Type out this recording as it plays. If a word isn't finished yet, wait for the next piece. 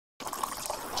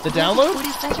The download? 40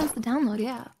 seconds to download,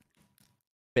 yeah.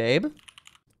 Babe,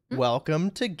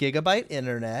 welcome to Gigabyte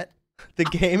Internet. The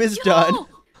game is done.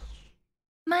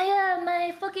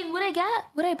 My fucking, what'd I get?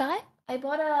 What'd I buy? I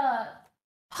bought a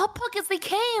Hot Pockets, they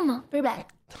came. Bring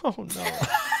back. Oh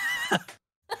no.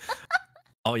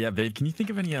 Oh yeah, babe, can you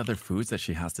think of any other foods that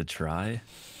she has to try?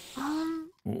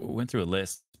 Went through a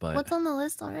list, but... What's on the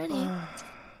list already?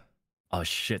 A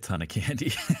shit ton of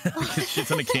candy. A shit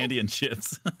ton of candy and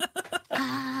chips.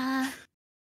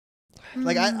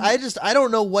 Like, I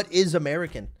don't know what is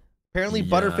American. Apparently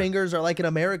Butterfingers are like an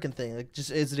American thing. Like,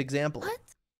 just as an example. What?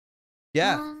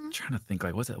 Yeah. I'm trying to think,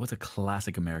 like, what's a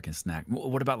classic American snack?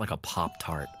 What about like a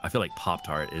Pop-Tart? I feel like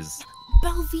Pop-Tart is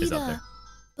up Belvita. there.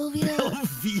 Belvita.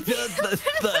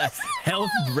 Belvita, the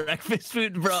health breakfast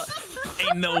food, bro.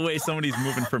 Ain't no way somebody's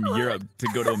moving from Europe to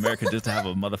go to America just to have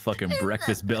a motherfucking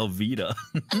breakfast Belvita.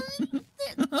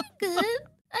 They're good.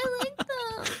 I like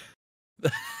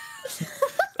them.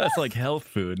 That's like health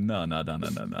food. No.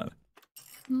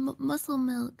 Muscle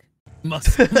milk.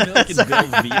 Muscle milk and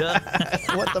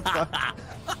Belvita. What the fuck?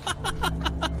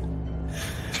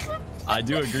 I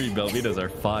do agree, Belvitas are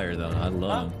fire though. I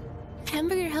love them.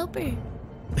 Hamburger helper.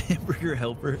 Hamburger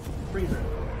helper.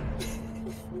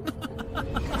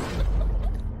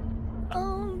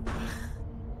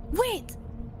 Wait.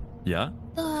 Yeah?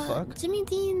 The Jimmy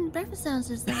Dean breakfast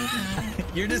sandwiches that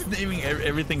we You're just naming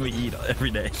everything we eat every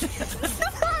day.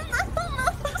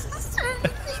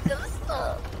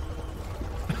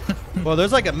 Well,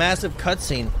 there's like a massive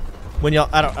cutscene when y'all.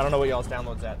 I don't know what y'all's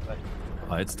downloads at, but.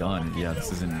 Oh, it's done. Yeah,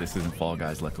 this isn't Fall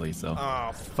Guys, luckily. So.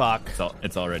 Oh fuck.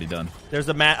 It's already done. There's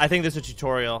a I think there's a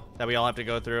tutorial that we all have to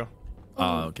go through.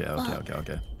 Oh, okay.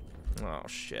 Oh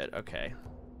shit. Okay.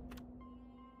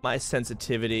 My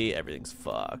sensitivity, everything's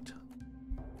fucked.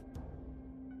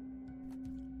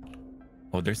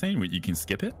 Oh, they're saying you can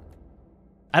skip it?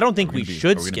 I don't think we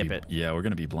should skip it. Yeah, we're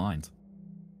gonna be blind.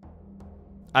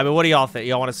 I mean, what do y'all think?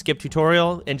 Y'all want to skip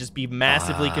tutorial and just be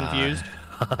massively confused?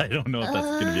 I don't know if that's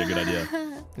gonna be a good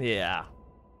idea. Yeah.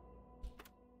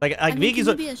 Like Vicky's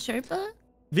like, be a Sherpa?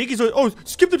 Vicky's like, oh,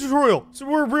 skip the tutorial. So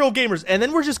we're real gamers, and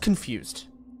then we're just confused.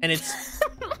 And it's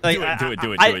like, do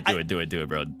it,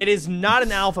 bro. It is not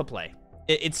an alpha play.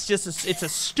 It's just it's a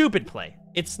stupid play.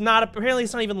 It's not apparently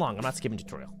it's not even long. I'm not skipping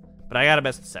tutorial, but I gotta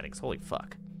mess with settings. Holy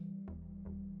fuck.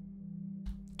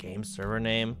 Game server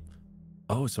name.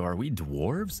 Oh, so are we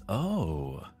dwarves?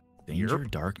 Oh, danger,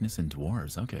 Yep. darkness, and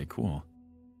dwarves. Okay, cool.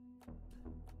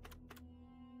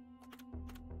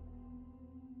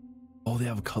 Oh, they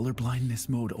have color blindness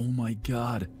mode. Oh my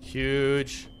god.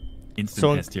 Huge.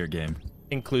 Instant S tier game.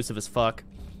 Inclusive as fuck.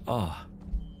 Oh.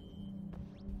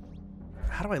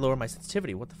 How do I lower my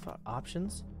sensitivity? What the fuck?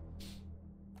 Options?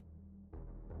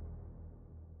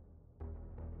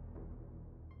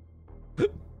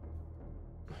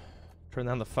 Turn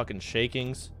down the fucking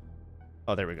shakings.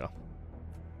 Oh, there we go.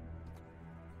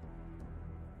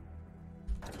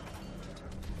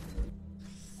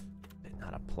 Did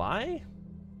not apply?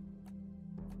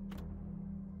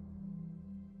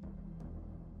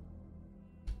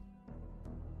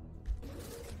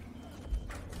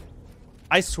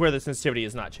 I swear the sensitivity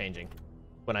is not changing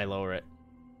when I lower it.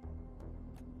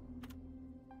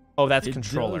 Oh, that's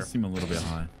controller. It does seem a little bit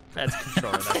high. That's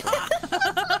controller. That's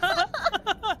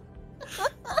right.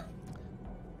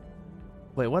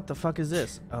 Wait, what the fuck is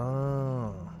this?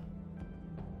 Oh.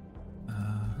 All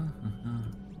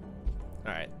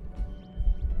right.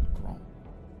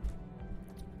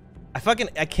 I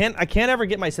can't ever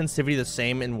get my sensitivity the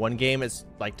same in one game as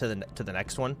like to the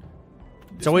next one.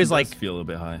 It's always like feel a little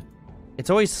bit high. It's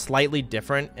always slightly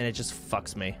different, and it just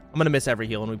fucks me. I'm gonna miss every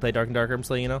heal when we play Dark and Darker. I'm just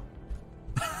letting you know.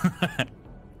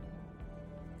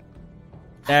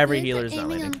 Every healer's not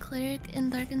landing. landing. On cleric in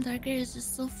Dark and Darker is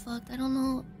just so fucked. I don't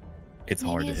know. It's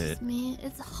hard to hit. Me.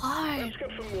 It's hard. Let's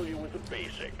get familiar with the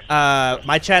basics.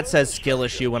 My chat says skill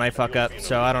issue when I fuck up,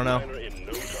 so I don't know.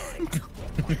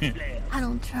 I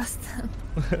don't trust them.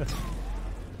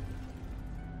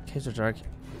 Caves are dark.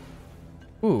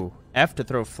 Ooh, F to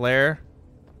throw flare.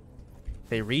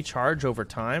 They recharge over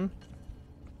time.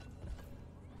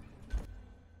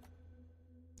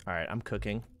 All right, I'm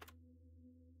cooking.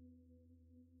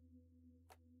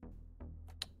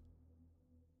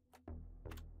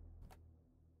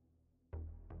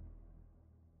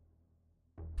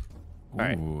 All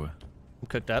right, I'm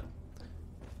cooked up.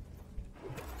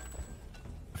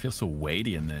 I feel so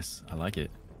weighty in this. I like it.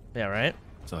 Yeah, right?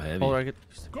 So heavy. Hold on, I get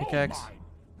the pickaxe.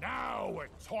 Now we're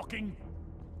talking.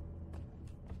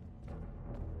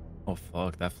 Oh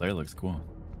fuck, that flare looks cool. All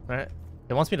right.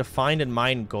 It wants me to find and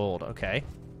mine gold. Okay.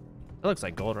 That looks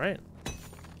like gold, right?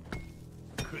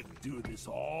 could do this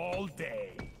all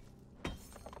day.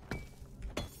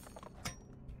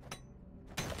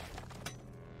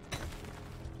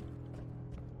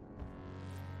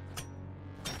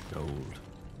 Gold.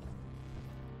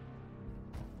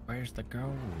 Where's the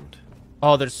gold?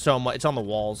 Oh, there's so much. It's on the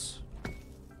walls.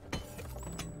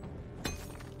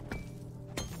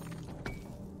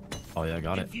 Oh yeah, I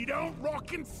got it. If you don't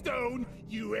rock and stone,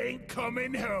 you ain't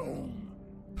coming home.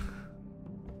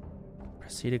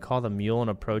 Proceed to call the mule and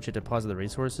approach it to deposit the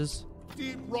resources.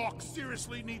 Deep Rock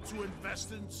seriously need to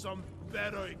invest in some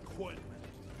better equipment.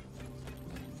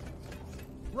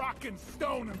 Rock and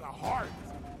stone in the heart.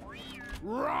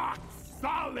 Rock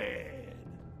solid.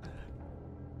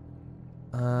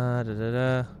 Da da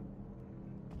da.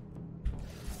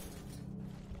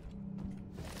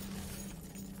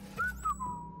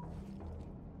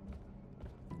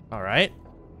 All right.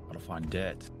 Gotta find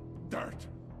debt. Dirt.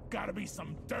 Gotta be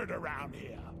some dirt around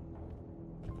here.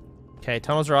 Okay,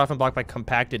 tunnels are often blocked by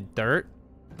compacted dirt.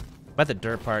 About the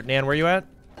dirt part. Nan, where you at?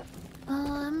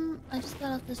 I just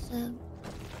got off the ship.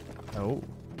 Oh.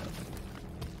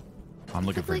 I'm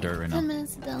looking Took for like dirt right 10 now.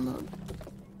 minutes to download.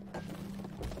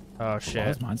 Oh Why shit.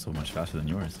 is mine so much faster than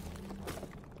yours?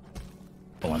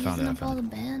 Oh, I You're found it. using I up all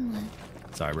found the it.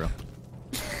 bandwidth. Sorry, bro.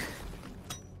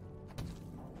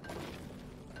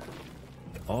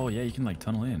 Oh yeah, you can like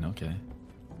tunnel in. Okay.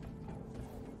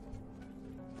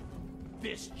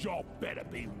 This job better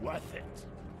be worth it.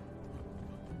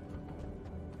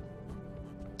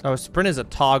 Oh, sprint is a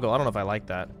toggle. I don't know if I like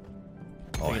that.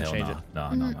 Oh We can hell change no. it. No,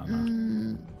 no, no,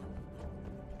 no.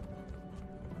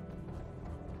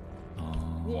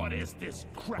 What is this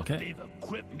crap okay. they've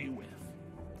equipped me with?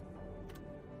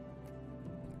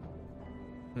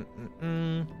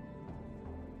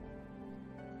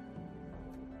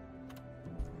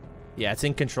 Yeah, it's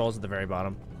in controls at the very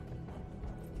bottom.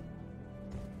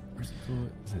 Where's it go?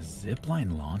 Is it a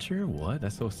zipline launcher? What?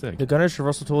 That's so sick. The gunner's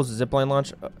traversal tool is a zipline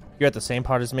launch. You're at the same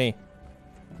part as me.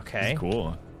 Okay. That's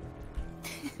cool.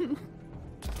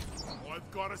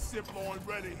 I've got a zip line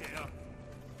ready here.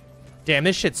 Damn,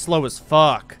 this shit's slow as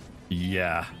fuck.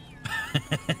 Yeah.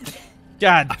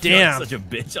 God I feel like damn. such a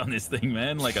bitch on this thing,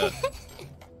 man. Like a. I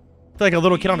feel like a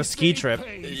little kid on a ski trip.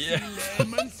 Yeah.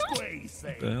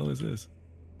 What the hell is this?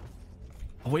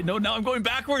 Oh wait, no! Now I'm going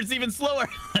backwards, even slower.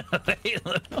 Wait,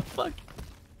 what the fuck?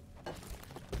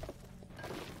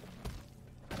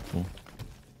 Cool.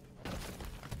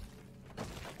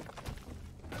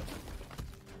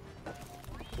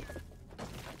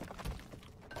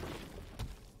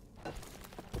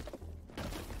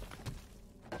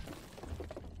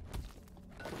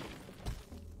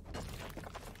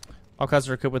 All classes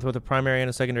are equipped with both a primary and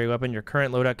a secondary weapon. Your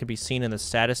current loadout can be seen in the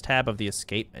status tab of the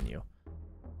escape menu.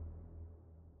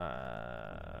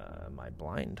 Am I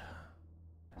blind?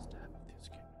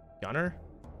 Gunner?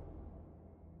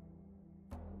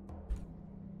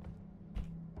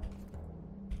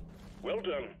 Well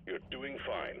done. You're doing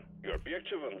fine. Your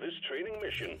objective on this training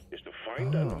mission is to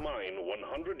find and mine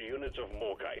 100 units of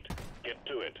morkite. Get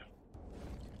to it.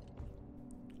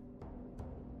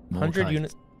 100 Morkite.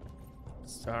 units.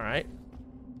 All right.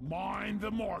 Mine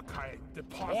the morkite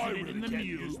deposited in the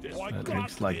mule. I That got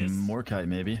looks like this. Morkite,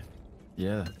 maybe.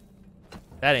 Yeah.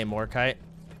 That ain't Morkite.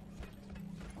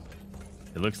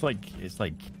 It looks like it's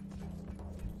like.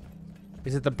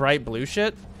 Is it the bright blue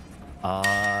shit?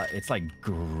 It's like.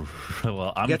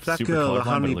 Well, I'm Get that super girl a colorblind,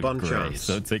 honey but it bun looks gray. chance.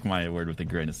 So take my word with a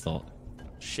grain of salt.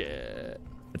 Shit.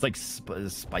 It's like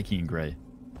spiky and gray.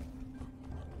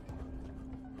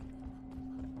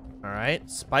 All right.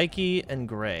 Spiky and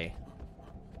gray.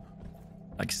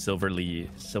 Like silverly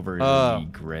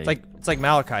gray. It's like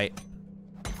malachite.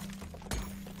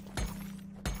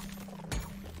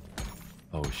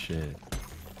 Oh shit.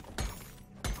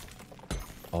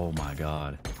 Oh my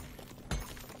god.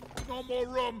 No more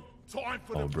room. Time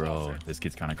for Oh the bro, deposit. this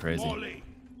gets kind of crazy. Molly,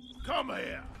 come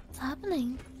here. What's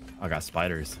happening? I got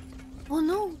spiders. Oh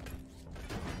no.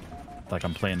 Like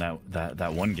I'm playing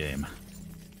that one game.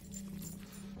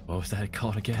 What was that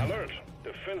called again? Alert!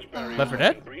 Defense barrier Left 4 has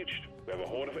Dead? been breached. We have a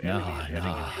horde of No, enemies heading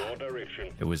no. in your direction.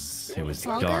 It was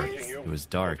Fall dark. Guys? It was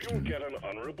dark. You'll And, get an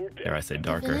honorable death. dare I say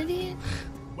darker? Infinity?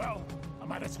 Well, I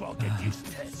might as well get used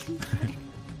to it.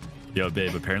 Yo,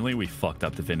 babe. Apparently we fucked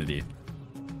up Divinity.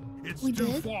 It's We too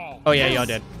did? far. Oh yeah, y'all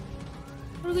did.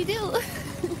 What do we do? You know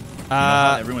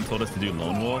how everyone told us to do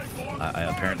Lone Wolf. I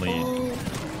apparently Oh,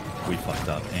 we fucked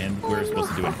up, and we're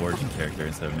supposed to do an origin character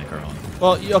instead of make our own.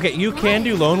 Well, okay, you can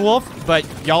do Lone Wolf, but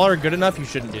y'all are good enough. You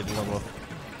shouldn't do the Lone Wolf.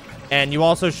 And you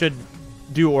also should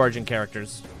do origin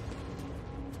characters.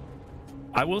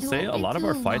 I will You say want a me lot of to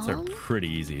our fights are alone? pretty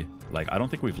easy. Like I don't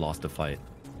think we've lost a fight.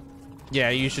 Yeah,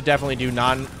 you should definitely do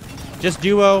just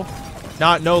duo,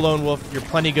 no lone wolf. You're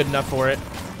plenty good enough for it.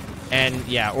 And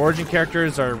yeah, origin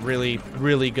characters are really,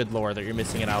 really good lore that you're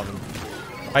missing it out of them.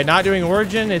 By not doing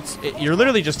origin, you're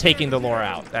literally just taking the lore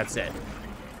out. That's it.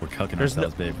 We're cucking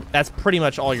ourselves, babe. That's pretty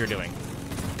much all you're doing.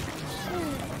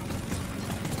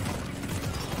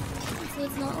 So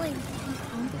it's not like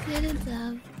complicated to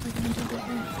have like a bunch of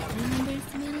different team members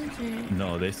to manage, or?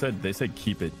 No, they said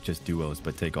keep it just duos,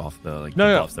 but take off the the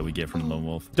No. buffs that we get from Lone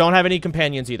Wolf. Don't have any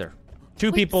companions either.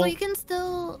 Two people. So you can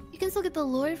still get the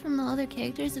lore from the other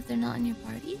characters if they're not in your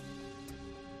party.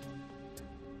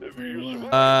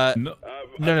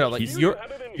 No. Like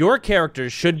your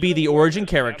characters should be the origin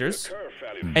characters,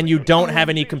 and you don't have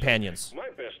any companions.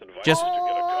 Just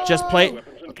play.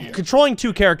 Controlling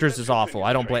 2 characters is awful.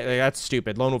 I don't blame. That's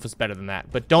stupid. Lone Wolf is better than that.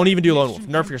 But don't even do Lone Wolf.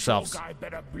 Nerf yourselves.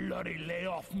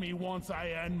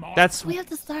 That's. We have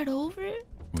to start over.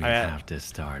 We have to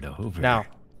start over.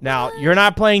 Now you're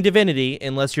not playing Divinity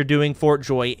unless you're doing Fort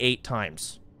Joy 8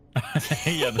 times.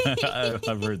 Yeah,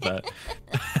 I've heard that.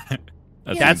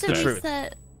 That's the truth.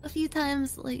 Reset a few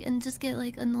times, like, and just get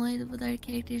like annoyed with our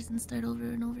characters and start over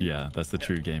and over. Yeah, that's the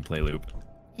true gameplay loop.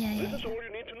 Yeah. This is all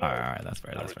you need to know. All right, that's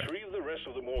fair. That's fair. Retrieve the rest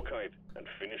of the Morkite and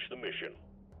finish the mission.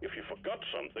 If you forgot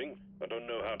something or don't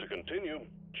know how to continue,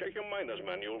 check your miner's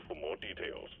manual for more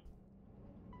details.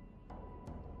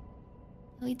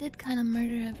 We did kind of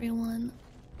murder everyone.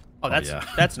 Oh,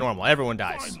 that's normal. Everyone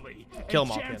dies. Kill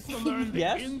them all.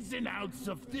 Yes.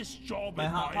 My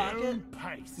hot pocket.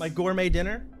 My gourmet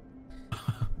dinner.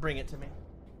 Bring it to me.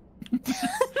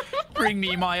 Bring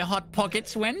me my hot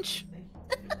pockets, wench.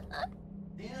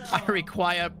 I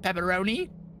require pepperoni.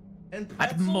 And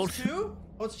pretzels too?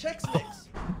 Oh, it's Chex Mix.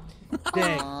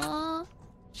 Dang. Aww.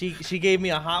 She gave me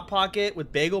a hot pocket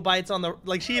with bagel bites on the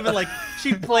she even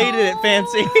she plated it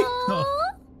fancy.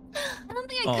 I don't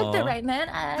think I cooked it right, man.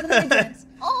 I don't think I did.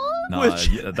 Oh. No,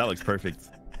 yeah, that looks perfect.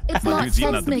 It's My not dude's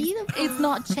eating Chex at the- Mix. It's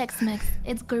not Chex Mix.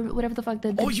 It's whatever the fuck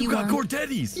the Oh, you got one.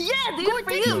 Gordetti's. Yeah, dude,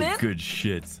 for you, man. Good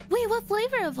shit. Wait, what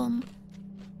flavor of them?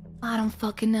 I don't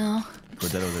fucking know.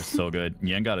 Gordettos are so good.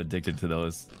 Yan got addicted to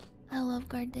those. I love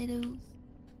Gardettos.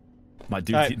 My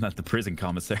dude's eating at the prison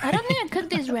commissary. I don't think I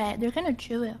cooked these right. They're kind of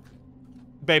chewy.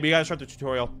 Baby, you gotta start the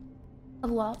tutorial.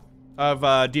 Of what?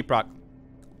 Of Deep Rock.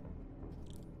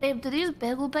 Babe, do these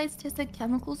bagel bites taste like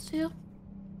chemicals too?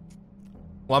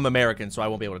 Well, I'm American, so I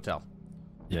won't be able to tell.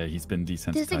 Yeah, he's been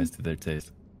desensitized to their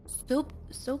taste. Soap?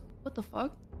 What the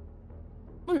fuck?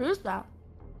 What is that?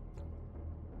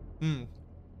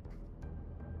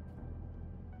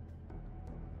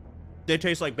 They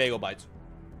taste like bagel bites.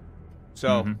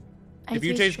 So, if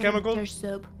you taste chemicals, they're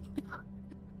soap.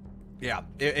 yeah.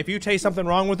 If you taste something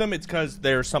wrong with them, it's because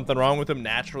there's something wrong with them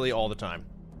naturally all the time.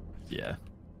 Yeah.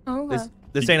 Okay.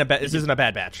 This isn't a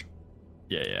bad batch.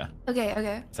 Yeah.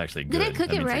 Okay. It's actually good. Did I cook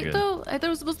That it means they're right good. though? I thought it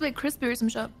was supposed to be like crispy or some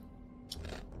shit.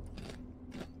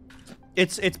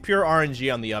 It's pure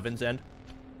RNG on the oven's end.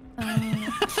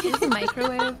 It's a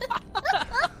microwave.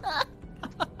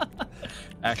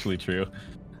 Actually true.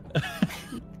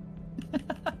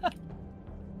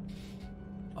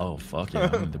 Oh fuck yeah!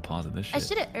 I'm gonna deposit this shit. I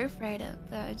should have air fried it,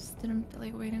 but I just didn't feel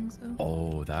like waiting. So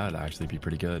Oh, that'd actually be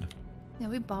pretty good. yeah,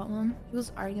 we bought one. He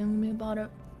was arguing with me about it.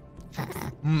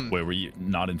 Wait, were you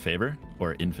not in favor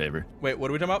or in favor? Wait, what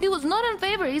are we talking about? He was not in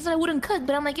favor. He said I wouldn't cook,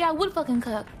 but I'm like, yeah, I would fucking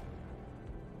cook.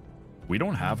 We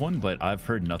don't have one, but I've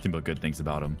heard nothing but good things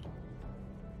about them.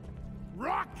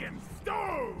 Rock and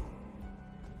stove!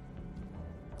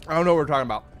 I don't know what we're talking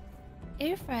about.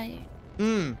 Air fryer.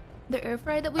 The air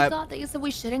fryer that we got that you said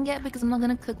we shouldn't get because I'm not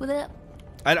gonna cook with it.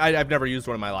 I've never used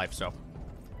one in my life, so.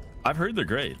 I've heard they're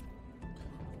great.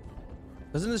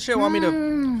 Doesn't this shit want me to?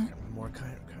 More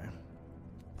kind. Okay.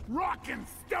 Rock and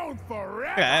stone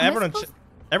forever! Yeah,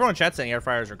 everyone in chat saying air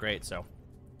fryers are great, so.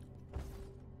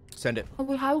 Send it. Oh,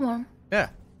 we have one. Yeah.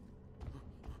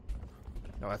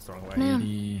 No, that's the wrong way.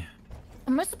 Man.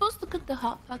 Am I supposed to cook the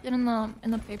hot pocket in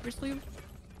the paper sleeve?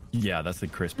 Yeah, that's the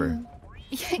crisper.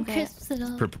 Yeah, it crisps it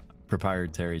up.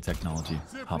 Proprietary technology.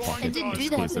 Hot I Pocket did do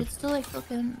that, but exclusive. it's still like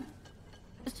fucking.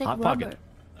 It's like Hot rubber. Pocket.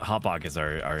 Hot Pockets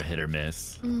are hit or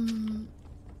miss.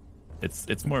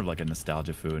 It's more of like a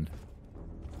nostalgia food.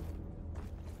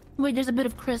 Wait, there's a bit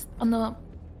of crisp on the.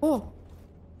 Oh.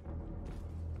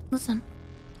 Listen.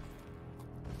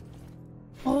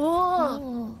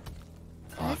 Oh.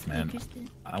 Fuck, man.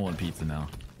 I want pizza now.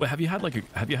 Wait, have you had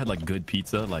like good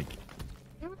pizza? Like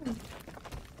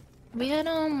We had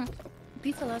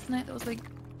pizza last night that was like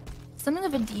something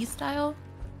of a D style.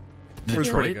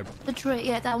 Detroit? Detroit,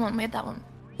 yeah, that one. We had that one.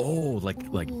 Oh,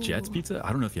 like Jet's pizza?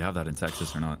 I don't know if you have that in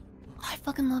Texas or not. I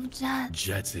fucking love Jets.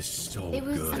 Jets is so It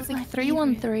was good. like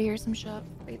 313 or some shit.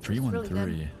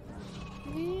 313.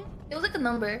 It was like a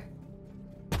number.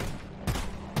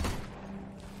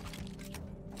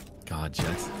 God,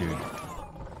 Jets, dude.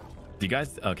 Do you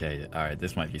guys? Okay, all right.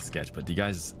 This might be sketch, but do you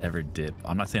guys ever dip?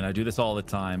 I'm not saying I do this all the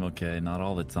time. Okay, not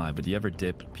all the time, but do you ever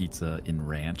dip pizza in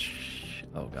ranch?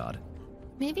 Oh God.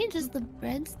 Maybe just the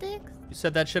breadsticks. You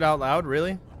said that shit out loud,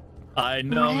 really? I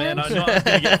know, man. I know I'm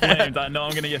gonna get flamed. I know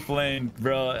I'm gonna get flamed,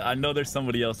 bro. I know there's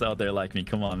somebody else out there like me.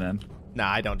 Come on, man. Nah,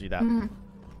 I don't do that.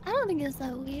 I don't think it's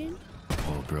that weird.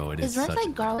 Oh, bro, it is Is ranch such.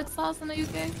 like garlic sauce in the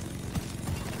UK?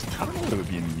 I don't know what it would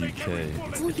be in the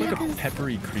UK. It's like a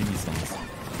peppery, creamy sauce.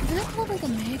 Isn't it called like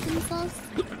American sauce?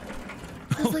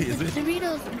 Because like is the it?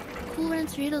 Doritos, Cool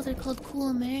Ranch Doritos are called Cool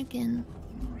American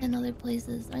in other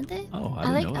places, aren't they? Oh, I I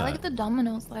didn't like know I that. like the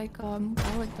Domino's like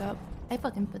garlic dip. I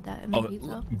fucking put that in my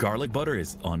pizza. Garlic butter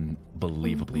is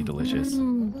unbelievably delicious.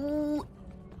 Ooh.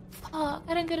 Fuck,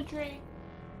 I didn't get a drink.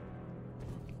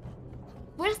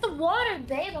 Where's the water,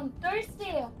 babe? I'm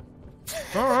thirsty.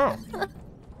 Oh.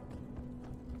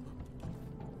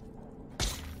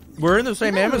 We're in the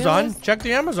same You know, Amazon. realize- Check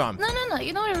the Amazon. No.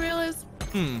 You know what I realized?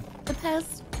 The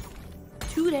past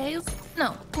 2 days?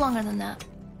 No, longer than that.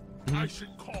 I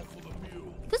should call for the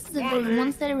mule. This is a very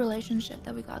one-sided relationship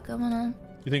that we got going on.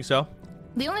 You think so?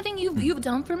 The only thing you've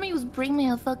done for me was bring me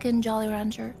a fucking Jolly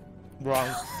Rancher. Wrong.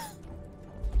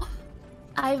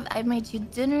 I've made you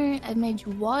dinner, I've made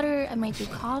you water, I made you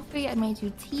coffee, I made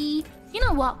you tea. You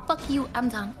know what? Fuck you, I'm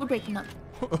done. We're breaking up.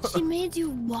 She made you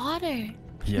water.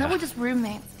 Yeah. Now we're just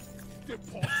roommates.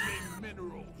 Depositing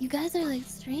mineral. You guys are like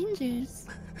strangers.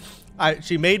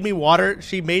 She made me water.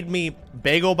 She made me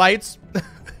bagel bites.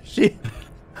 She,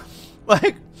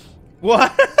 like,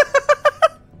 what?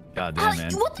 God damn,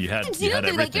 man. What the You fuck had, did you you had do?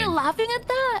 Like, everything. you're laughing at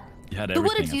that? You had But everything.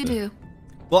 what did you up there. do?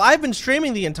 Well, I've been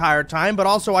streaming the entire time, but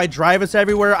also I drive us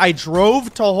everywhere. I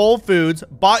drove to Whole Foods,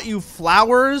 bought you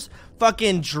flowers,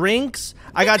 fucking drinks.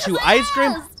 I got you ice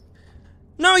cream. Asked.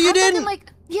 No, you I'm fucking didn't.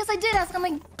 like, yes, I did ask. I'm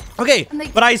like, Okay, I'm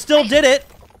like, but I still did it.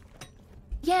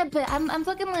 yeah, but I'm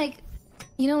fucking like,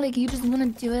 you know, like you just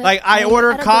want to do it. Like, I like,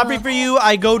 order out of coffee the- for you.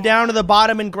 I go down to the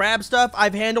bottom and grab stuff.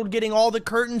 I've handled getting all the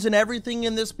curtains and everything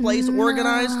in this place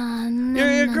organized.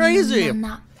 You're crazy.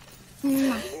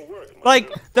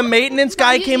 Like, the maintenance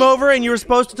guy came over and you were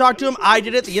supposed to talk to him. I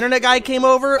did it. The internet guy came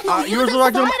over. You were supposed to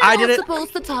talk to him. I did was it.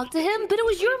 supposed to talk to him, but it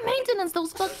was your maintenance that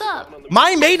was fucked up.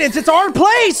 My maintenance, it's our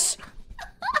place.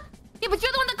 Yeah, but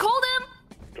you're the one that called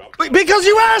him. Because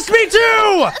you asked me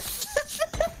to.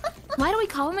 Why do we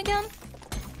call him again?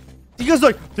 Because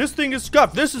like, this thing is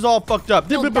scuffed. This is all fucked up.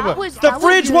 No, that was- the that was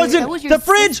fridge your- wasn't. that was your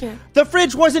sister. The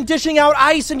fridge wasn't dishing out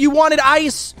ice, and you wanted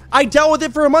ice. I dealt with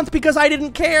it for a month because I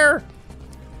didn't care.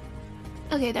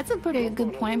 Okay, that's a pretty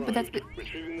good point, but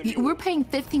we're paying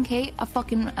 15K a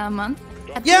fucking month.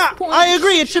 At Yeah, this point, I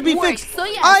agree. It should be work. fixed. So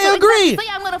yeah, I so agree. So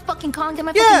yeah, I'm gonna fucking call and get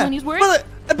my fucking Yeah, money's worth.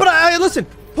 but I listen.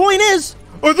 Point is,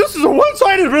 this is a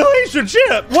one-sided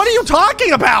relationship. What are you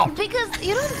talking about? Because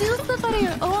you don't do stuff out of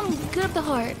your own good of the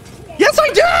heart. Yes,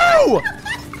 I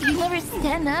do. You never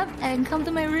stand up and come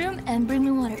to my room and bring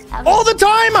me water. All the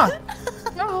time.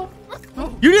 No.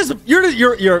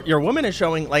 Your woman is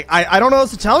showing like I don't know what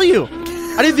to tell you.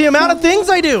 I did the amount of things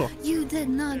I do. You did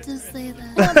not just say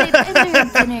that. No, babe, is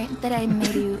there a dinner that I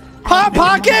made you? Hot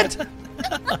Pocket.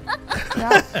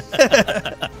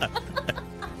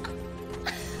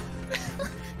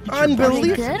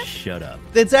 Unbelievable. Good? Shut up.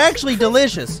 It's actually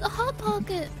delicious. A Hot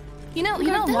Pocket. You know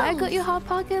why I got you Hot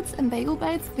Pockets and Bagel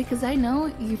Bites? Because I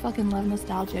know you fucking love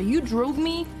nostalgia. You drove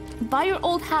me by your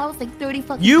old house like 30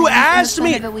 fucking You times in the asked span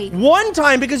me of a week. one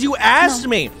time because you asked No.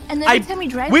 me. And then every time we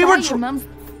drive we by were your mom's...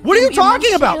 What are you your mom's talking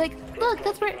shit, about? You're like, look,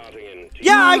 that's where...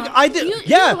 Yeah, I did. You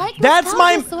Yeah, like that's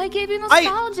my. nostalgia, So I gave you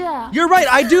nostalgia. You're right.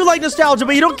 I do like nostalgia,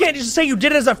 but you can't just say you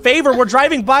did it as a favor. We're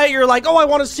driving by it. You're like, oh, I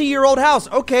want to see your old house.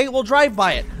 Okay, we'll drive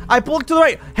by it. I look to the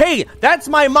right. Hey, that's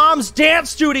my mom's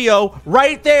dance studio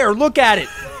right there. Look at it.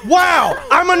 Wow,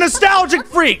 I'm a nostalgic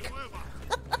freak.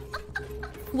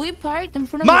 We parked in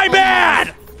front of My your old house.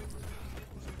 bad.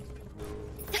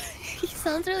 He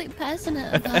sounds really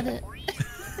passionate about it.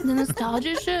 The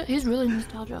nostalgia shit? He's really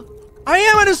nostalgic. I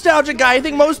am a nostalgic guy. I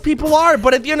think most people are,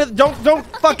 but at the end of don't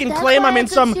fucking That's claim why I'm I in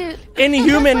got some you-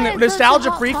 inhuman That's why I got nostalgia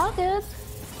you Hot freak.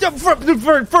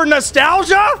 Pockets. For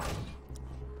nostalgia?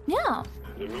 Yeah.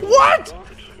 What?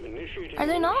 Are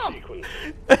they not?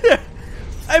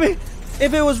 I mean,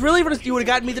 if it was really for this, you would have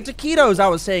gotten me the taquitos I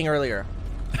was saying earlier.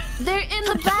 They're in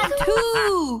the bag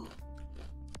too.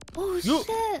 Oh You-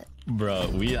 shit. Bro,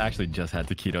 we actually just had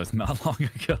taquitos not long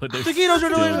ago. They're Taquitos are still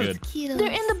delicious. good. Keto.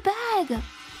 They're in the bag.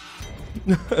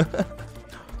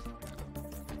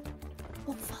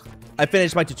 I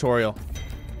finished my tutorial.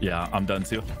 Yeah, I'm done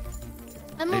too.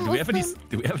 I'm Hey, do we have any? Muslim.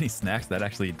 Do we have any snacks?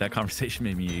 That conversation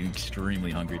made me extremely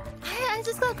hungry. I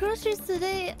just got groceries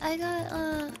today. I got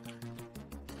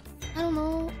I don't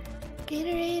know,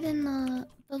 Gatorade and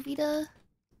Velveeta.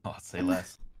 Oh, say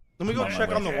less. Let me go I'm on check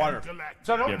my on the way. water.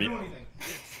 So don't Yeah, do but- anything.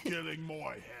 It's killing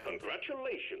more heads.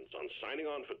 Congratulations on signing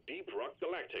on for Deep Rock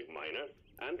Galactic, miner,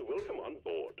 and welcome on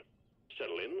board.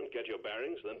 Settle in and get your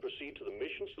bearings, then proceed to the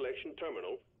mission selection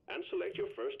terminal and select your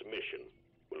first mission.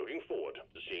 We're looking forward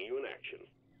to seeing you in action.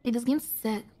 Hey, this game's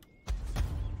sick.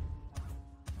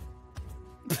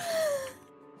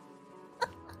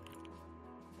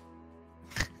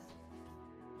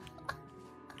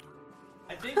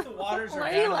 I think the waters are Why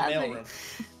are down you in the laughing?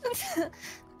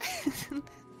 mailroom.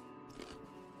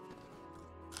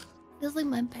 Feels like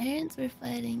my parents were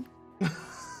fighting.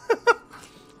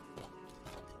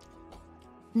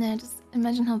 No, just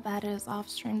imagine how bad it is off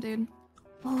stream, dude.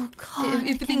 Oh god.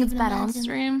 If you think it's bad on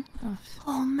stream. Oh.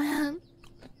 Oh man.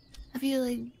 Have you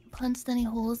like punched any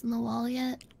holes in the wall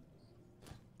yet?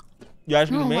 You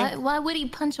asking No, me? why would he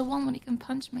punch a wall when he can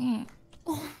punch me?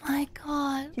 Oh my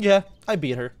god. Yeah, I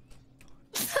beat her.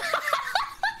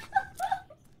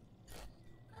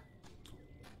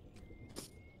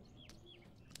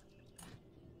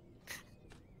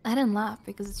 I didn't laugh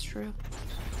because it's true.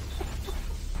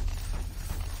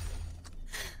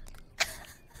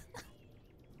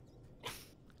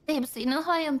 Babe, so you know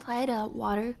how I implied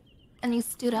water and you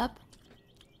stood up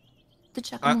to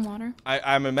check on the water?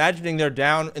 I'm imagining they're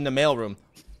down in the mailroom.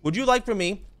 Would you like for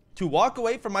me to walk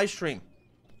away from my stream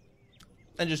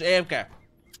and just AFK?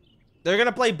 They're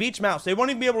gonna play Beach Mouse. They won't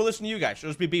even be able to listen to you guys. It'll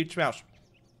just be Beach Mouse.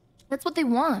 That's what they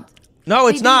want. No,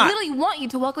 it's not. They really want you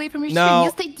to walk away from your No. stream.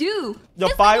 Yes, they do. The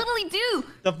Yes, five- they literally do.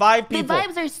 The 5 The people.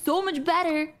 vibes are so much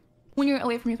better when you're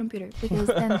away from your computer because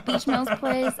then Beach Mouse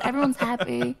plays, everyone's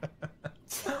happy.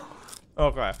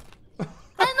 Okay.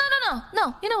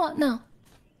 No. You know what? No.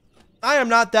 I am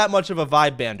not that much of a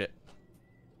vibe bandit.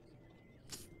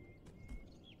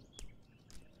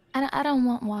 I don't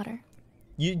want water.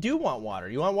 You do want water.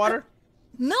 You want water?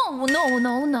 No.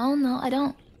 I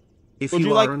don't. If Would you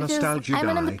you are like- a Because nostalgia I'm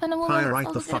an guy, independent woman, fire right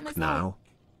I'll the look at it fuck myself.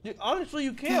 now. Honestly,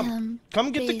 you can. Damn,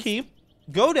 Come get the please. key.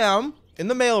 Go down in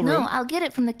the mailroom. No, I'll get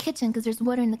it from the kitchen because there's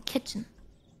water in the kitchen.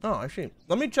 Oh, I see.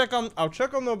 Let me check on. I'll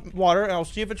check on the water and I'll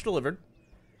see if it's delivered.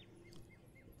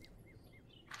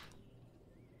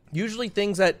 Usually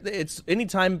things that it's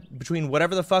anytime between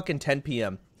whatever the fuck and 10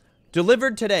 p.m.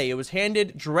 Delivered today. It was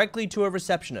handed directly to a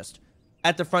receptionist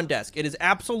at the front desk. It is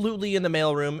absolutely in the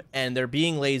mailroom, and they're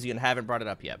being lazy and haven't brought it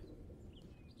up yet.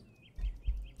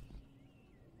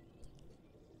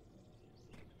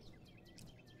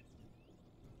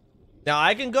 Now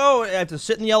I can go. I have to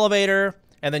sit in the elevator,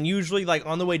 and then usually, like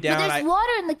on the way down, But there's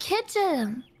water in the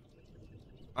kitchen.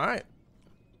 All right.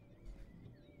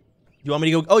 You want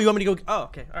me to go? Oh, you want me to go? Oh,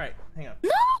 okay. All right. Hang on.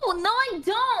 No, I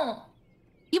don't.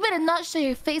 You better not show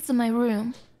your face in my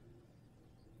room.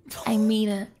 I mean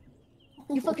it.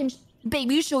 You fucking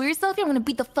babe, you show yourself here, I'm gonna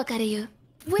beat the fuck out of you.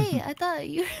 Wait, I thought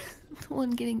you were the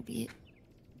one getting beat.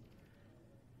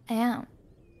 I am.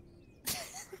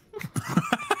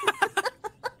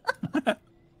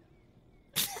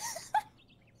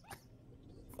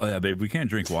 Oh yeah, babe, we can't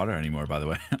drink water anymore. By the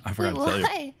way, I forgot Wait, to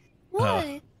tell you.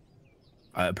 why?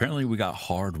 Why? Apparently, we got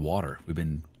hard water. We've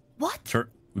been What?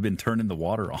 turning the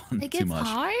water on It too gets much.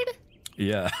 hard?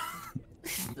 Yeah.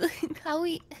 How do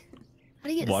you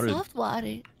get Water- soft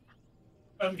water?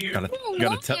 gotta I gotta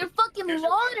want tell. your fucking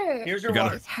water. Here's You your gotta-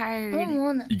 water. It's hard. I don't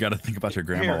want it. You gotta think about your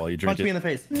grandma while you drink punch me in it.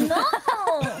 the face. No!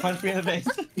 Punch me in the face.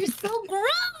 You're so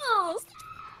gross!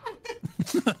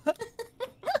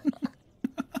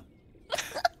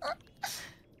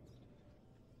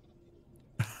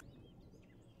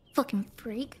 Fucking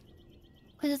freak.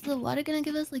 Wait, is the water gonna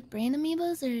give us like brain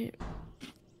amoebas or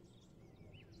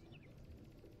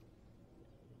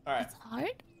All right. it's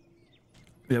hard?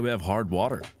 Yeah, we have hard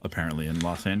water apparently in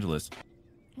Los Angeles.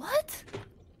 What?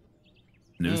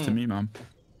 News to me, Mom.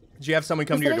 Did you have someone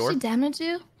come Does to your that door? actually damage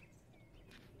you?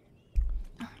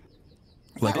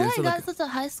 Like, Oh, is I it got like such a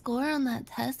high score on that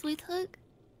test we took.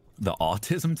 the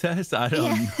autism test? I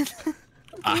don't.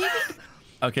 Yeah.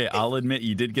 Okay, I'll admit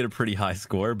you did get a pretty high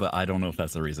score, but I don't know if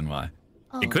that's the reason why.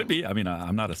 It could be. I mean,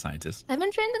 I'm not a scientist. I've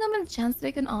been trying to give him a chance to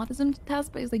take an autism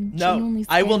test, but he's like No, genuinely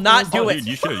I will scared not for do his- it. Dude,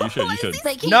 you should.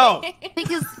 Like, No.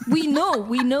 because we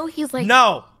know he's like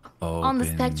No. on the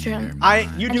Open spectrum. your I.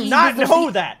 mind. You And do he not was know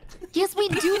like- that. Yes, we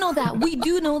do know that. We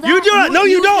do know that. You do not. No,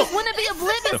 you don't. just want to be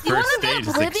oblivious. The You want first to be stage is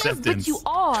oblivious, but acceptance. you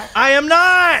are. I am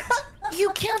not. You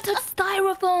can't touch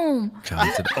styrofoam.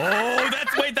 Oh,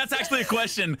 that's actually a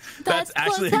question. That's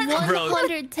actually, bro.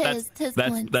 100 tis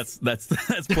points. That's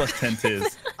plus 10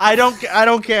 tis. I don't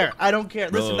care.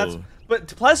 Listen, Bro. but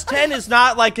plus 10 is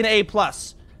not like an A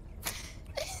plus.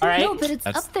 All right. No, but it's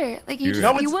That's up there. Like you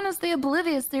serious. you want to stay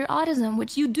oblivious to your autism,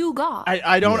 which you do got.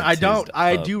 I don't. tizzed up.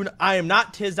 I am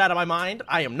not tizzed out of my mind.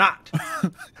 I am not.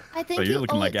 I think But you're you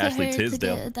looking owe like it to Ashley her to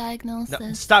Tisdale. get a diagnosis.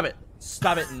 No, stop it.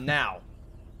 Stop it now.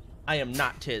 I am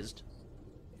not tizzed.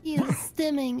 He is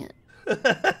stimming.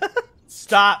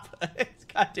 Stop.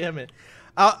 God damn it.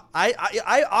 I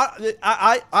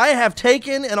have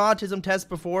taken an autism test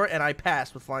before and I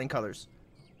passed with flying colors.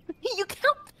 You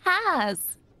can't pass.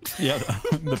 Yeah,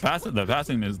 the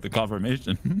passing is the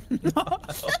confirmation.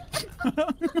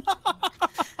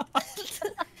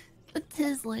 A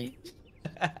Tizzler.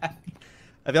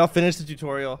 Have y'all finished the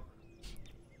tutorial?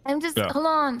 I'm just Yeah. hold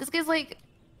on. This guy's like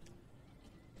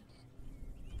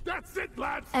That's it,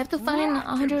 lads. I have to find Rock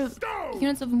and 100 stone.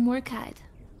 units of Morkite.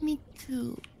 Me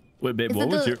too. Wait, babe, Is what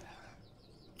it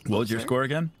was the- your score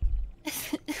again?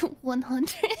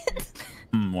 100.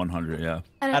 100, yeah.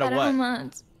 I Out of don't know what? how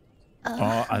much.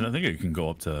 I don't think it can go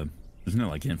up to, isn't it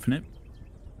like infinite?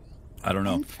 I don't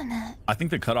know. Infinite. I think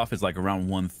the cutoff is like around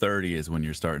 130 is when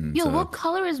you're starting Yo, to. what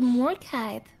color is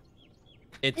Morkite?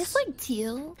 It's like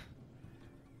teal.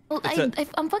 Well, It's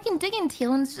I'm fucking digging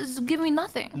teal and it's just giving me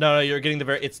nothing. No, you're getting the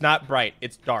very. It's not bright.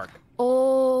 It's dark.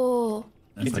 Oh.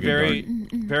 It's It's like a very,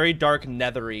 dark- very dark,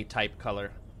 neathery type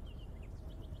color.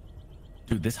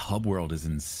 Dude, this hub world is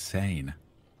insane.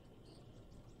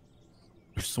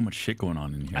 There's so much shit going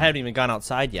on in here. I haven't even gone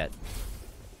outside yet.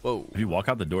 Whoa. If you walk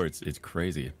out the door, it's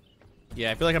crazy.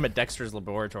 Yeah, I feel like I'm at Dexter's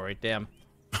laboratory. Damn.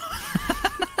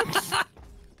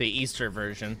 The Easter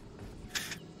version.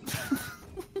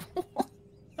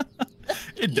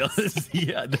 It does,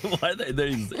 yeah. Why are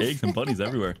there's eggs and bunnies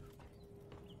everywhere?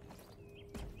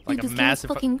 Like Dude, a this massive.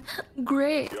 game's fucking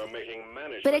great. You're making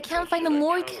management But I can't find the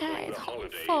choices that Morkite. count during the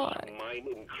Oh, holidays. fuck.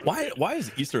 Mine Why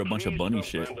is Easter a bunch of bunny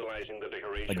shit? vandalizing the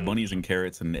decorations. Like bunnies and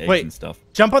carrots and eggs Wait. and stuff.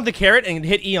 Jump on the carrot and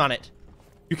hit E on it.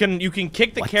 You can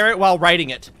kick the carrot while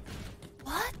riding it.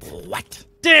 What? What?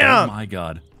 Damn. Oh my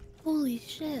god. Holy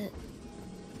shit.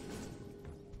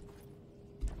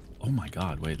 Oh my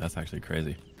god. Wait, that's actually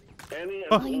crazy.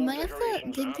 Oh, you might have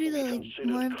to dig through the like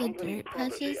more of the dirt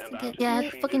patches to get Yeah, I to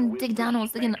have to it. fucking dig down. I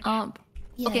was digging up.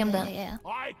 Yeah, Okay, I'm yeah, done. Yeah.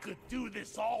 I could do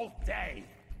this all day.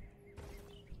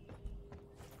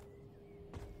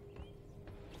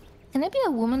 Can I be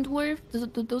a woman dwarf?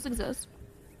 Do those exist?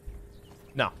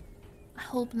 No. I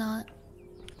hope not.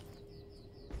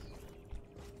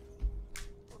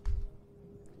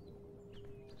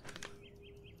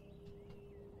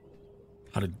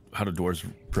 How do dwarves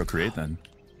procreate then?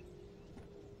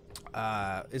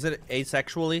 Is it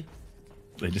asexually?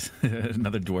 They just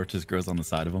another dwarf just grows on the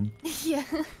side of them, Yeah.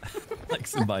 like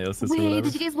symbiosis or Wait, whatever.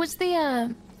 did you guys watch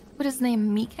the what is his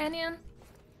name? Meat Canyon?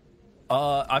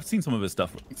 I've seen some of his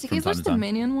stuff Did you from guys time watch to the time.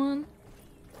 Minion one?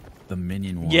 The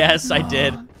Minion one. Yes, I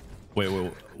did. Wait,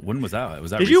 when was that?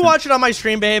 Was that? Did you recent? watch it on my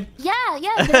stream, babe? Yeah.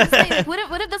 But it's like,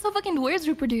 what if that's how fucking dwarves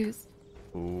reproduce?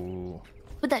 Ooh.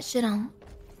 Put that shit on.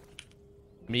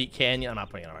 Meat Canyon. I'm not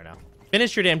putting it on right now.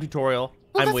 Finish your damn tutorial.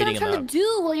 Well, I'm that's waiting what I'm in trying the. to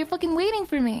do while you're fucking waiting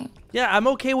for me. Yeah, I'm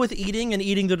okay with eating and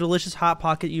eating the delicious hot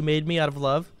pocket you made me out of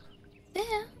love. Yeah.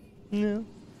 Yeah. You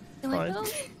like Fine.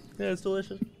 those? Yeah, it's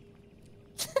delicious.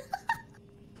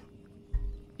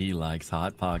 He likes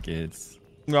hot pockets.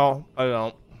 No, I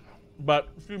don't. But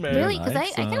she made Really? it. Because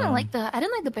like I kind of some. like the I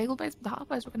didn't like the bagel bites, but the hot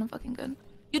pies were kind of fucking good.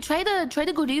 You try the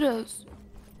Gorditos.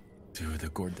 Dude, the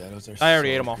Gordettos are I already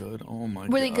so ate 'em all. good. Oh my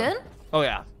god. Were they good? Oh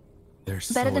yeah. They're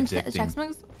so Better than addicting. Chex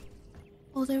Mix?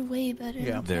 Oh, they're way better.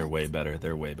 Yeah. They're way better.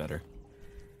 They're way better.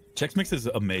 Chex Mix is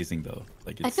amazing though.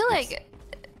 Like I feel like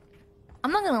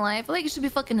I'm not gonna lie. I feel like it should be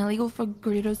fucking illegal for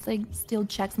Gorditos to like steal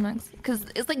Chex Mix because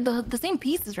it's like the same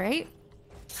pieces, right?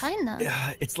 Kinda.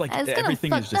 yeah, it's like It's kinda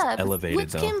everything is fucked just up. elevated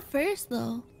Which though. came first,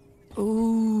 though?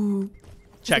 Ooh.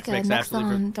 Chex Like a Mix next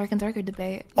absolutely. on Dark and Darker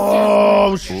debate.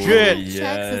 Oh shit! Ooh, Chex is the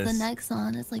yes.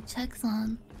 Nexon. It's like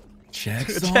Chexon.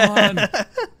 Chex on.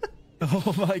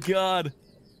 Oh my god.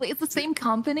 Wait, it's the same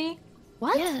company?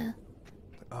 What? Yeah.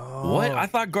 What? I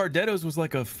thought Gardetto's was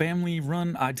like a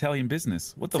family-run Italian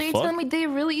business. What the So you're fuck? telling me they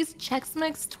released Chex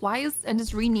Mix twice and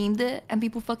just renamed it, and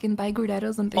people fucking buy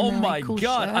Gordettos and think Oh they're my like cool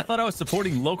god! shit? I thought I was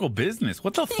supporting local business.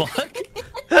 What the fuck?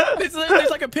 There's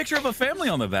like a picture of a family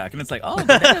on the back, and it's like, oh,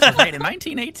 Gardetto's was made in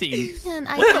 1918. An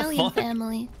What the Italian fuck?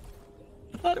 family.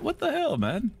 What the hell,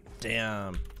 man?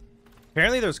 Damn.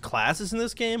 Apparently there's classes in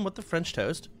this game. What the French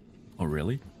toast? Oh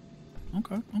really?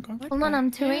 Okay. Hold on,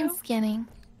 I'm terrain scanning.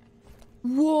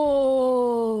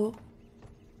 Whoa.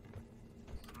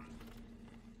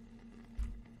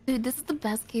 Dude, this is the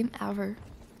best game ever.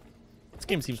 This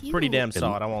game seems pretty damn It-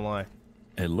 solid, I won't lie.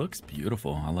 It looks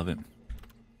beautiful. I love it.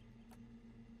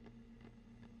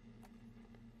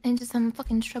 And just I'm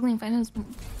fucking struggling finding this.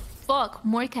 Fuck,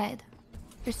 Morkite.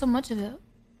 There's so much of it.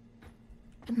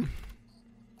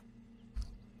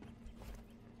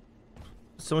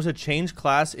 Someone said change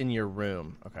class in your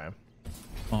room. Okay.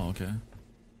 Oh, okay.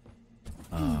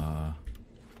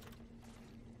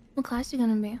 What class you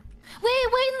gonna be? Wait,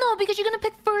 no, because you're gonna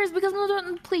pick first. Because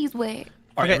no, please wait.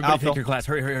 All right, Okay, everybody Alpha. pick your class.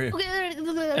 Hurry, hurry, hurry. Okay.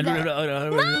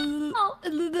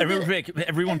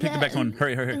 Everyone pick the best one.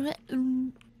 Hurry, hurry, hurry.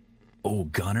 Oh,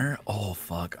 Gunner? Oh,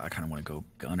 fuck. I kind of want to go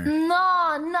Gunner.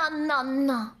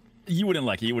 No. You wouldn't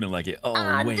like it. You wouldn't like it. Oh,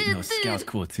 wait. No, Scout's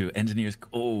cool, too. Engineers.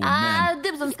 Oh, man.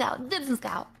 Dibs on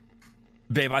Scout.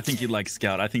 Babe, I think you'd like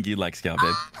Scout. I think you'd like Scout,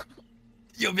 babe.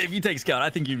 Yo, babe, you take Scout. I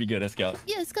think you'd be good at Scout.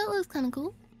 Yeah, Scout looks kind of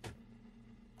cool.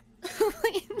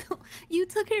 Wait, no. You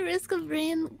took a risk of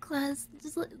Rain class.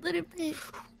 Just let her pick.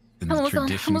 And I'm the almost done.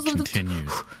 tradition I'm almost done.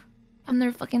 continues. I'm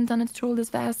never fucking done a troll this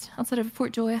fast outside of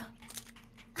Fort Joy.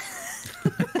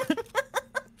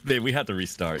 Babe, we have to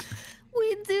restart.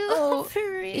 We do.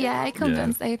 For real. Yeah, I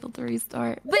convinced Ethel to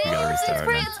restart. But gotta restart,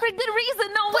 man. it's for good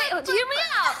reason. No, wait, hear me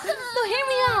out. No, hear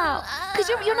me out. Because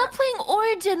you're not playing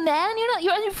Origin, man.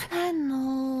 You're I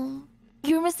know.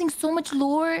 You're missing so much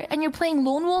lore, and you're playing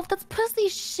Lone Wolf. That's pussy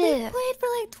shit. We played for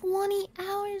like 20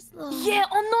 hours though. Yeah,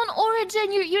 on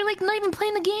non-Origin, you're like not even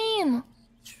playing the game.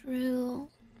 True.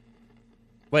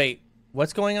 Wait,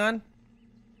 what's going on?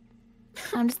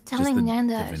 I'm just telling the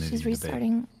Nanda divinity she's debate.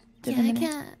 restarting. Yeah, I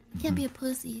can't be a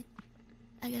pussy.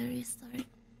 I gotta restart.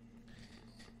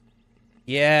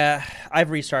 Yeah,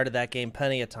 I've restarted that game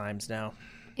plenty of times now.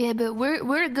 Yeah, but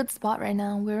we're a good spot right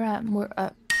now. We're never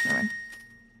mind.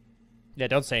 Yeah,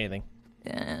 don't say anything.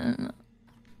 Yeah.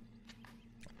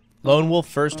 Lone Wolf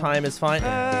first time is fine.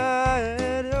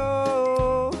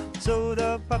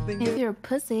 If you're a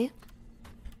pussy.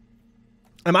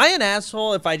 Am I an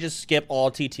asshole if I just skip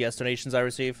all TTS donations I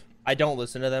receive? I don't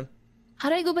listen to them. How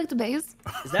do I go back to base?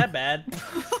 Is that bad?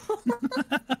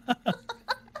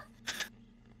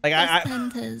 Like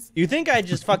you think I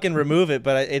just fucking remove it,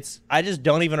 but I just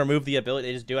don't even remove the ability.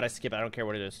 They just do it. I skip it. I don't care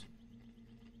what it is.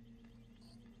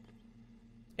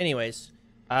 Anyways,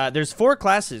 there's 4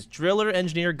 classes: Driller,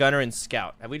 Engineer, Gunner, and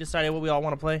Scout. Have we decided what we all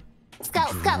want to play?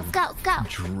 Scout.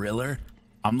 Driller?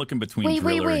 I'm looking between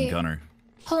Driller and Gunner.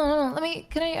 Hold on. I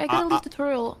gotta leave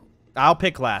tutorial. I'll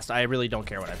pick last. I really don't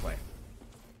care what I play.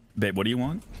 Babe, what do you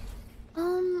want?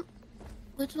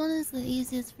 Which one is the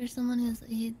easiest for someone who's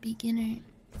a beginner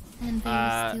and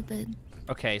very stupid?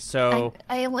 Okay, so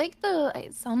I like the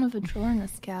sound of a driller and a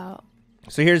scout.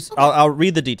 So here's I'll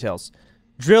read the details.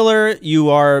 Driller, you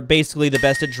are basically the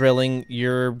best at drilling.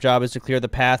 Your job is to clear the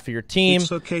path for your team.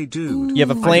 It's okay, dude. You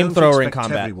have a flamethrower in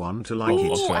combat. Everyone to like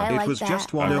Ooh, I like it was that.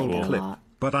 just one I old like it a clip, lot.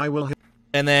 but I will.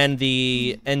 And then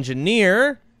the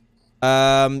engineer,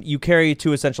 you carry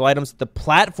 2 essential items. The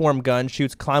platform gun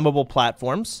shoots climbable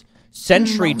platforms.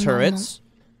 Sentry turrets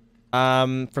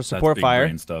for support That's big fire.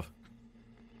 brain stuff.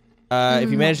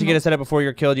 If you manage to get it set up before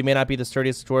you're killed, you may not be the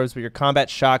sturdiest of dwarves, but your combat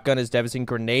shotgun is devastating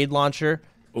grenade launcher.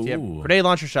 So you have grenade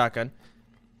launcher shotgun.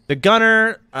 The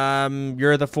gunner,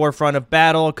 you're at the forefront of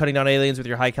battle, cutting down aliens with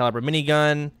your high caliber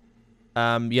minigun.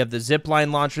 You have the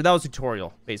zipline launcher. That was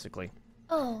tutorial, basically.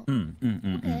 Oh.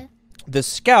 Okay. The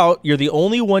scout, you're the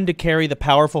only one to carry the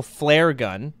powerful flare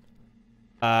gun.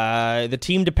 The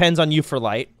team depends on you for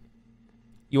light.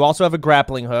 You also have a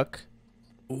grappling hook.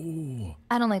 Ooh.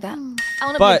 I don't like that. I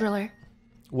want to be a driller.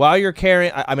 While you're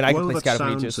carrying, I mean, I can Well, play that scout if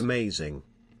we need sounds to. amazing.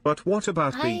 But what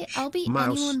about beach? I'll be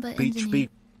mouse, anyone but beach, engineer. beach.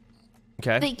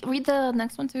 Okay. Wait, read the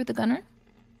next one through the gunner.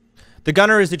 The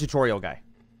gunner is the tutorial guy.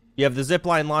 You have the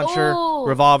zipline launcher, Oh.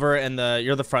 revolver, and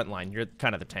you're the front line. You're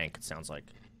kind of the tank, it sounds like.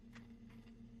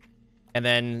 And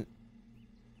then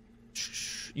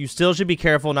you still should be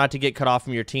careful not to get cut off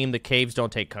from your team. The caves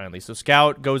don't take kindly. So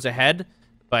scout goes ahead,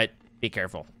 but be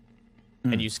careful.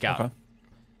 And you scout. Okay.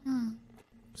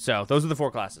 So those are the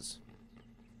 4 classes.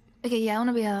 Okay, yeah, I want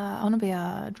to be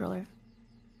a driller.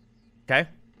 Okay?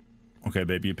 Okay,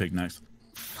 baby, you pick next.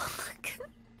 Fuck.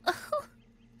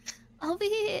 I'll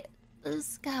be a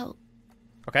scout.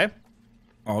 Okay?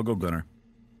 I'll go Gunner.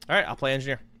 All right, I'll play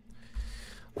engineer.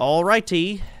 All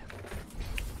righty.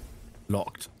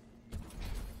 Locked.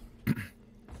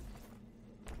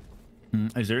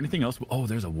 Is there anything else? Oh,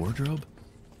 there's a wardrobe?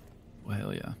 Well,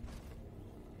 hell yeah.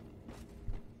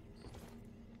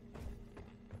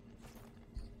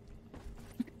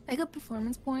 I got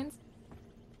performance points.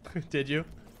 Did you?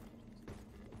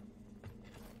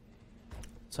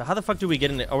 So how the fuck do we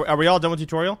get in it? Are we all done with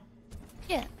tutorial?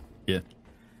 Yeah. Yeah.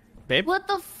 Babe? What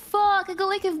the fuck? I got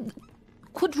like a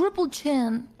quadruple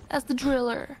chin as the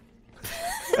driller.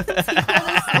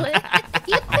 Honestly,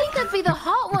 you'd think I'd be the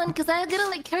hot one because I gotta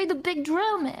like carry the big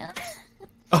drill, man.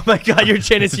 Oh my god, your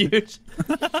chin is huge.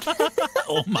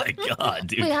 Oh my god,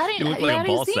 dude. Wait, how do you, look like how a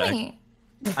do you ball see sack. me?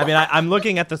 I mean, I'm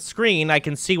looking at the screen. I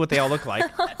can see what they all look like.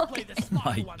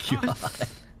 My god.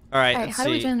 All right, Alright, let's how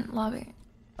do we see. join lobby?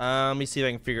 Let me see if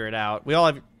I can figure it out. We all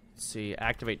have. Let's see,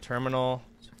 activate terminal.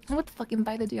 I want to fucking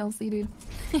buy the DLC,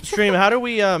 dude. Stream. How do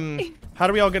we all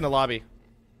get in the lobby?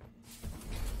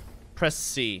 Press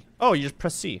C. Oh, you just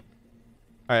press C.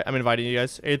 All right, I'm inviting you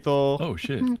guys. Ethel, Oh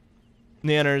shit.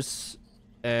 Nanners,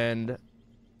 and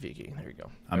Vicky. There you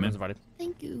go. I'm Everyone's in. invited.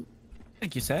 Thank you.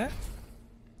 Thank you, sir.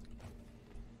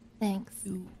 Thanks.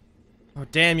 Oh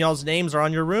damn, y'all's names are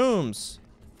on your rooms.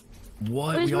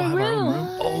 What? Where's we all my have our own room?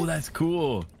 room? Oh, that's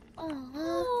cool.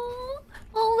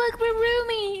 Oh, look, we're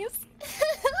roomies.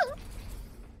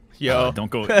 Yo. Don't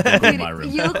go in my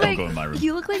room. You look Don't like go in my room.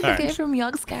 you look like the Alright. guy from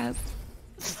Yogscast.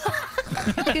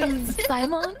 Fucking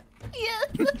Simon.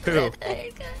 Yeah. Who?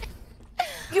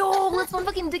 Yo, let's one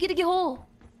fucking diggy hole.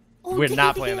 We're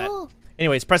not playing that.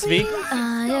 Anyways, press V.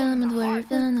 I am a dwarf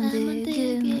and I'm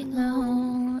digging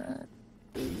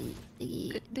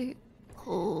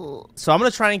hole. So I'm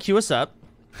gonna try and queue us up.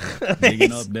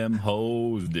 Digging up them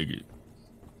hoes, dig it.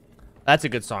 That's a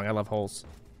good song. I love holes.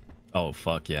 Oh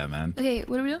fuck yeah, man. Okay,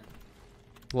 what are we doing?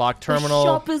 Lock The terminal.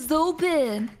 shop is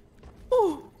open.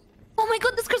 Oh my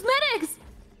god, this cosmetics!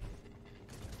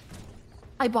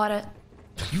 I bought it.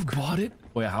 You bought it?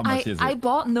 Wait, how much is it? I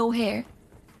bought no hair.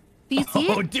 Do you see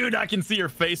Oh, it? dude, I can see your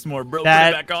face more, bro.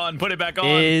 That Put it back on. Put it back on.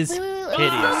 Is Wait, Oh,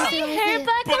 hideous. my hair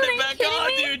back Put on, it are you back kidding on,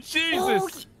 me? dude.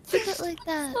 Jesus. Keep it like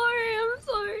that. Sorry, I'm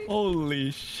sorry.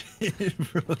 Holy shit,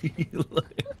 bro. You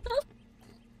look-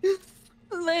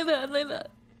 Lay that.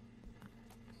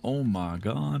 Oh my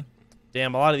god.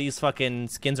 Damn, a lot of these fucking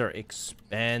skins are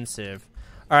expensive.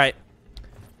 All right.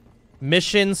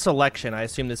 Mission selection. I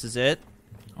assume this is it.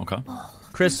 Okay.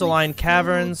 Crystalline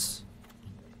Caverns.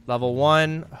 Level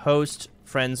 1. Host.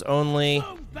 Friends only.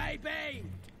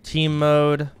 Team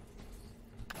mode.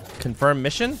 Confirm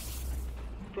mission.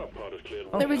 Drop pod is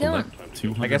cleared. Where are we going?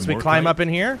 200 I guess we more climb kite. up in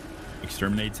here.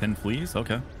 Exterminate 10 fleas.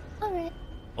 Okay. Alright.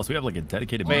 Also, we have like a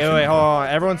dedicated Wait, mission. hold on.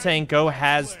 Everyone's saying go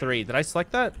has 3. Did I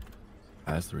select that?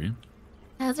 Has 3.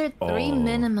 Hazard 3 Oh.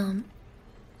 minimum.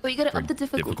 Oh, you gotta For up the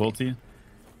difficulty.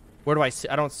 Where do I see?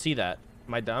 I don't see that.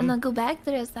 Am I And dumb? then go back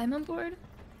to the assignment board,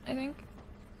 I think.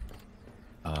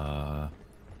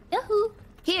 Yahoo!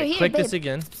 Here, Click babe. this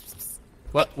again.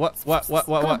 What? Come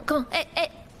on. Hey.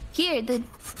 Here, the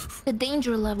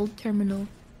danger level terminal.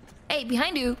 Hey,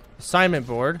 behind you. Assignment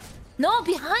board. No,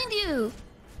 behind you.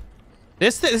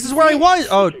 This is where I was.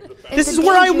 Oh, this a is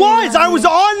where I danger was. I was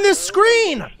level. on this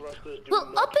screen.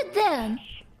 Well, up it then.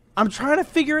 I'm trying to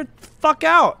figure it the fuck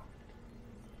out.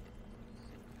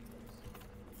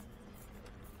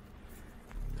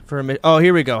 Oh,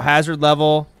 here we go. Hazard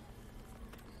level.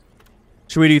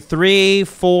 Should we do 3,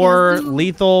 4, Yes, do.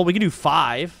 lethal? We can do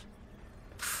 5.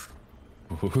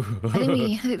 I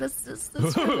think let's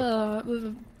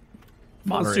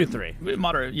Moderate. Let's do 3.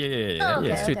 Moderate. Yeah. Oh, okay.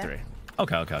 Let's do 3.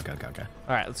 Okay. All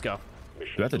right, let's go. Do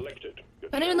I have to...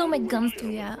 I don't even know my guns do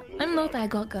yet. I don't know if I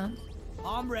got guns.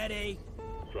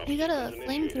 You got a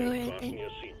flamethrower, I think.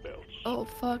 Oh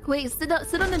fuck! Wait, sit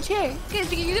on the chair.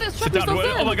 Guys, you're gonna strap Sit down.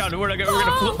 yourself in. Oh my god, we're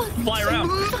gonna fly around.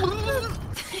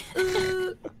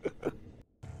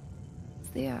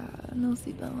 Yeah, no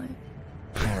seatbelt.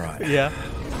 All right. Yeah.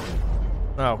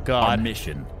 Oh Our god.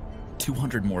 mission: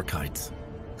 200 more kites.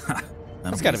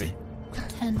 That's gotta be.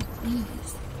 10,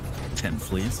 please. 10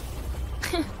 fleas.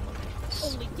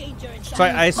 So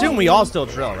I assume we all still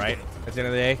drill, right? At the end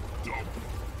of the day.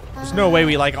 There's no way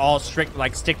we like all strict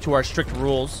stick to our strict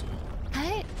rules.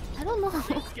 I don't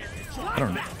know. I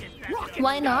don't know.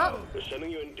 Why not?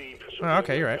 Oh,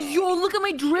 okay, you're right. Yo, look at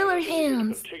my driller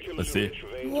hands. Let's see.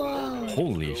 Whoa.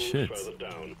 Holy shit.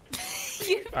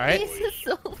 Your All right. face is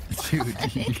so.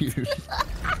 Dude.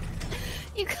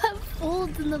 You got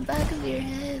folds in the back of your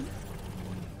head.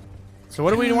 So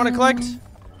what do we want to collect?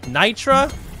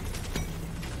 Nitra?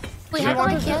 Wait, how come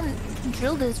I can't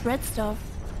drill this red stuff?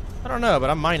 I don't know, but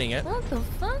I'm mining it. What the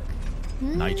fuck?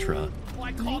 Nitra.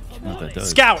 What that does.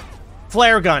 Scout!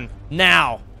 Flare gun!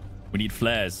 Now! We need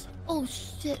flares. Oh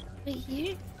shit, right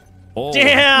here? Oh.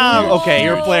 Damn! Okay,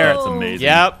 you're a flare. That's amazing.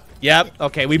 Yep.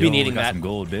 Okay, we've been Yo, eating we got that. some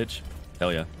gold, bitch.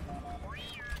 Hell yeah.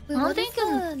 Wait, I'm what does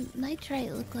thinking- the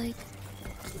nitrite look like?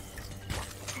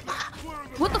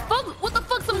 What the fuck? What the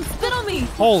fuck? Someone spit on me!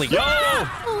 Holy. Yo!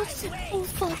 Oh shit, oh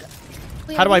fuck.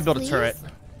 Wait, How do are I these build a fleas? turret?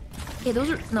 Okay, those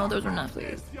are not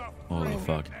fleas. Holy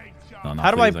fuck. No, not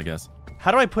How do please, I guess.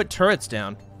 How do I put turrets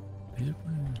down?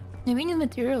 Maybe need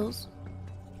materials.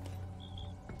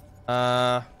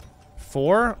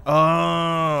 4? Oh.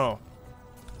 All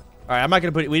right, I'm not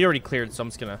gonna put. We already cleared, so I'm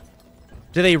just gonna.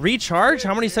 Do they recharge?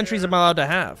 How many sentries am I allowed to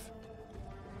have?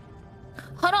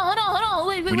 Hold on.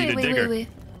 Wait.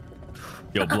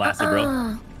 Yo, blast it,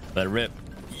 bro. Let it rip.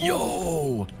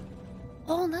 Yo!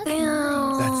 Oh, that's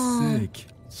Damn. nice. That's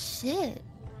sick. Shit.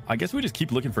 I guess we just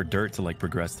keep looking for dirt to like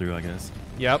progress through, I guess.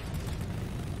 Yep.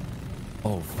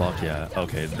 Oh, fuck yeah.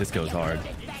 Okay, this goes hard.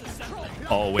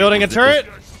 Oh, wait. Building a turret.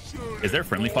 Is there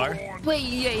friendly fire? Wait,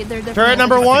 yeah, they're Turret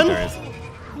number I 1. think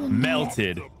there is.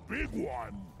 Melted. Big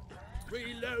one.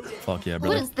 Fuck yeah, What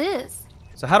brother. is this?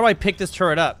 So how do I pick this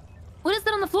turret up? What is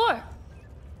that on the floor?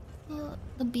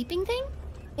 The beeping thing?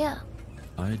 Yeah.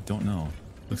 I don't know.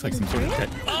 Looks like some sort of tech.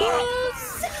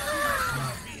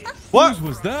 What? Whose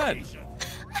was that? Is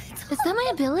that my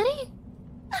ability?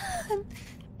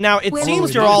 Now it Wait, seems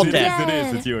wait, you're wait, all wait, dead. It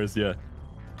is. It's yours. Yeah.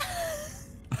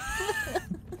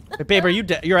 Hey, babe, are you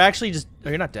dead? You're actually just. Oh,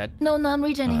 you're not dead. No, I'm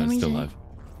regening. I'm I'm still regening. alive.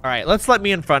 All right, let's let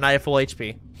me in front. I have full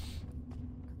HP.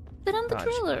 Then I'm the Dodge.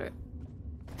 driller.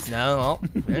 No,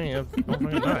 well, yeah, don't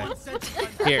fucking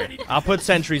die. Here, I'll put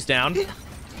sentries down.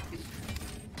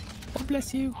 Oh,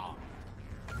 bless you.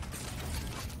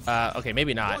 Okay,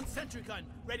 maybe not.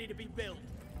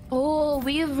 Oh,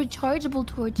 we have rechargeable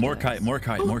torches. More kite. More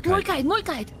kite. Ooh, More kite. More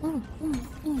kite. Ooh.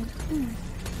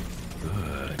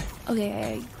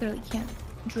 Okay, I clearly can't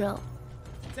drill.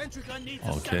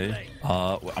 Okay.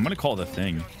 I'm gonna call the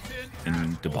thing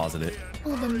and deposit it.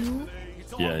 Oh, the new.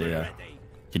 Yeah.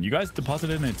 Can you guys deposit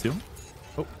it in it too?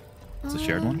 Oh. It's a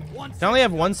shared one. I only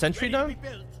have 1 sentry done.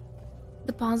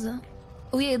 Deposit.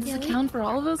 Oh yeah, does it count for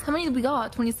all of us? How many did we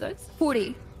got? 26?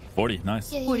 40. 40.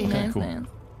 Nice. Yeah, 40, yeah. nice, cool. nice.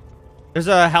 There's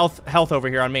a health over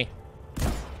here on me.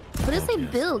 What does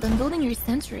it build? I'm building your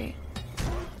sentry.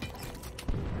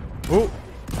 Ooh.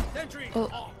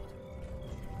 Oh,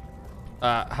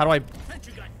 How do I?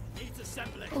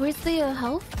 where's the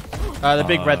health? The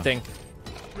big red thing.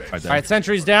 Right there. All right,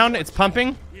 sentry's down. It's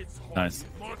pumping. Nice.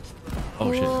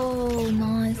 Oh shit. Oh,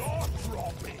 nice.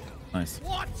 Nice.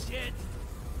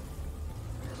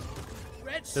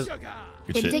 There's-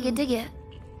 Good Yeah, shit. dig it.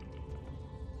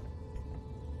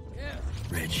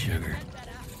 Red sugar.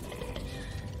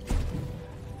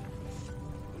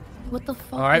 What the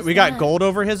fuck? All right, is we got that? gold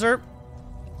over his herb.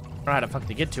 I don't know how to fuck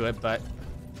to get to it, but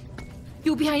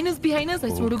Yo, behind us, I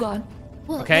swear to God.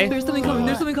 What? Okay. There's something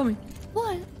coming.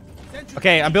 What?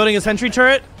 okay. I'm building a sentry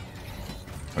turret.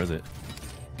 Where is it?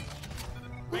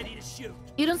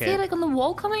 You don't see Okay. it like on the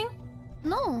wall coming?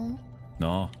 No.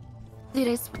 No.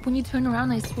 Dude, when you turn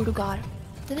around, I swear to God.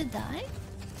 Did it die?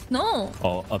 No.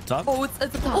 Oh, up top. Oh, it's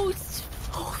at the top.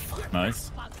 Nice.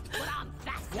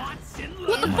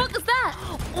 What the fuck is that?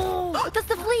 Oh, that's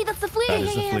the flea. That is the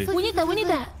flea. We need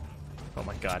that. Oh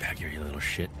my god. Back here, you little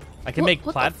shit. I can What- make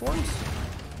what the- platforms.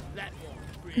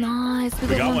 Nice. We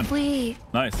got got one one. flea.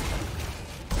 Nice.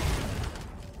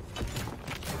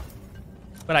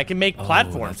 But I can make Oh,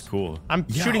 platforms. that's cool. I'm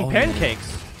Yeah, shooting oh, yeah.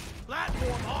 pancakes.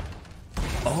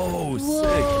 Oh,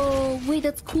 sick. Whoa. Wait,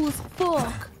 that's cool as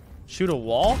fuck. Shoot a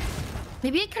wall.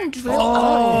 Maybe I can drill.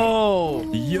 Oh.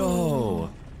 Yo.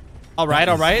 All right.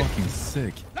 All That is right. Fucking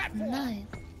sick. Nice.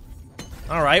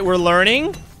 All right. We're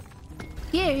learning.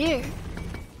 Here.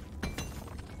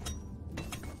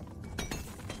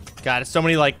 God, so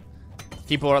many like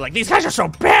people are like, these guys are so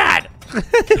bad.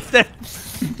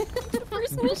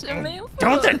 First mission, man.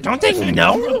 Don't they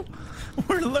know?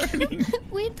 We're learning.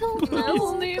 We don't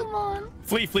know. Come on.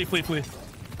 Flee.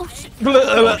 Oh shit.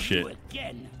 Oh, shit.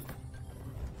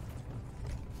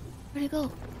 Where'd it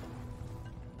go?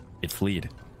 It fleed.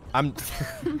 I'm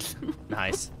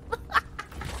nice.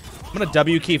 I'm gonna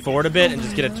W key forward a bit and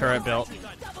just get a turret built.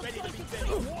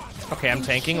 Okay, I'm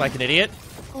tanking like an idiot.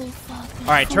 Oh, fuck. All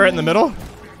right, turret in the middle.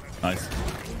 Nice.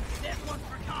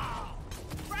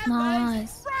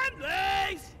 Nice.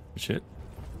 Good shit.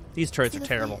 These turrets are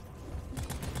terrible.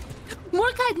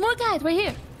 More kite, right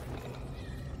here.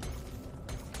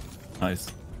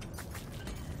 Nice.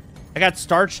 I got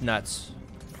starch nuts.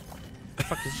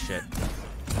 Fuck this shit.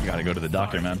 You gotta go to the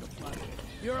doctor, man.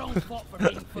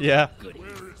 Yeah.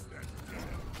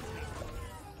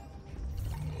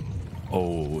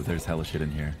 Oh, there's hella shit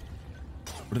in here.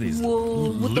 What are these?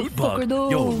 Whoa, what the Loot fuck bug. are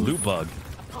those? Yo, loot bug.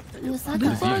 Was that What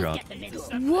does he the drop?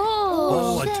 Whoa.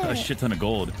 Oh, shit. a shit ton of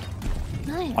gold.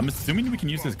 Nice. I'm assuming we can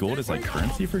use this gold as like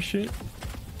currency for shit.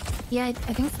 Yeah, I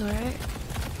think so, right?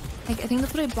 I think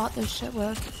that's what I bought this shit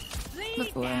with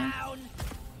before.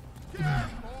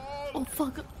 Oh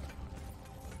fuck. I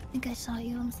think I saw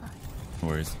you. I'm sorry. No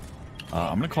worries.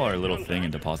 I'm gonna call our little thing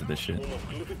and deposit this shit.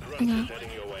 Yeah.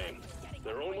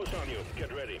 They're almost on you.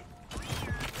 Get ready.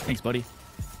 Thanks, buddy.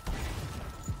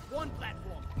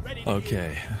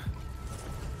 Okay.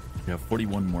 We have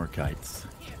 41 more kites.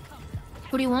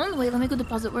 41? Wait, let me go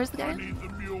deposit. Where's the guy?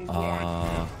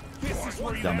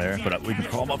 Down there, but we can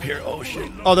call him up here. Oh shit.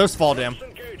 Oh, there's fall dam.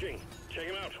 Engaging. Check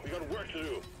him out. We got work to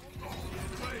do.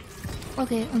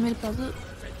 Okay, let me deposit.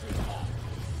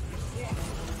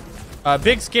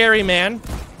 Big scary man.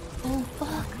 Oh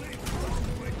fuck.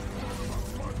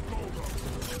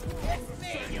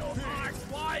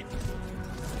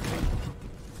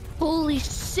 Holy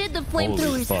shit, the Holy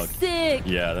flamethrower fuck. is sick.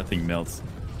 Yeah, that thing melts.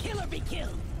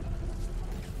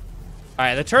 All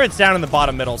right, the turret's down in the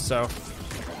bottom middle, so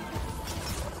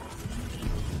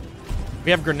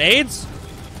we have grenades.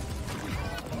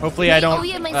 Hopefully, I don't. Oh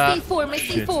yeah, my C4, my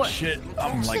Shit, C4. shit.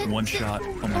 I'm like one shot.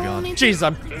 Oh my god. Jeez,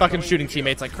 I'm fucking shooting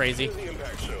teammates like crazy.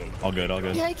 All good, all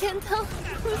good. Yeah, I can't tell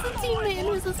who's a teammate and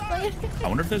who's a spider. I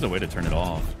wonder if there's a way to turn it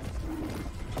off.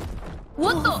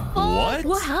 What the fuck? What?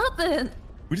 What happened?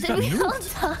 We just got Did we all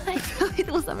nuked. die? Wait,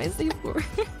 was that my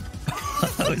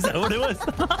C4? Is that what it was?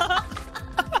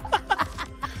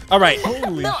 All right,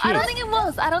 Holy No, shit. I don't think it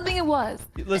was. I don't think it was.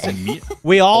 listen. Me-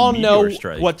 We all meteor know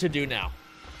strike. what to do now.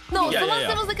 No, Yeah, someone yeah, said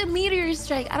yeah. it was like a meteor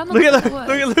strike. I don't know Look what at it was.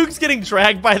 look at Luke's getting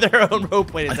dragged by their own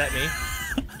rope. Wait, is that me?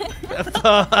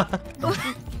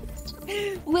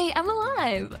 Wait, I'm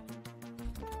alive.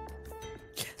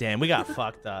 Damn, we got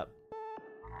fucked up.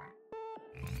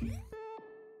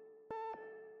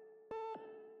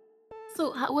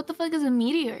 So, what the fuck is a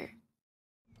meteor?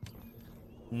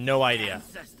 No idea.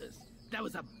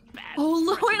 Oh,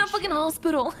 look, we're in a fucking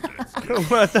hospital.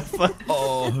 What the fuck?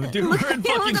 Oh, dude, we're in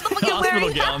Yeah, fucking look at the fucking hospital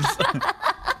wearing-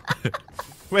 gowns.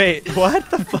 Wait, what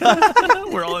the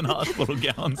fuck? We're all in hospital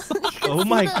gowns. Oh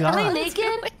my Am I god.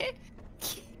 naked?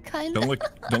 Kind of.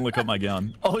 Don't look up my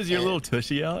gown. Oh, is your little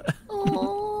tushy out?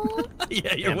 Oh,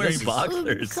 Yeah, you're Damn, wearing this is-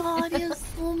 boxers. oh God, you have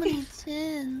so many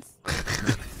chins.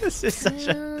 This is such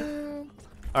a.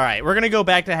 All right, we're gonna go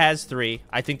back to Has 3.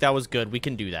 I think that was good. We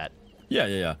can do that.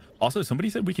 Yeah. Also, somebody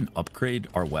said we can upgrade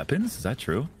our weapons. Is that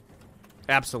true?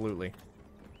 Absolutely.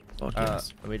 Fuck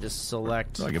yes. Let me just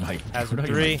select How do I get my, Has how do I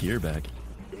get 3. my gear back?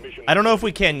 I don't know if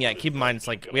we can yet. Keep in mind, it's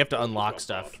like we have to unlock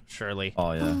stuff. Surely.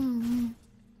 Oh yeah.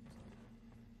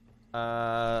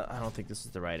 I don't think this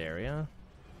is the right area.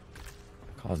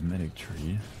 Cosmetic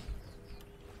tree.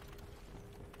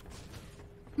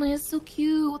 Man, it's so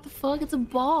cute. What the fuck? It's a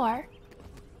bar.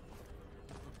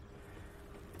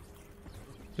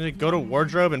 Did it go to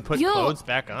wardrobe and put Yo. clothes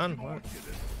back on? What?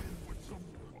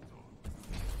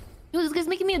 Yo, this guy's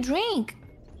making me a drink.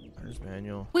 There's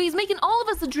manual. Wait, he's making all of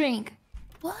us a drink.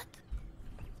 What?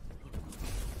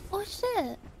 Oh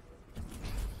shit.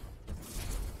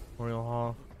 Memorial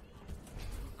Hall.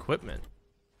 Equipment.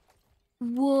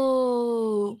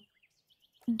 Whoa.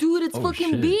 Dude, it's Oh,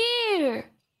 fucking shit. beer.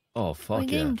 Oh Are fuck we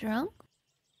yeah. getting drunk?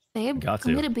 Babe, Got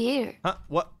come to. get a beer. Huh?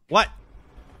 What? What?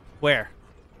 Where?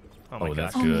 Oh my Oh, god.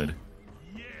 that's good.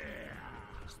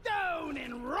 Stone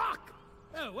and rock.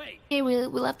 Oh wait. Hey, we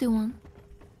left you one.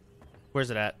 Where's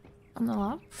it at? On the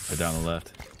left. Right down the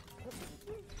left.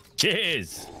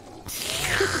 Cheers.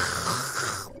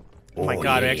 Oh my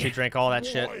god, I actually drank all that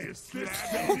shit.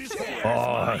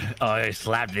 Oh, I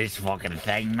slapped this fucking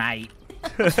thing, mate.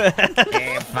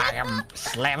 Yeah, fuck him.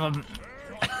 Slap him.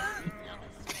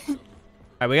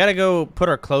 Alright, we gotta go put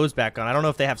our clothes back on. I don't know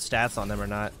if they have stats on them or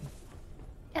not.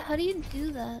 Yeah, how do you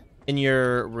do that? In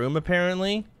your room,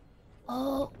 apparently.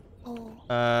 Oh.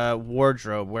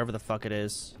 Wardrobe, wherever the fuck it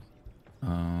is.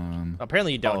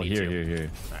 Apparently you don't Oh, need here, to.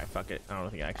 here. Alright, fuck it. I don't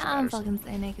think it actually I'm matters. fucking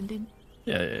staying naked, dude.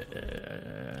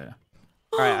 Yeah.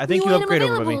 Alright, I think New you item upgrade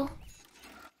over with me. available.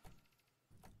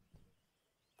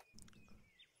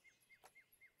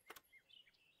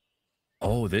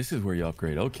 Oh, this is where you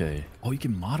upgrade. Okay. Oh, you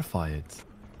can modify it.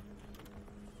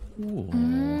 Ooh.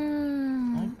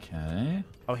 Okay.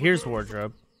 Oh, here's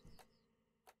wardrobe.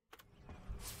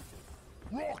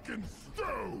 Rock and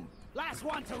stone. Last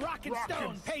one to rock and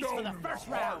stone pays for the first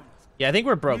round. Yeah, I think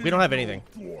we're broke. We don't have anything.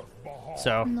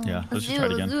 So, No. Yeah, let's just try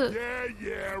it again. do it.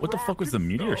 Yeah. What the fuck was the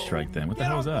meteor strike then? What the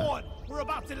hell was that? One. We're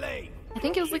about to lay. I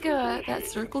think it was like that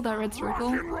circle, that red circle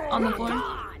on the floor.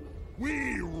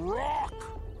 We rock.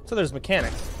 so there's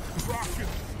mechanics. Rock and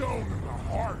stone in the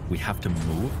heart. We have to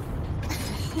move?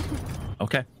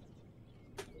 Okay.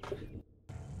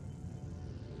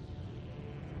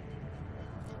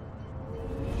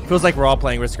 Feels like we're all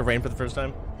playing Risk of Rain for the first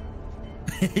time.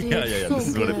 Yeah. so This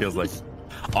is what it good. feels like.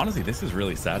 Honestly, this is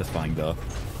really satisfying though.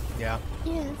 Yeah.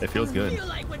 Yes. It feels good. Feel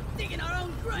like we're digging our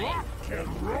own grave.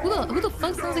 Who the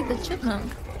fuck sounds like the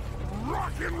chipmunk?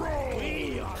 Rock and roll.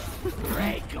 We are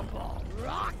breakable.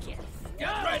 Rocket.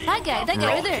 That guy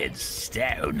right there. Rocket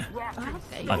stone.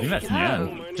 I think that's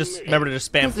Nan. Just remember to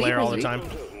just spam Was he- flare all the was he? time.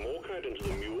 More kite into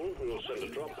the mule, who will send a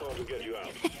drop car to get you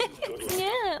out. Good luck.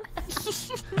 Yeah.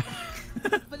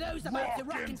 For those about to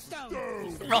rock and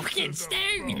stone. Rocket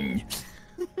stone.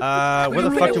 Where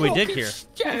the fuck do we dig here?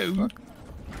 Stone.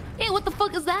 Hey, what the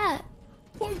fuck is that?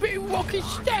 One bit of rocket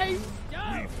stone.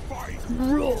 We fight.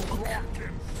 Rock.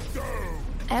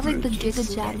 I have like the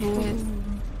Giga Chat voice.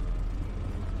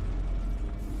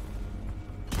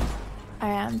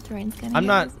 Alright, I'm terrain scanning. I'm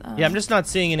not. guys. Yeah, I'm just not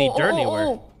seeing any dirt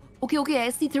anywhere. Okay, I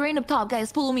see terrain up top,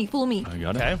 guys. Follow me. I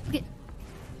got it. Okay. Okay.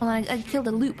 Hold on, I killed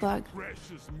a loot bug.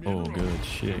 Precious Oh, mineral. good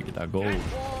shit. Get that gold.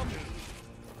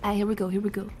 Alright, here we go.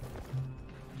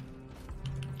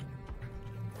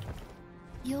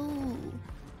 Yo.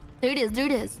 There it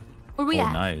is. Where we Oh,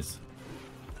 at? nice.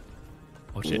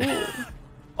 Oh shit. Ooh.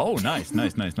 Oh, nice.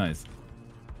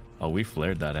 Oh, we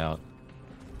flared that out.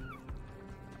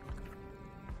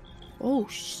 Oh,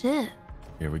 shit.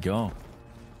 Here we go.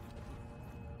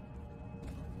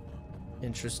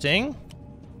 Interesting.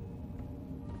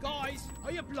 Guys,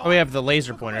 are you blind? Oh, we have the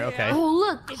laser pointer. Okay. Oh,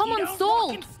 look. If Come you on, don't soul.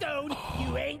 rock and stone,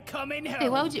 you ain't coming home. Hey,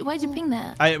 why'd you ping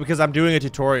that? Because I'm doing a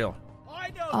tutorial. I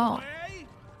know Oh. the way.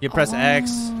 You press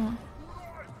X. Oh.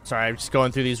 Sorry, I'm just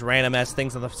going through these random ass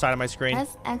things on the side of my screen.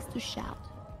 Press X to shout.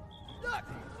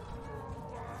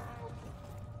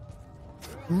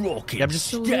 Rocket Yeah, I'm just-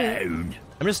 stone.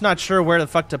 I'm just not sure where the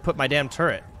fuck to put my damn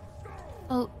turret.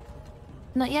 Oh,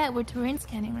 not yet. We're terrain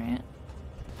scanning, right?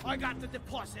 I got the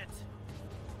deposit.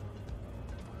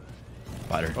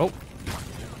 Spider. Oh,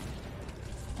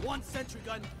 One sentry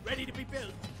gun ready to be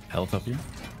built. Health up here.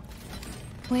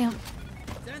 Wait,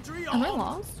 Sentry am I on.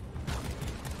 lost?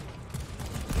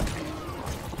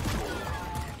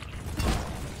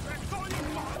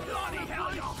 Bloody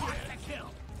hell, you're hard to kill.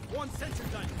 One sentry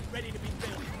gun ready to be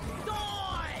built.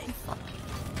 Die!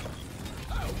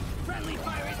 Oh, friendly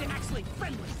fire isn't actually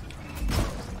friendly.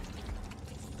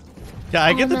 yeah,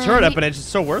 I Oh, get the man, turret up he- and it's just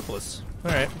so worthless.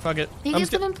 All right, fuck it. You I'm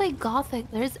just sti- haven't played Gothic.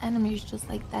 There's enemies just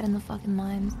like that in the fucking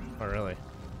mines. Oh, really?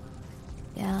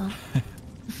 Yeah.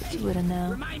 You wouldn't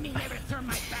know. Remind me never to turn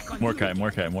my back on More you.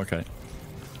 kite.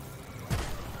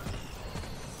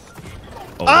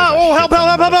 Oh, Ah! there's a Oh, shit help! ton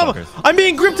of Help! motherfuckers. I'm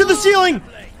being gripped to the ceiling.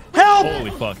 Help!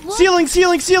 Holy fuck. Ceiling!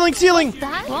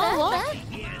 That? What?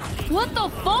 What the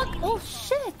fuck? Oh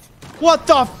shit! What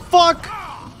the fuck?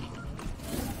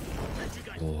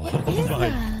 What is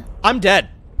that? I'm dead.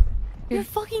 You're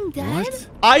fucking dead? What?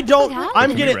 I don't. What I'm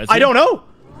happened? getting. Can we I don't know.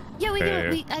 Yeah, wait, Here.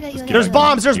 wait, I got you. There's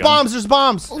bombs. There's Yeah. bombs. There's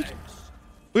bombs.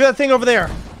 We got a thing over there.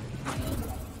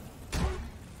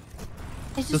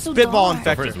 It's The just so spitball dark.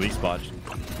 Go for his infector. weak spot.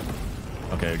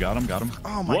 Okay, got him.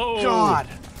 Oh my Whoa. god.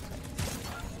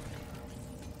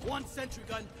 One sentry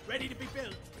gun ready to be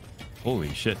built.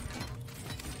 Holy shit.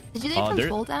 Did you take some there-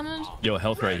 full damage? Yo,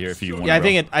 health right here if you want. Yeah, I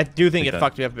think it. I do think Take it that.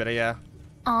 fucked me up a bit. Yeah.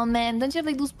 Oh man, don't you have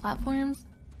like those platforms?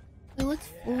 It looks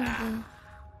full though.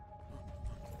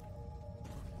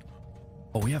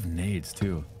 Oh, we have nades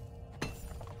too.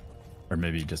 Or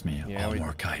maybe just me. Yeah, oh, we-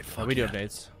 more kite. Fuck we do yeah. have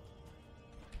nades.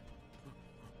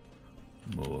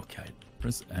 More kite.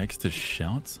 Press X to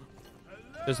shout.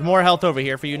 There's more health over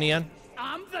here for you, Neon.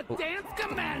 I'm the dance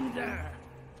commander.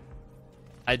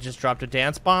 I just dropped a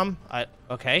dance bomb.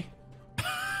 Okay.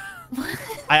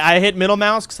 I hit middle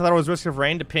mouse because I thought it was Risk of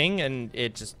Rain to ping, and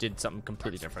it just did something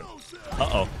completely different.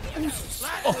 Uh-oh. You just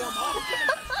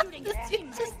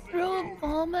throw a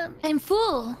bomb at me. I'm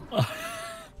full. I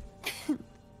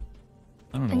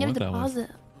don't know I'm gonna what that was.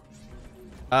 deposit.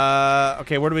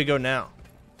 Okay, where do we go now?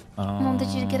 Mom, did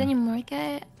you get any more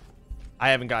guy? I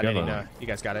haven't got any. Yeah, No, you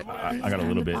guys got it. I got a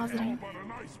little bit. But a nice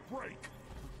break.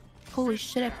 Holy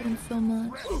shit, I put in so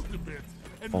much. Just a bit.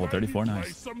 And Oh, ready 34, to play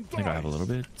nice. some I think I have a dice.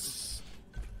 little bit.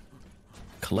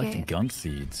 Collect Okay. gunk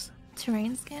seeds.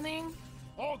 Terrain scanning?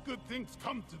 All good things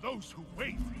come to those who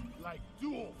wait, like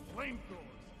dual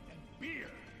flamethrowers and beer.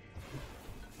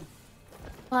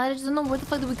 Well, I just don't know where the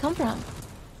fuck did we come from.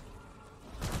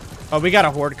 Oh, we got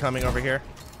a horde coming over here.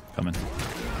 Coming.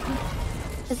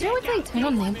 Is there a way to like turn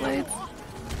on nameplates?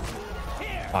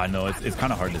 I know it's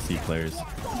kind of hard to see players.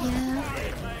 Yeah.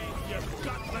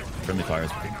 Friendly fire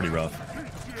is pretty rough.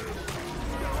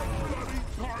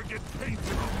 Target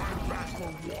painted on my back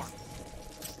for what?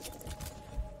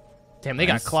 Damn, they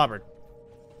got Nice. clobbered.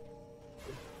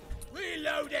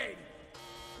 Reloading.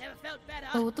 Never felt better.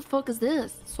 Oh, what the fuck is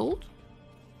this? Salt?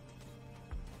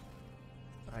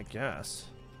 I guess.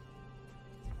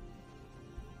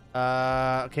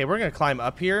 Okay, we're gonna climb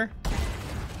up here.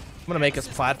 I'm gonna make us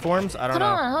platforms. I don't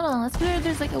know. Hold on. Let's figure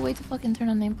there's like a way to fucking turn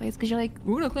on nameplates because you're like,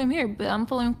 we're gonna climb here, but I'm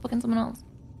following fucking someone else.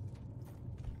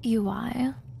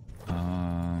 UI.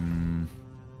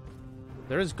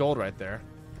 There is gold right there.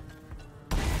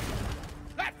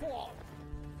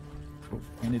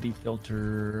 Profanity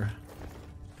filter.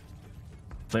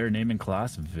 Player name and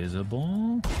class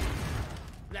visible.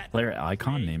 Player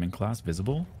icon name and class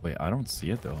visible. Wait, I don't see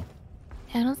it though.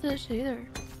 Yeah, I don't see that shit either.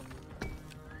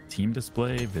 Team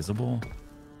display visible.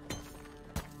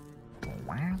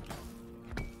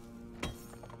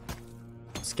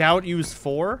 Scout use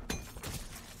 4.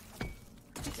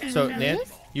 So Nan,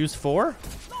 use 4.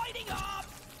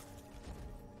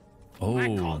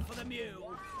 Oh,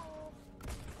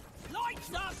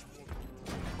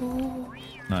 Oh.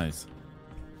 nice.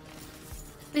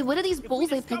 Wait, what are these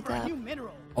bowls I picked up?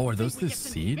 Oh, are those the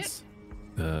seeds?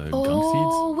 The gunk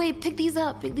Oh, wait, pick these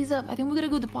up. Pick these up. I think we're gonna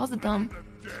go deposit them.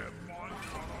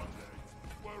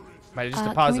 Might have just Can we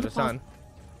deposit a deposit- ton.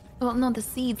 Well, no, the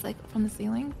seeds, like from the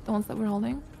ceiling, the ones that we're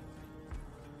holding.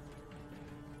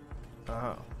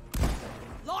 Oh.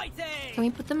 Can we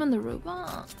put them in the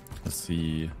robot? seeds? Let's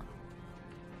see.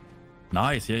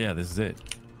 Nice. Yeah, this is it.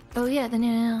 Oh yeah, then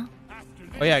yeah.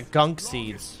 Oh yeah, gunk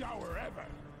seeds.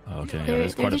 Okay, yeah, They're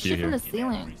there's quite a just few shit from here. the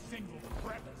ceiling.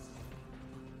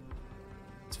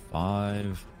 It's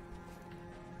 5.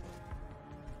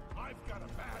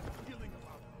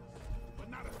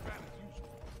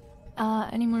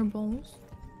 Any more bowls?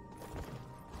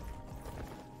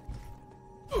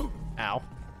 Ow.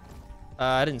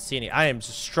 I didn't see any. I am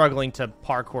just struggling to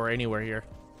parkour anywhere here.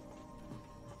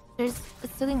 There's a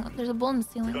ceiling. There's a bowl in the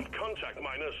ceiling. Got contact,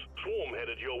 miners. Swarm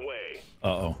headed your way.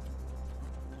 Uh-oh.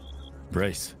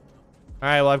 Brace. All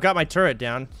right, well I've got my turret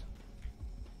down.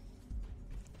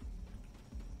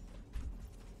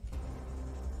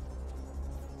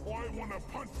 I want to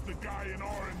punch the guy in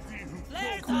R&D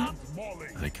who killed Molly.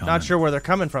 Are they coming? Not sure where they're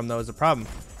coming from though is the problem.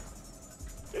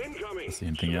 Incoming. See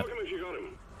anything yet? Smoke him if you got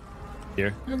him.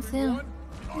 Here. I don't see him.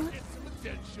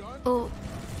 Oh,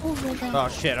 right there. Oh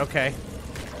shit. Okay.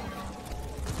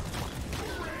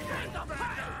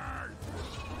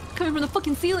 Coming from the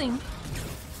fucking ceiling.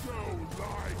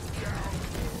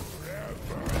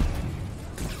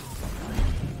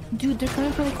 Dude, they're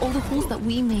coming from like all the holes that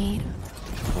we made.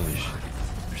 Holy shit.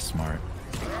 They're smart.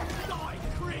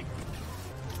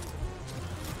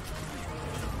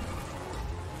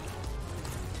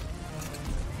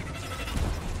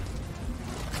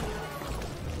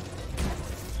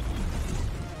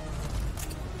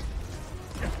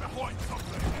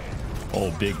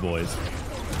 Oh, big boys.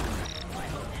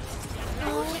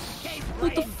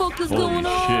 What the fuck is Holy going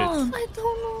on? shit. I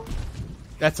don't know.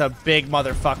 That's a big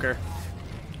motherfucker.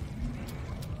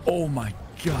 Oh my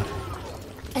god.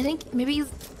 I think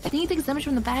he takes damage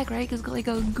from the bag, right? Cause it's got like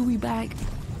a gooey bag.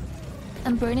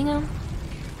 I'm burning him.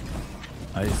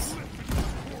 Nice.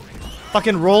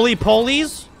 Fucking roly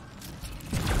polies.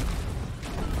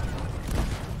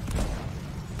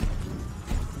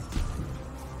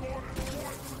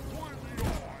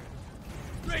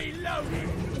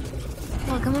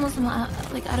 Well, come almost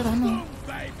like out of ammo.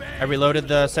 I reloaded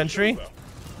the sentry.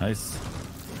 Nice.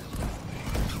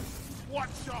 Watch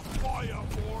your fire,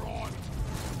 moron!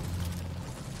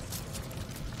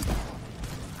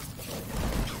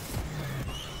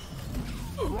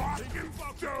 Rock and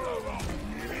stone!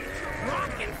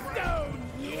 Rock and stone,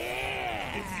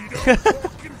 yeah!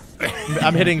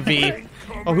 I'm hitting V.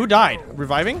 Oh, who died?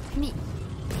 Reviving? Me.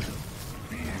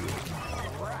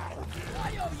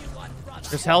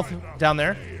 There's health down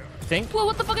there. I think. Whoa,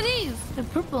 what the fuck are these? They're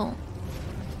purple.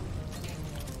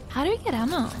 How do we get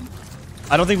ammo?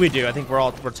 I don't think we do. I think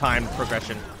we're timed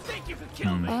progression. Think you could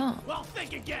kill me? Oh. Well,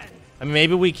 think again. I mean,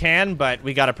 maybe we can, but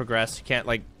we gotta progress. You can't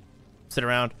like sit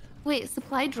around. Wait,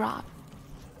 supply drop.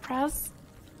 Press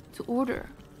to order.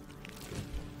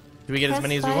 Do we get as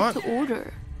many as we Press want? to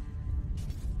order.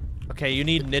 Okay, you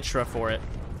need nitra for it.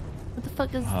 What the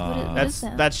fuck is what is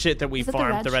that? That's shit that we Is it the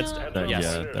farmed. red The red. shell? Yes.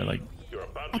 Yeah, they're like.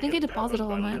 I think I deposited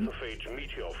all of mine.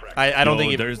 I don't No,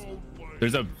 think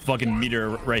there's a fucking meter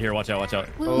right here. Watch out, watch out.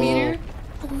 What Oh. meter?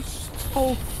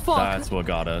 Oh fuck. That's what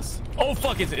got us. Oh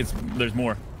fuck, it's there's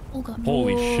more. Oh god.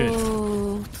 Holy shit.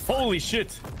 Whoa. Holy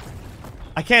shit.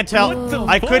 I can't tell. What the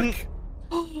I fuck? couldn't.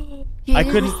 Yeah, I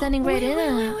you're couldn't- standing right in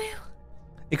it.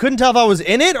 I couldn't tell if I was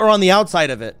in it or on the outside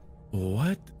of it.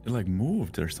 What? It like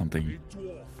moved or something.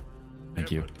 Thank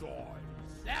you.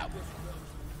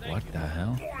 What the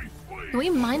hell? Can we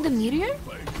mine the meteor?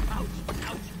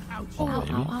 Oh, Ow,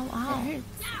 maybe? ow, ow,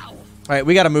 ow. All right,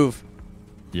 we gotta move.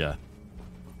 Yeah.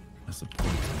 That's a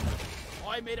point.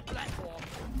 I made a platform.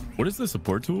 What does the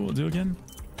support tool do again?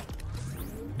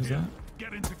 What is that?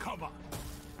 Get into cover.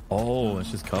 Oh,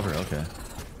 it's just cover. Okay.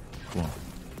 Cool.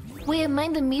 Wait, I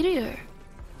mined the meteor.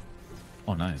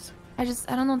 Oh, nice. I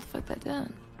don't know what the fuck that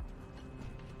did.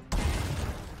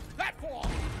 Platform.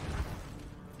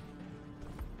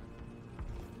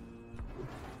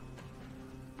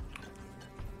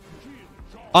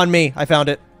 On me. I found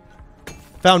it.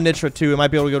 Found Nitra too. I might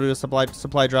be able to go to a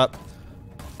supply drop.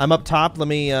 I'm up top. Let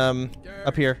me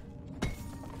up here.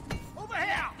 Over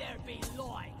here. There be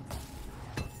light.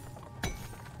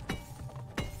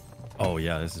 Oh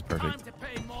yeah, this is perfect. Time to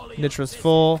pay Molly. Nitra's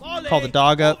full. Molly, Call the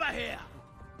dog up. Over here.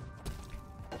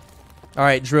 All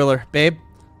right, driller, babe.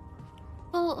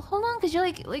 Well, hold on, cause you're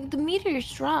like the meteors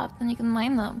dropped and you can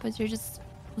mine them, but you're just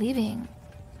leaving.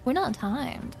 We're not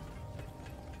timed.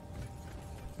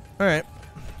 All right.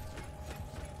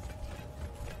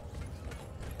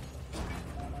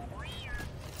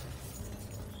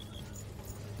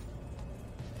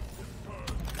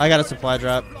 I got a supply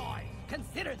drop.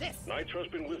 Consider this. Nitro's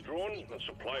been withdrawn and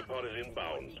supply pod is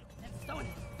inbound. Stone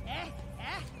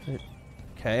it.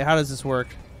 Okay, how does this work?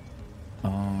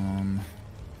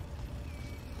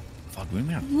 Fuck, we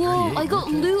only have Whoa, 38. I got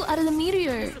Okay. loot out of the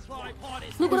meteor. Supply pod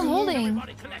is Look what I'm holding.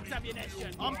 Everybody collects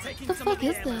ammunition. I'm taking What the some of fuck the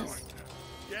is ammo. this?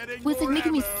 Getting What's it more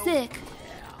making me ammo. sick?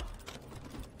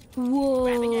 I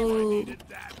Whoa. needed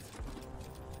that.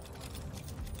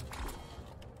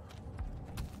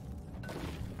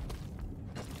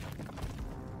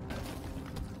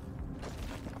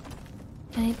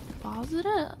 Can I deposit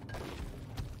it?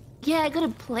 Yeah, I got a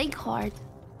play card.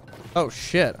 Oh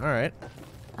shit! All right.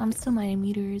 I'm still mining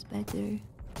meteors back there.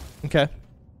 Okay.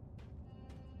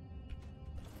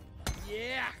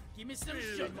 Yeah, give me some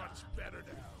sugar. Much better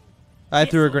now. I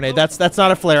threw a grenade. That's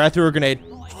not a flare. I threw a grenade.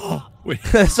 Wait,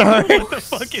 Sorry. what the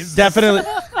fuck is Definitely.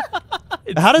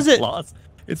 It's How does it? floss.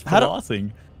 It's How do-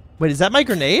 flossing. Wait, is that my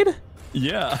grenade?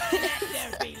 Yeah.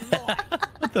 There be light.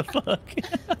 What the fuck?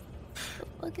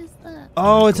 What is that?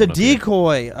 Oh, it's a going up here.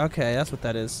 decoy. Okay, that's what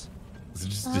that is. Does it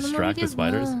just I don't know what distract you the guys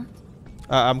spiders? want.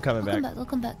 I'm coming I'll come back. back. I'll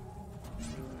come back.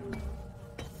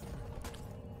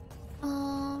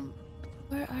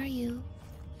 Where are you?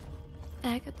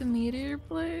 Back at the meteor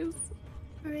place.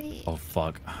 Great. Oh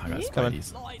fuck! I got Coming.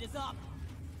 spideys. Light is up.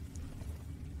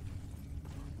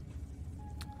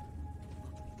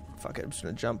 Fuck it. I'm just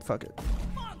gonna jump. Fuck it.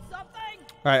 Want something?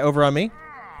 All right, over on me.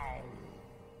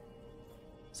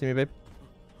 See me, babe?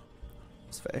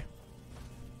 It's Faye.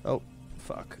 Oh,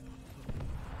 fuck.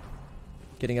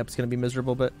 Getting up is gonna be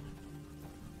miserable, but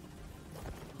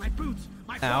My boots.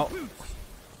 My Ow. front boots.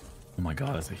 Oh my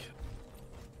god!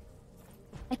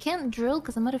 I can't drill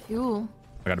because I'm out of fuel.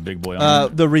 I got a big boy on.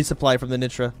 me. the resupply from the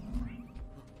Nitra.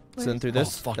 Where? Send through Oh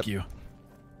this. fuck Yep. you!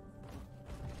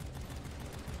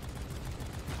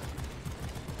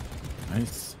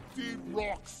 Nice. Deep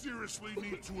Rock seriously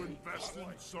need to invest in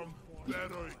some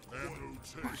better ammo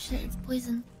Oh tank. shit, it's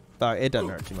poison. It doesn't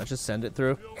hurt too much. Just send it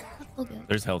through. Okay.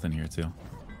 There's health in here too.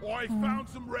 I found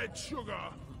some red sugar.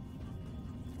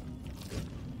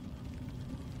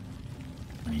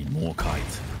 I need more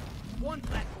kites. One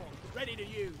platform. Ready to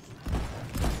use.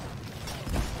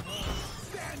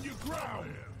 Stand your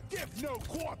ground. Give no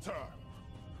quarter.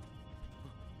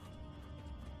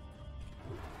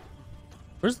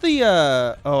 Where's the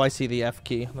oh, I see the F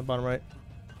key on the bottom right.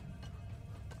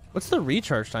 What's the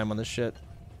recharge time on this shit?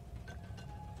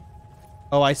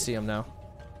 Oh, I see him now.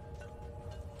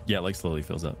 Yeah, it like slowly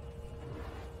fills up.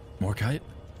 More kite?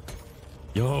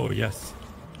 Yo, yes.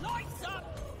 Lights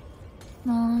up.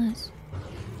 Nice.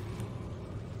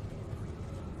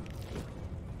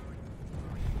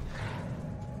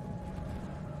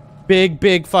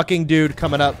 Big fucking dude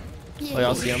coming up. Oh,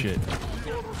 y'all see him? Shit.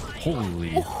 Holy.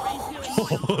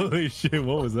 Holy shit,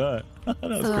 what was that? That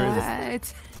was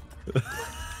crazy. What?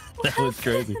 That was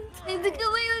crazy.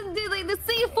 Dude, like the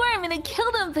C4, and it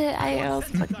killed him, but I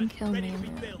also fucking killed me.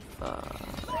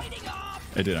 Lighting up.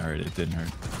 It didn't hurt. It didn't hurt.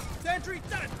 Sentry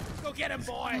done. Go get him,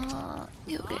 boy.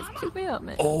 You guys pick me up,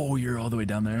 man. Oh, you're all the way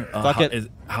down there. Fuck how,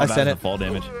 it. How I bad sent is it. the fall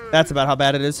damage? That's about how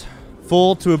bad it is.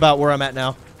 Full to about where I'm at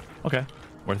now. Okay,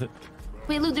 worth it.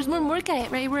 Wait, look, there's more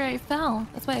Morkite right where I fell.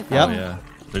 That's why I fell. Oh yeah,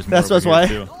 there's more That's over why.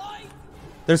 here, too.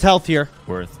 There's health here.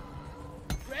 Worth.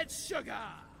 Red sugar.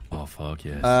 Oh fuck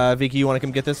yes. Vicky, you want to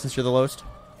come get this since you're the lowest?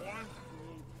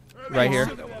 Right here.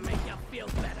 Sugar will make you feel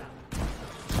better.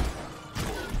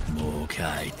 More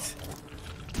kite.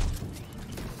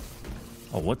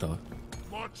 Oh what the?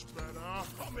 Much better.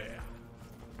 Come here.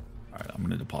 All right, I'm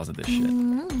gonna deposit this shit.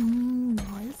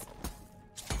 Nice.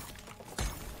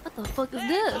 What the fuck is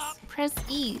this? Press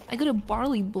E. I got a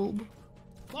barley bulb.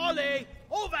 Molly,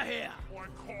 Over here.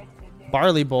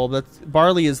 Barley bulb. That's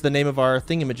barley is the name of our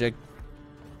thingamajig.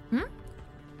 Hmm?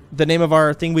 The name of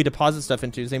our thing we deposit stuff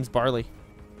into. His name's Barley.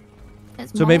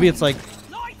 It's So maybe mine. it's like.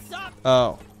 Lights up.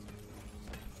 Oh.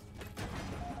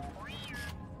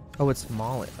 Oh, it's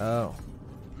Molly. Oh.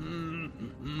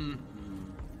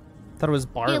 Thought it was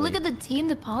Barley. Yeah, look at the team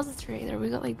depository there. We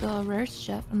got like the rare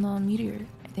chef from the meteor,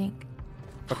 I think.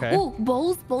 Okay. Oh,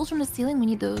 bowls from the ceiling. We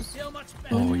need those. Still much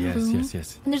better. Oh yes, Boom. yes,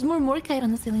 yes. And there's more Morkite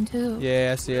on the ceiling too.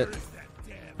 Yeah, I see it.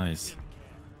 Nice.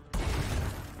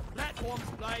 Platforms,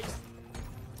 please.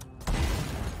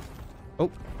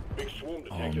 Oh, Big swarm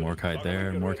Oh, detected. Morkite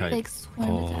there, Morkite. Big swarm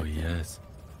Oh attack. yes.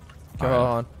 go All right,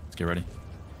 on. Let's get ready.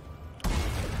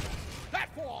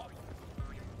 Platform.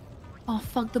 Oh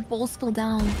fuck, the bowls fell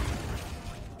down.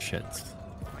 Shit.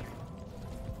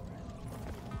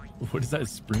 What is that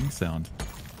spring sound?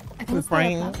 I think it's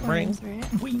Bring, the platforms,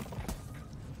 bring. right?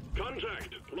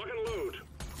 Contact. Lock and load.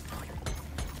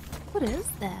 What is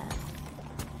that?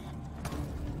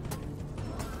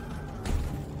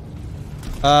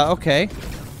 Okay.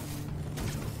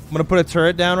 I'm gonna put a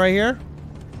turret down right here.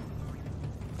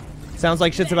 Sounds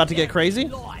like shit's about to get crazy.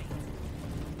 Lie.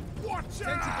 Watch Sensor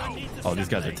out! gun needs to Oh, these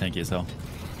guys are separate. tanky as hell.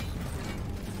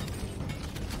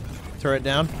 Turret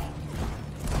down.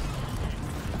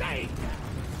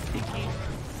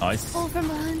 Nice. Oh, from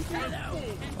behind.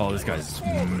 Oh, this guy's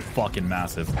fucking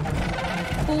massive.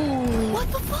 Holy.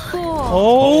 What the fuck?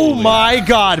 Oh Holy. my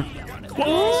god.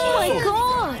 Oh my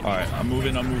god. All right, I'm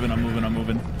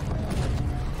moving.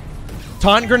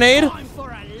 Taunt grenade. Time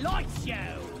for a light show.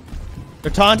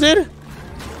 They're taunted.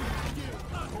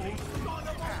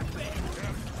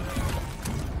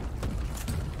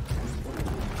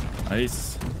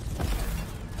 Nice.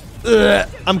 Ugh.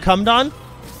 I'm cummed on.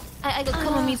 I got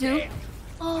come on me too.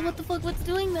 Oh, what the fuck? What's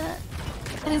doing that?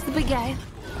 It is the big guy.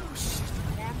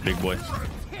 Big boy.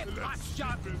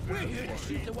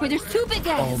 Wait, there's two big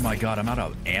guys. Oh my god, I'm out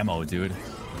of ammo, dude.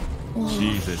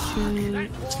 Jesus.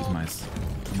 Excuse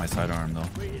my sidearm though.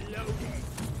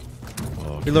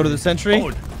 Oh, Reloaded the sentry.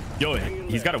 oh, yo,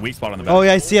 he's got a weak spot on the back. Oh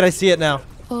yeah, I see it now.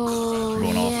 Oh,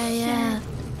 Going off. yeah.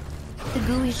 The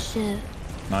gooey shit.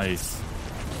 Nice.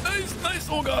 Nice.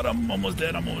 Oh god, I'm almost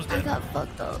dead. I got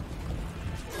fucked up.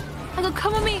 I got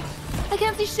come on me. I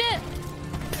can't see shit.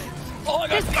 Oh, I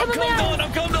got There's coming out.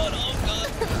 I'm coming on. Oh god.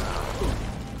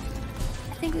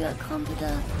 I think we got come to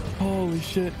death. Holy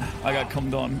shit. I got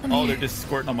cummed on. Oh, they're just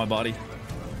squirting on my body.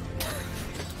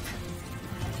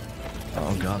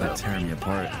 Oh god, they're tearing me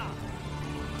apart.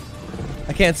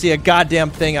 I can't see a goddamn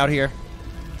thing out here.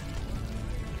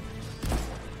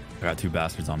 I got two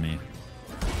bastards on me.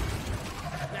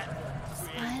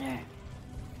 Spider.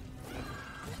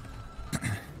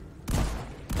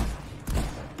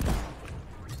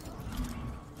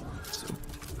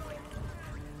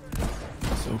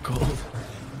 So cold.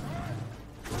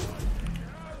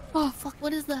 Oh fuck,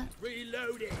 what is that?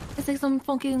 Reloading. It's like some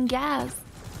fucking gas.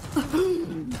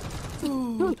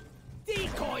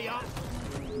 Decoy up.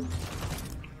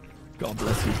 God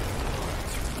bless you.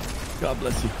 God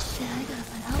bless you. Shit, I gotta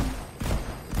find help.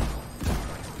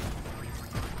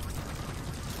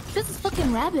 This is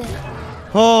fucking rabbit.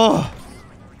 Oh,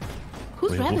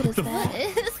 Whose Wait, rabbit what is the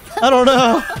that? I don't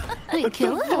know. I didn't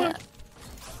kill it.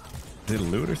 Did it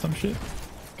loot or some shit?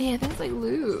 Yeah, I think it's like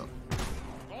loot.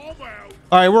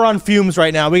 All right, we're on fumes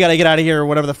right now. We gotta get out of here or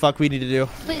whatever the fuck we need to do.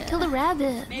 Wait, kill the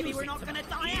rabbit. Maybe we're not gonna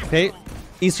die out. Okay,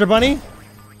 Easter Bunny.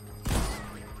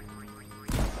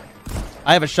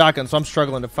 I have a shotgun, so I'm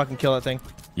struggling to fucking kill that thing.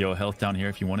 Yo, health down here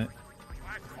if you want it.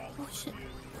 Oh shit.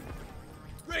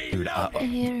 Dude,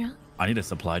 Here. I need a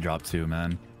supply drop too,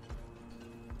 man.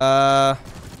 We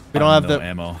don't have no the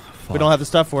ammo. we don't have the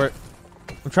stuff for it.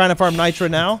 I'm trying to farm nitra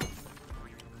now.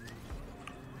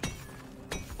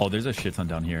 Oh, there's a shit ton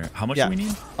down here. How much Yeah, do we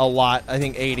need? a lot. I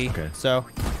think 80. Okay. So,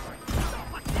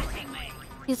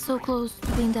 He's so close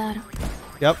to being dead.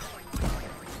 yep.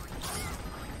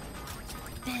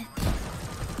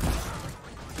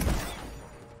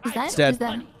 Is that? It's dead. Is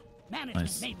that? Management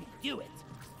Nice. made me do it.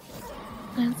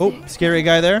 Oh, scary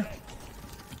guy there.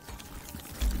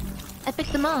 I picked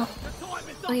him up.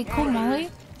 Okay, cool, Molly.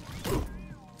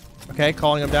 Okay,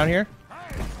 calling him down here.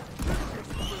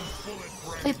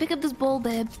 Wait, pick up this bowl,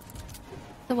 babe.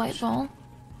 The white ball.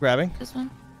 Grabbing. This one.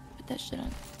 Put that shit on.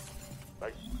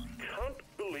 I can't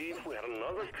believe we had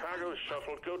another cargo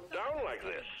shuttle go down like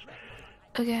this.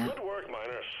 Okay. Good work,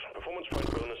 miners. Performance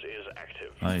point bonus is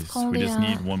active. Nice. Call We the, just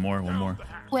need one more.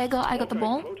 Wait, I got the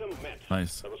bowl. Quota met.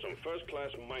 Nice. That was some first-class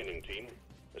mining team.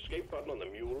 Escape button on the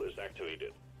mule is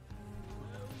activated.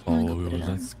 Oh, I'm gonna go put it on.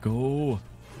 let's go.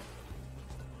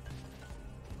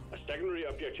 A secondary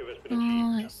objective has been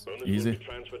achieved. Nice. Bonus Easy. will be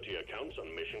transferred to your accounts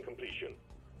on mission completion.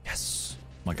 Yes.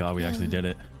 My God, we actually did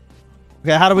it.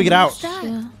 Okay, how do we get out?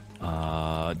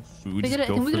 Yeah. We just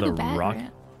go for the rock.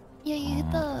 Yeah, you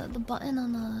hit the button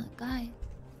on the guy.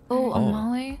 Oh, Oh.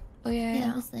 Molly. Oh yeah, Yeah,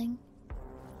 yeah. this thing.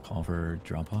 Call for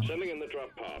drop pod. Sending in the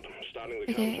drop pod. Starting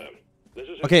the Okay. counter. This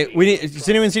is Okay, we need. Does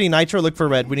anyone see any nitro? Look for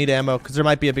red. We need ammo because there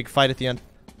might be a big fight at the end.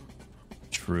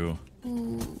 True.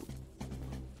 Ooh.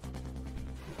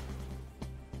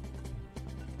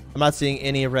 I'm not seeing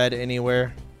any red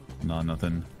anywhere. No,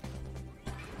 nothing.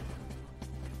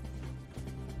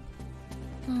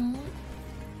 Oh.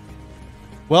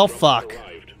 Well, fuck.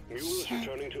 arrived. Mules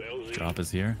returning to LZ. Drop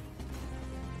is here.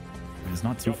 It's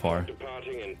not too far.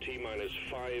 Departing in T-minus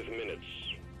 5 minutes.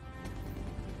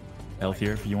 Health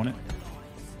here if you want it.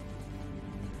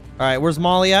 All right, where's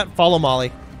Molly at? Follow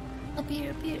Molly. Up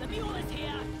here, up here.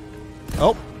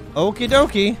 Oh, okie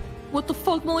dokie. What the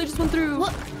fuck? Molly just went through.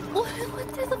 What? What?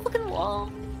 There's a fucking wall.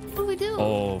 What do we do?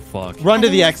 Oh fuck. Run to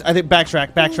the X. I think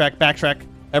backtrack, backtrack, backtrack.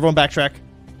 Everyone backtrack.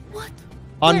 What?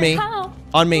 On Where? me. How?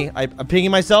 On me. I'm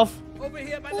pinging myself. Over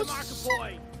here by the marker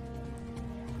point.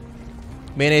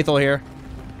 Me and Ethel here.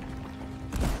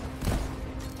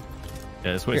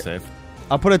 Yeah, this way safe.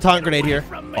 I'll put a taunt grenade here.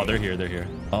 Oh, they're here. They're here.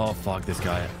 Oh fuck, this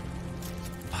guy.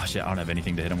 Oh shit, I don't have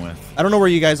anything to hit him with. I don't know where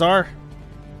you guys are.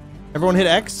 Everyone hit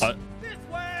X. This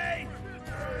way.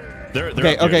 They're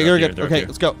Okay, up here, okay, they're you're up here, good. they're up Okay, here.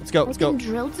 let's go. Let's go. I Let's go. can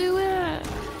drill to it.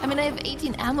 I mean, I have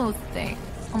 18 ammo thing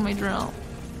on my drill.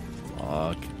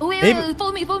 Fuck. Oh wait, Maybe- wait, wait,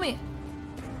 follow me, follow me.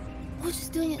 Oh, she's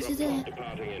doing it. She's doing it.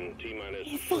 Departing in T-minus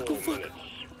Oh, fuck, 4 oh, fuck.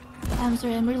 minutes. I'm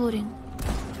sorry, I'm reloading.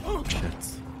 Shit.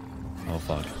 Oh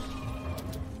fuck.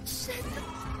 Shit.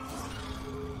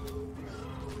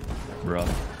 Bro.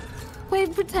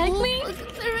 Wait, protect me.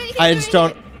 I just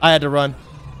don't. I had to run.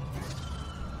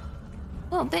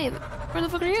 Oh, babe, where the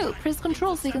fuck are you? Press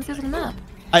control so you can see us on the map.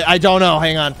 I don't know.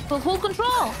 Hang on. But hold control.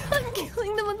 I'm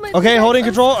killing them with my. Okay, holding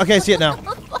control. Okay, see it now.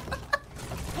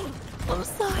 I'm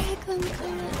sorry, I couldn't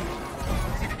clear it.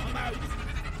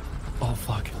 Oh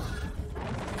fuck.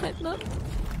 I know.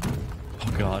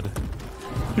 Oh god.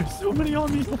 There's so many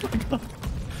on me. Oh my god.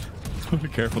 So be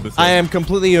careful this I way. am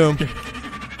completely oom.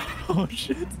 Oh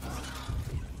shit.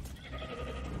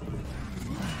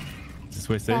 Is this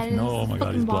way safe? That is No, oh my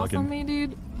god, he's fucking boss on blocking. me,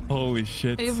 dude. Holy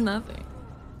shit. I have nothing.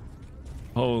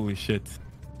 Holy shit.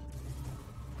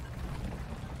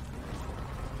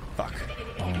 Fuck.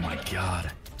 Oh my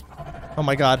god. Oh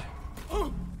my god.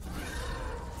 Drop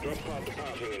pod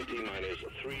departing in T-minus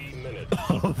 3 minutes.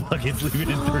 Oh fuck, it's leaving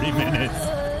in 30 minutes.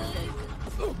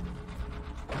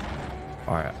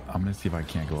 Alright, I'm gonna see if I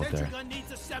can't go up Sentry there. gun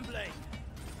needs assembly.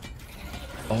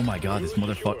 Oh my god, this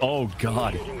motherfucker. Oh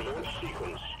god.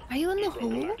 Are you in the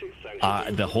hole?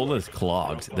 The hole is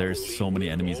clogged. There's so many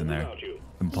enemies in there.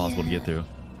 Impossible to get through.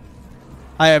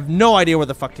 I have no idea where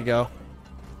the fuck to go.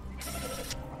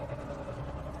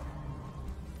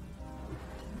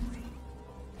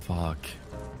 Fuck.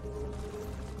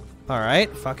 All right,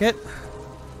 fuck it.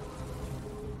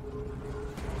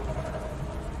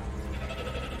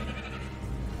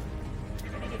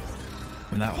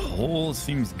 And that hole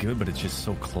seems good, but it's just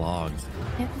so clogged.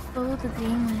 You have to follow the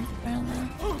green one,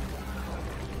 apparently.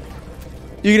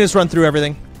 You can just run through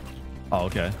everything. Oh,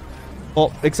 okay.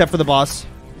 Well, except for the boss.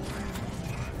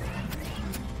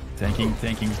 Tanking,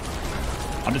 tanking.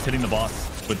 I'm just hitting the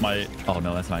boss with my... Oh,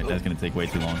 no, that's not... That's going to take way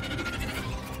too long.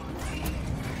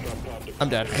 I'm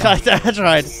dead. I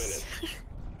tried.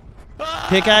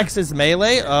 Pickaxe is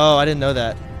melee? Oh, I didn't know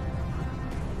that.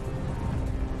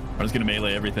 I'm just going to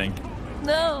melee everything.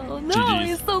 No, no, GG's.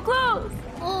 he's so close.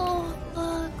 Oh,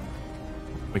 fuck.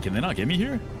 Wait, can they not get me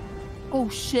here? Oh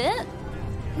shit.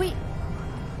 Wait,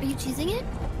 are you cheesing it?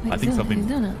 Wait, I think he's doing it, something- He's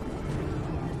doing it.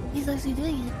 He's actually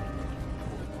doing it.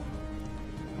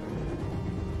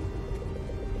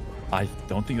 I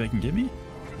don't think they can get me.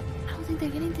 I don't think they're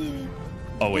getting to you.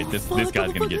 Oh, wait, this guy's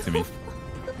going to get to me.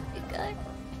 Big guy.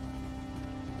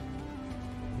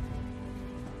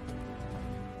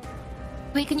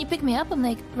 Wait, can you pick me up? I'm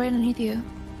like right underneath you.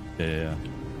 Yeah.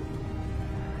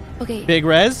 Okay. Big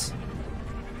res?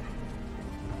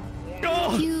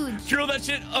 Oh, Huge. drill that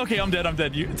shit. Okay, I'm dead. I'm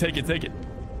dead. You take it. Take it.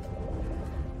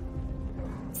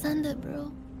 Send it,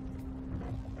 bro.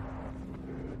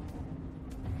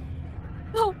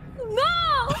 Oh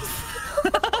no!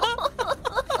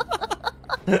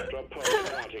 Drop pod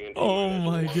departing in Oh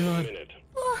my T-minus 1 god. minute.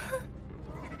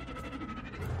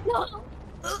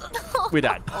 No. We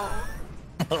died.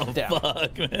 Oh, Damn.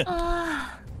 fuck, man.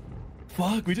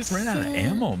 Fuck, we just ran out of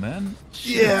ammo, man.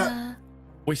 Yeah.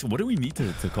 Wait, so what do we need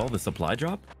to call the supply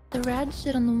drop? The red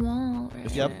shit on the wall.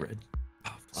 Right Yep. there. Oh,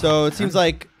 fuck. So it seems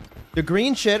like the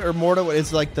green shit or more to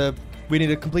is like we need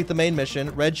to complete the main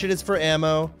mission. Red shit is for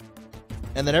ammo,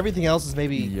 and then everything else is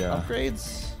maybe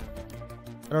upgrades.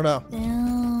 I don't know.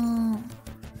 Damn.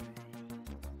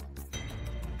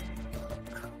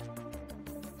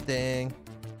 Dang.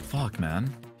 Fuck,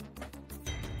 man.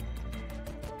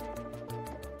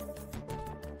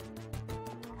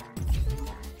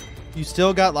 You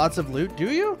still got lots of loot, do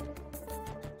you?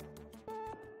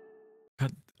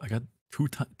 I got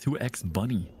 2x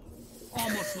bunny.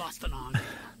 Almost lost an arm.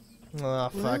 Oh,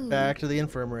 fuck. Back to the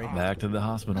infirmary. Back to the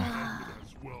hospital.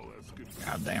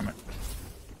 God damn it.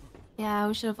 Yeah,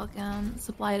 we should have fucking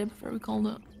supplied it before we called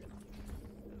it.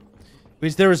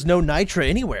 Because there was no nitra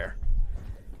anywhere.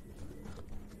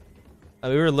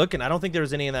 We were looking. I don't think there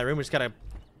was any in that room. We just gotta...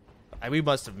 we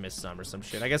must have missed some or some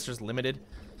shit. I guess there's limited.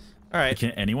 All right.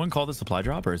 Can anyone call the supply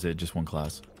drop, or is it just one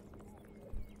class?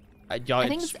 I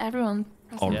think it's everyone.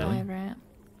 Oh, really? Five, right?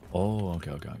 Oh,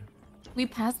 okay. We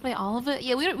passed by all of it.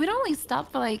 Yeah, we don't really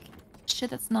stop for like shit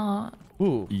that's not.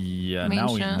 Ooh. Yeah, main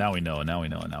now we shit. know.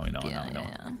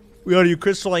 Yeah. We ought to do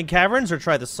crystalline caverns or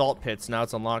try the salt pits. Now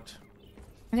it's unlocked.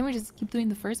 I think we just keep doing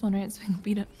the first one, right? So we can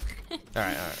beat it. All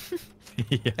right.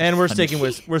 Yeah. And we're sticking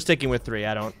with 3.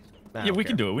 I don't we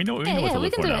can do it. We know. We can do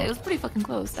it. It was pretty fucking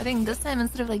close. I think this time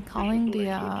instead of like calling the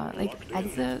like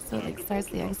exit, so it like starts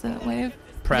the exit wave.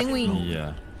 Prep. I think we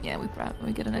Yeah, we prep.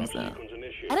 We get an exit. I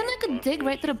didn't know I could dig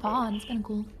right to the pond. It's kind of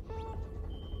cool.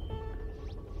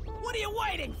 What are you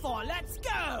waiting for? Let's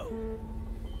go!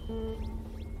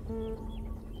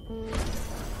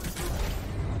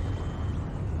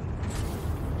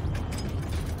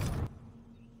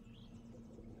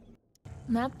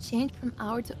 Map changed from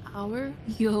hour to hour.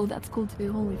 Yo, that's cool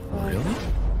too. Holy fuck. Really?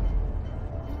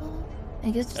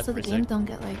 I guess just so the game don't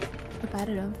get like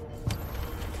repetitive.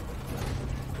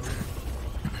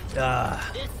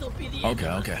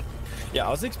 Okay. Yeah, I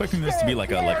was expecting this to be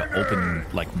like a open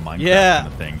like Minecraft kind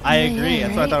of thing. I agree.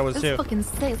 That's what I thought it was That's too. Fucking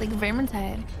sick. It's like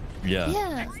Vermintide. Yeah.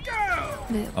 Yeah.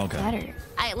 Okay. Better.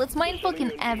 Alright, let's mine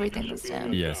fucking everything this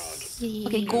time. Yes.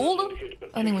 Okay, gold.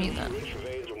 I think we need that.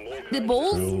 The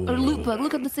bowls or loot bug.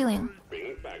 Look at the ceiling.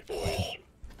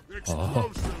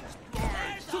 Oh.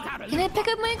 Can I pick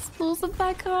up my explosive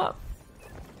back up?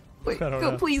 Wait,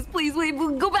 go, please, wait,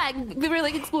 go back. We were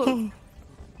like explode.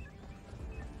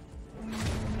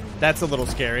 That's a little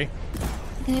scary.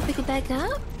 Can I pick it back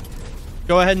up?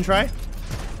 Go ahead and try.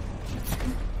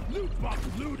 Loot box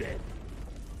looted.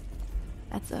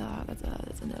 That's a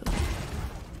no.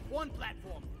 One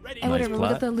platform ready. Hey, whatever. Look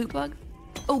at the loot bug.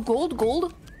 Oh,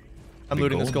 gold. I'm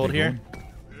looting this gold here.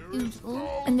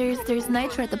 And there's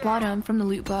nitro at the bottom from the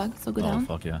loot bug. So go down. Oh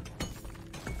fuck yeah.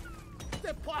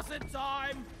 Deposit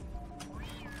time.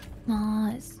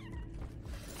 Nice.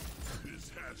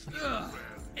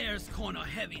 Air's corner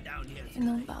heavy down here.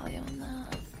 No value on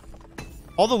that.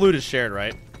 All the loot is shared,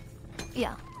 right?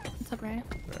 Yeah. It's up right.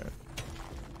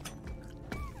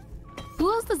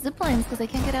 Who has the zip lines? Because I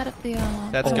can't get out of the.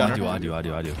 That's Gunner. I do.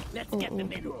 Let's get the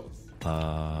minerals.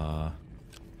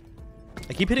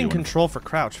 I keep hitting control for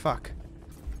crouch. Fuck.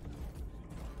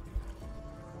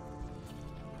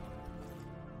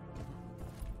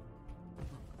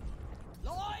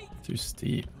 Too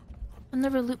steep.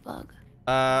 Another loot bug.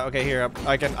 Okay, here.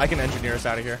 I can engineer us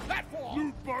out of here.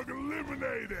 Loot bug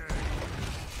eliminated.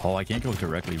 Oh, I can't go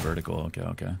directly vertical.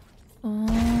 Okay. Oh.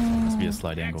 Must be a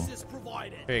slight angle.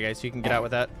 Here you guys, so you can get out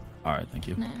with that. All right, thank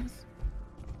you. Nice.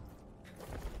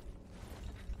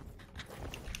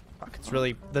 Fuck, it's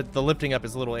really the lifting up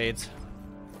is little aids.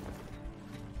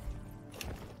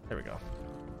 There we go.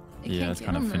 Yeah, it's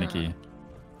kind of finicky.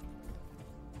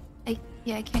 I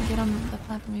can't get on the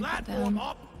platform you put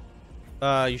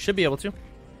down. You should be able to.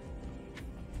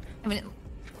 I mean,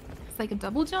 it's like a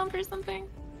double jump or something.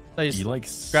 No, You like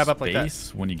grab up like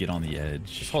that. when you get on the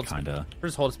edge. Just hold kinda.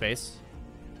 Just hold space.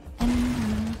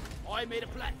 I made a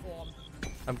platform.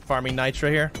 I'm farming nitro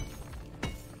here.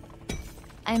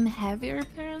 I'm heavier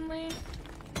apparently.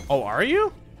 Oh, are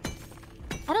you?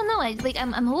 I don't know.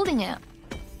 I'm holding it,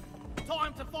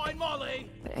 Time to find Molly.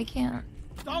 but I can't.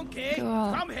 Donkey, Go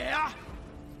up. come here.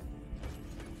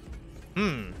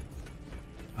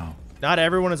 Oh. Not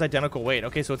everyone is identical weight.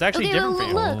 Okay, so it's actually Okay, different for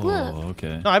you. look. Oh,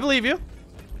 okay. No, I believe you.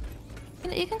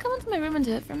 You can come into my room and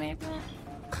do it for me. If you want.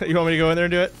 You want me to go in there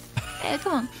and do it? Hey,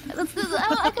 come on.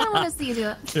 I kind of want to see you do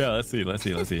it. Yeah, let's see.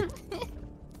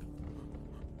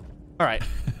 All right.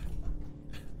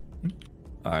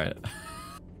 All right.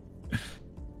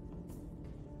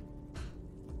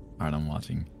 All right, I'm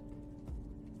watching.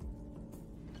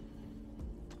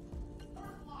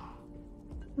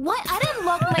 What? I didn't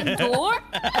lock my door.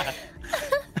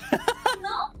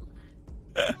 No.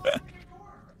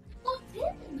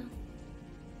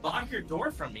 door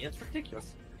from me. It's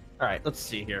ridiculous. All right, let's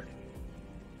see here.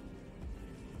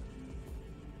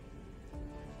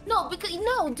 No, because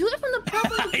no, do it from the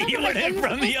platform. You went in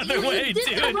from the other way, dude.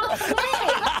 He jumped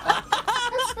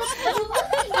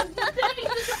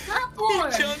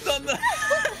on the.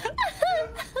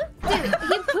 Dude,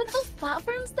 he put those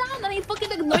platforms down and he fucking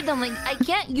ignored them. Like, I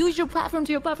can't use your platform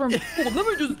to your platform. Oh, let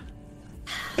me just.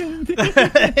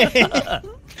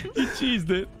 He cheesed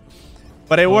it.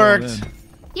 But it worked. Man.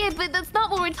 Yeah, but that's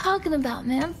not what we're talking about,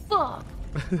 man. Fuck.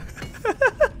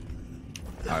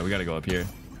 Alright, we gotta go up here.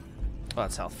 Oh,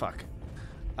 that's hell. Fuck.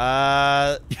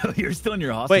 Yo, you're still in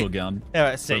your hospital gown.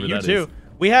 Yeah, say Whatever you that too. is.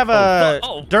 We have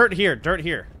dirt here. Dirt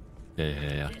here.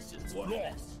 Yeah.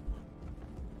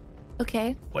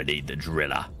 Okay. We need the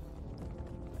driller.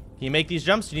 Can you make these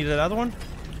jumps? Do you need another one?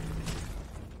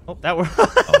 Oh, that worked.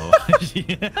 Oh,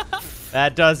 yeah.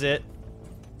 That does it.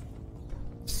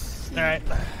 All right.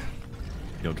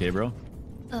 You okay, bro?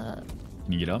 Can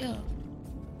you get up? Yeah.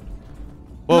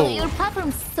 Whoa. No, your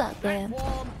platforms suck, man.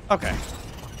 Okay.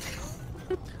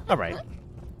 All right.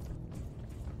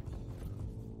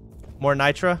 More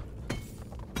nitra.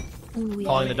 Ooh, yeah,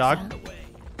 Calling the dog.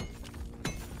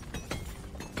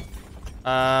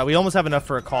 We almost have enough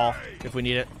for a call if we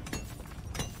need it.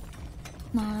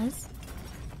 Nice.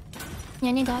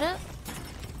 Yanni got it?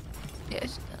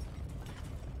 Yes.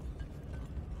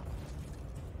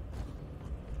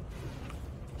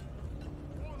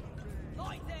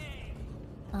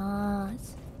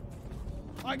 Nice.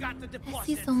 I got the I deposit.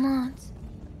 see so much.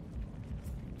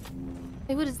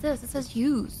 Wait, what is this? It says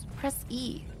use. Press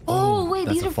E. Oh, wait,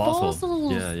 that's these a are fossil.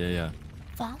 fossils. Yeah.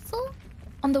 Fossil?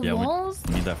 On the Yeah, walls?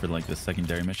 we need that for like the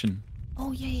secondary mission.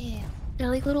 Oh, yeah. They're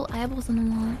like little eyeballs on the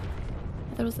wall.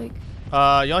 I thought it was like...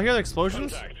 Y'all hear the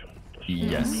explosions?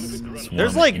 Yes.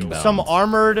 There's like some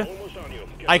armored...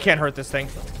 I can't hurt this thing.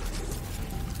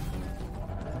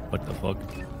 What the fuck?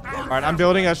 Alright, I'm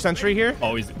building a sentry here.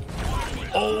 Oh, he's...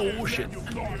 Oh, shit.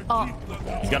 Oh.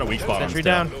 He's got a weak spot Sentry on his tail.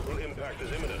 down. Local impact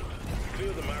is imminent.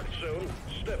 Clear the marked zone.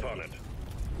 Step on it.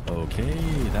 Okay,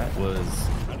 that was...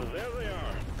 And there they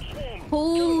are. Swarm.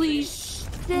 Holy shit.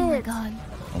 Oh my god.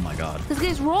 Oh my god. This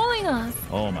guy's rolling us.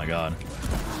 Oh my god.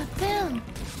 God damn.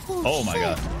 Oh my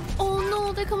god. Oh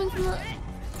no, they're coming from the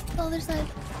other side.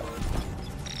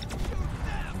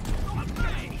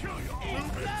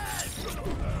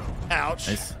 Ouch.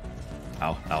 Nice.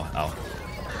 Ow. Ow.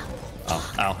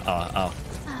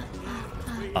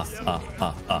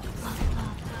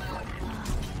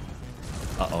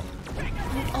 Uh-oh.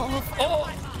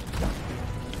 Oh.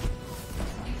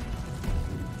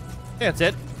 Yeah, that's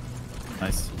it.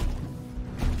 Nice.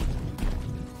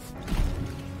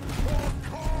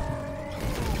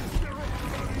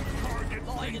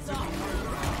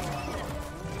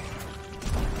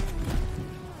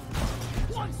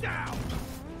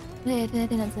 Yeah, I think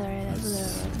that's alright.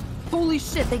 That's holy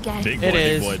shit, they gagged. Big boy, It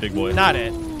big is. boy, big boy. Not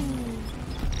it.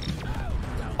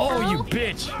 Oh, you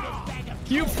bitch!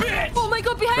 You bitch! Oh my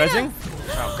god, behind Rezzing? us!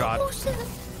 Oh god. Oh shit.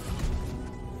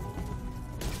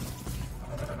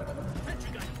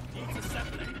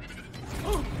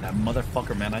 That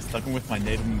motherfucker, man. I stuck him with my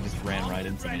nade and he just ran right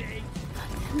into me.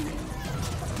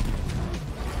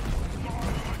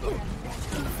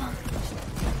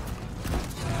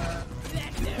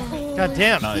 God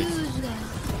damn. Nice. Huge guy.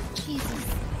 Jesus.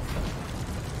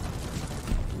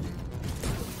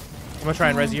 I'm gonna try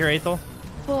and res you here, Aethel.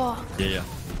 Oh. Yeah.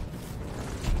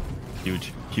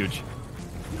 Huge.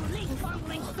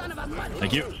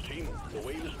 Thank you. Team, the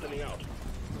wave is thinning out.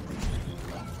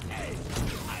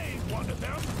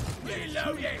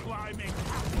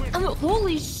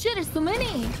 Holy shit, there's so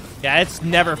many. Yeah, it's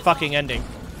never fucking ending.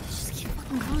 Just keep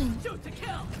fucking going.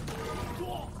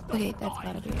 Okay, that's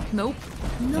gotta be it. Nope.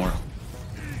 No. More.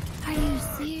 Are you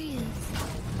serious?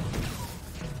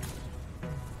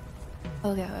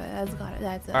 Okay, that's got it.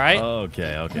 That's it. All right.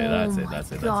 Okay. That's it.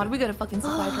 That's it. God, That's we gotta fucking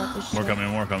supply drop this it. shit.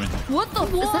 More coming. What the?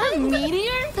 Is that a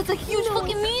meteor? That's a huge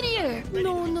fucking meteor.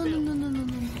 No.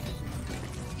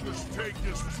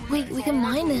 Wait, we can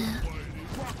mine it.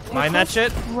 Mine that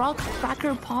shit. Rock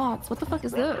cracker pots. What the fuck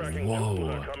is this?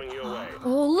 Whoa. Coming your way.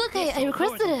 Oh, look, I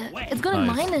requested it. It's gonna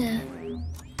Nice. mine it.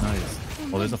 Nice.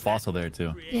 Well, there's a fossil there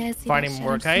too. Yeah, I see Finding that shit.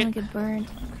 more I'm just gonna kite? get burned.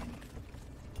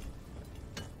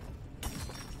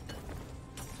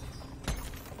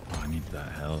 Oh, I need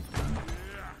that health, man.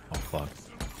 Oh fuck.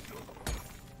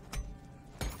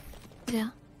 Yeah.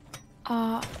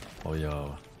 Oh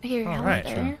yo. Here, All help right,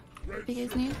 there. What do you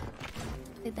guys need?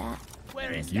 Did that.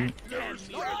 Thank you.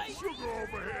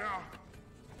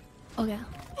 Okay.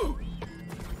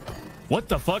 What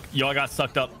the fuck? Yo, I got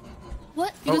sucked up.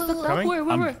 What? You just looked up? coming? Where?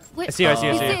 I'm- Where? I see you.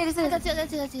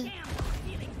 That's it.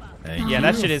 Yeah,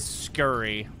 that shit is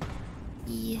scurry.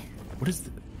 Yeah. What is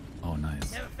the... Oh,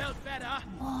 nice. Never felt better.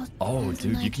 Oh, there's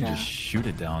dude, you can nitro. just shoot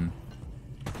it down.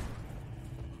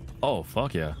 Oh,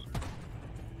 fuck yeah.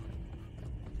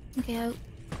 Okay, I'll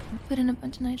put in a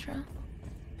bunch of nitro.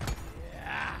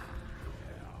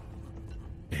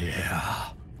 Yeah.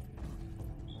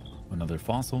 Another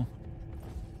fossil.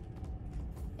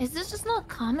 Is this just not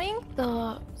coming?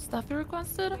 The stuff you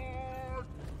requested?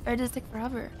 Or does it take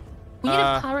forever? We need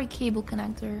a power cable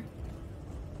connector.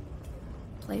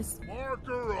 Please.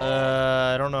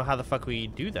 I don't know how the fuck we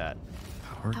do that.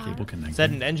 Power cable connector. Is that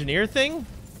an engineer thing?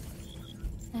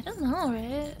 I don't know,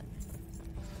 right?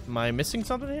 Am I missing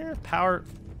something here? Power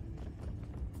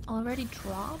Already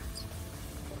dropped?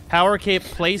 cape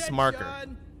place marker.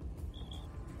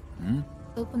 Hmm?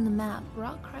 Open the map.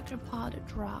 Rock cracker pod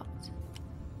dropped.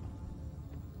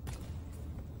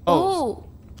 Oh. Oh!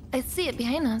 I see it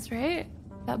behind us, right?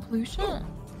 That blue shit?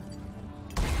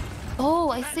 Oh,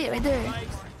 I see it right there.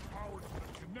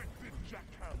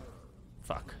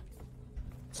 Fuck.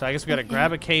 So I guess we gotta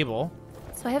grab a cable.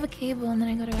 So I have a cable and then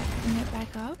I gotta bring it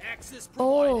back up. Access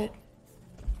Oh! provided.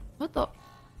 What the?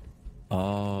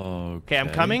 Oh. Okay, I'm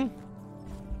coming.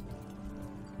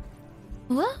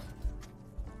 What?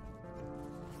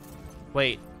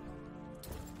 Wait.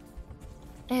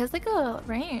 It has like a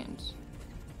range.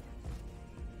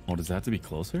 Oh, does that have to be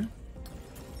closer?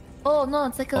 Oh no,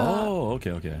 it's like a. Oh,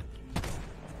 okay, okay.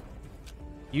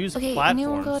 Use Okay, platforms.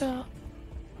 anyone go to.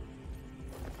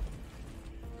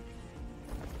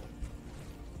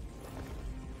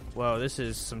 Whoa, this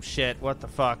is some shit. What the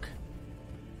fuck?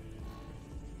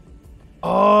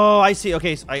 Oh, I see.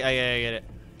 Okay, so I get it.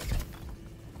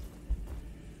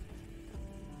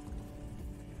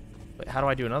 Wait, how do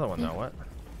I do another one though? What?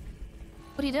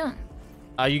 What are you doing?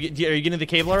 Are you getting the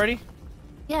cable already?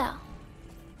 Yeah.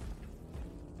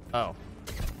 Oh.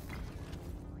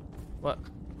 What?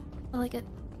 I like it.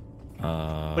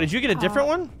 But did you get a different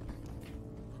one?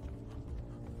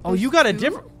 Oh, you got a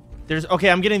different. There's okay.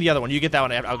 I'm getting the other one. You get that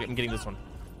one. I'm getting this one.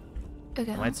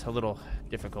 Okay. Well, it's a little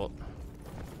difficult.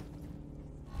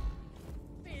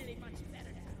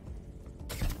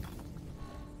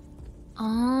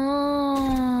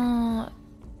 Oh.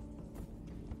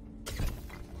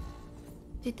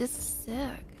 Dude, this is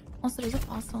sick. Also, there's a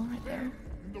fossil right there.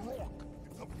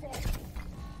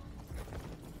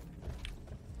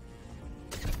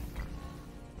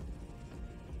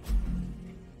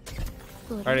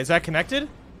 All right, is that connected?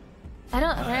 I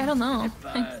don't know.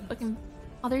 Like fucking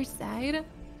other side.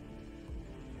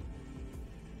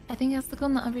 I think it has to go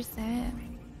on the other side.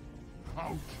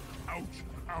 Ouch, ouch,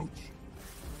 ouch.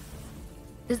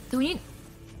 Do we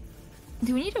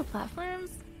need our platforms?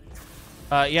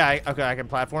 Yeah. Okay, I can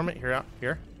platform it here.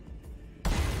 Here.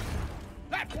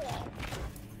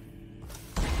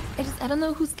 I don't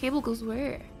know whose cable goes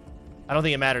where. I don't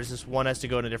think it matters. This one has to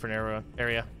go in a different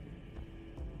area.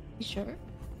 You sure?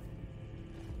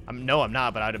 No, I'm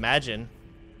not, but I'd imagine.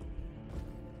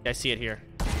 Yeah, I see it here.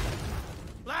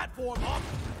 Platform up.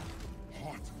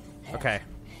 Okay.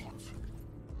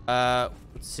 Let's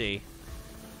see.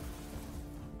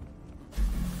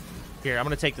 Here, I'm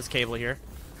gonna take this cable here.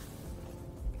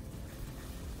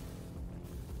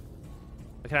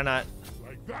 Can I not?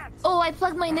 Like that. Oh, I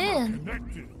plugged mine in.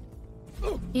 Connected.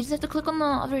 You just have to click on the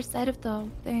other side of the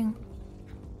thing.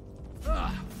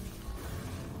 Well,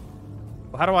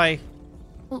 how do I?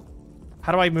 Oh.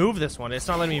 How do I move this one? It's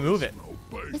not letting me move it.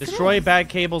 Yes, it Destroy is. bad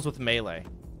cables with melee.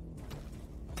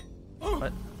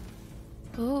 What?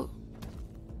 Oh.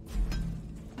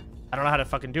 I don't know how to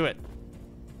fucking do it.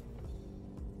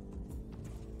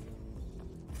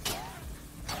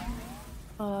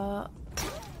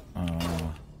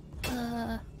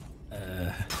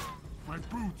 My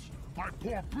boots. My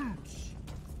poor boots.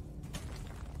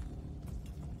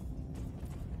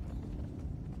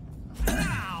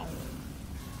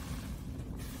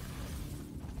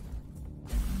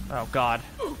 Oh god.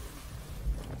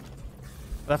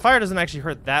 That fire doesn't actually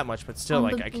hurt that much, but still, On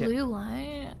like the I can't. blue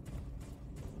light.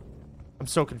 I'm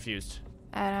so confused.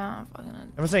 I don't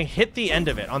fucking. I'm saying hit the end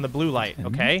of it on the blue light,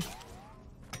 okay?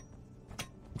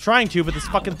 I'm trying to, but this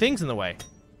fucking thing's in the way.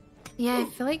 Yeah, I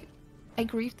feel like I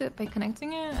griefed it by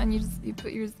connecting it, and you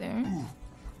put yours there.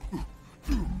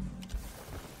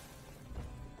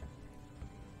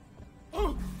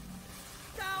 Down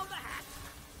the hatch.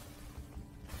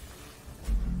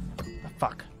 Oh,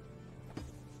 fuck.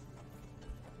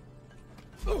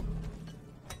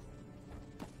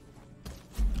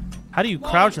 How do you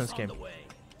crouch in this game?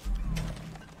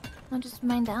 I'll just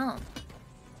mine down.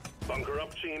 Bunker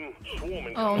up, team.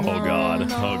 Swarming. Oh, Oh no, god.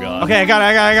 no. Oh god. Okay, I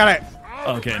got it.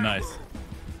 Okay, nice.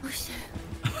 Oh shit.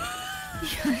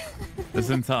 Just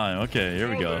in time. Okay, here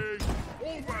we go.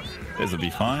 This will be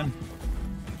fine.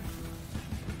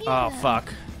 Oh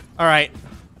fuck. All right.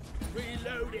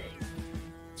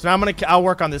 So now I'll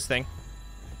work on this thing.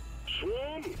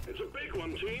 Swarm, it's a big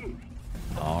one, team.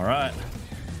 All right.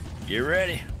 Get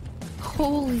ready.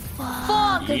 Holy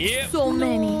fuck! That's so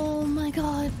many. Oh my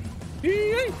god.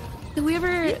 Did we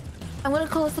ever? I'm gonna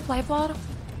call a supply pod.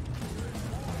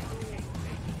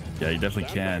 Yeah, you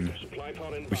definitely can.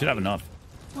 We should have enough.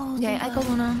 Oh, okay, I called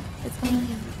one on. It's fine.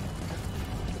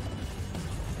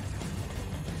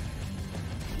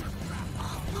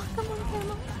 Oh fuck! I'm on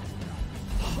camera.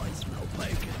 Oh, I smell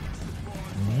bacon.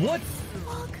 What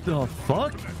the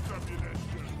fuck?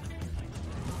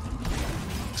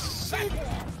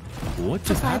 What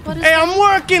just happened? Hey, I'm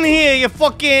working here. You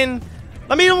fucking.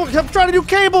 I'm trying to do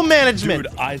cable management.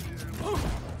 Dude, I.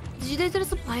 Did you guys do the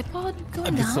supply pod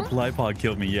going The down? supply pod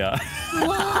killed me. Yeah.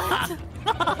 What?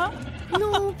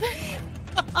 No, babe.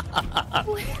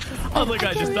 Oh my god,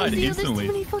 I just died There's instantly.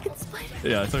 too many fucking spiders.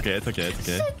 Yeah, it's okay. It's okay. It's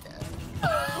okay.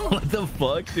 What the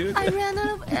fuck, dude? I ran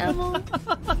out of ammo.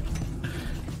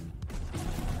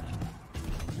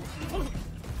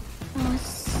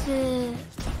 Oh shit.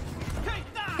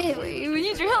 Hey, we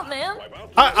need your help, man.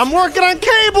 I'm working on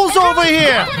cables over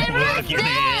here.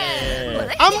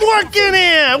 I'm working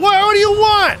here. What do you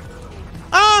want?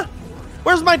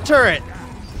 Where's my turret?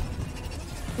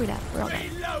 We're all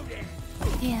dead.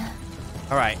 Yeah.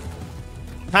 All right.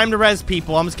 Time to res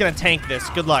people. I'm just gonna tank this.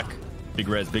 Good luck. Big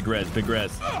res, big res, big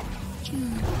res. All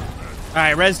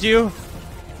right, res you.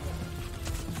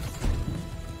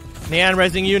 Neon,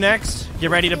 resing you next.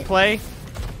 Get ready to play.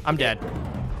 I'm dead.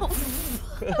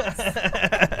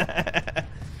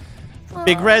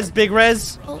 Big res, big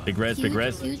res. Big res, big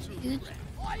res. Huge.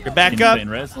 You're back up.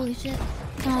 Res? Holy shit.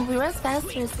 No, we res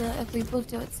faster if we both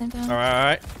do it at the same time. All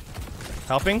right.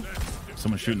 Helping.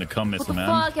 Someone's shooting a cum What missile, the man.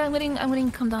 fuck? I'm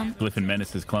getting come down. Glyphin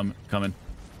Menace is coming.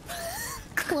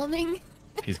 Clumbing.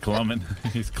 He's clumping.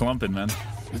 He's clumping, man.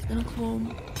 He's gonna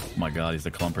clump. Oh my god, he's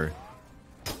a clumper.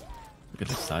 Look at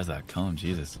the size of that cum,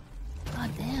 Jesus. God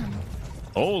damn.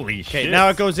 Holy shit. Okay, now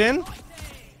it goes in.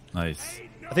 Nice.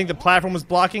 I think the platform was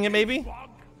blocking it, maybe.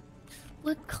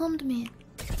 What clumped me?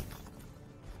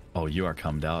 Oh, you are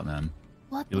cummed out, man.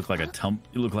 What? You look like a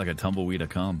tumbleweed of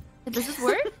cum. Does this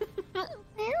work?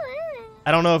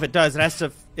 I don't know if it does. It has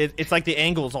to. It's like the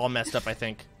angle's all messed up, I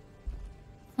think.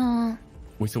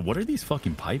 Wait, so what are these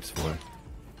fucking pipes for?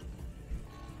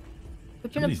 We're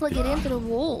trying to plug it into the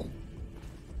wall.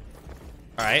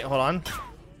 All right, hold on.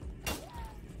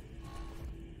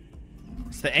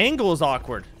 So the angle is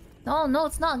awkward. No,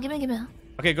 it's not. Give me.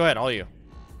 Okay, go ahead, all you.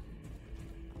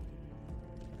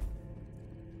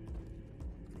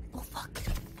 Oh fuck.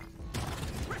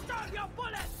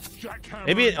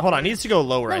 Maybe hold on. It needs to go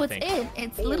lower. No, I it's think. in.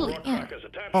 It's literally in.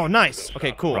 Oh, nice.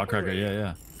 Okay, cool. Rock cracker,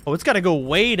 yeah. Oh, it's got to go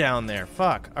way down there.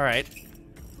 Fuck. All right.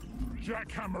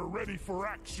 Jackhammer ready for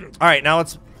action. All right, now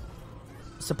let's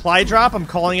supply drop. I'm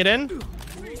calling it in.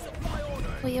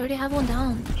 Wait, you already have one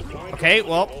down. Okay,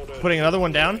 well, putting another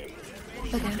one down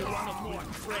Okay.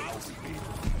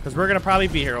 because we're gonna probably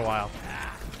be here a while.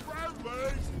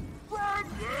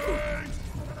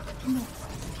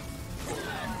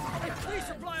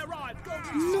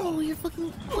 No, you're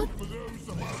fucking. What?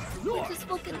 You're just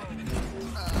fucking.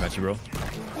 I got you, bro. All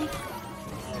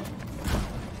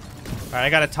right, I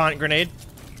got a taunt grenade.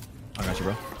 I got you,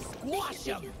 bro.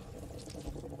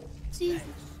 Jesus.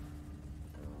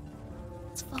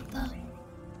 It's fucked up.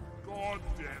 God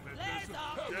damn it, this is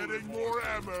getting more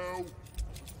ammo.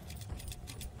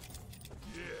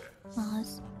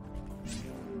 Nice.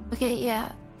 Okay,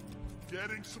 yeah.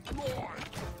 Getting supply.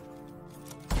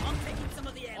 I'm taking some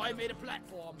of the ammo. I made a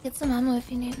platform. Get some ammo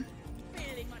if you need.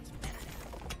 Feeling much better.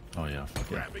 Oh yeah, fuck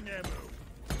yeah. Grabbing ammo.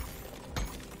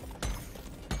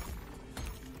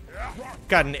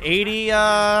 Got an 80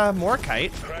 more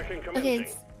kite. Okay,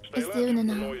 it's doing it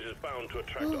now.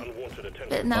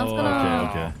 But now it's Oh, gonna.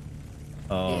 okay.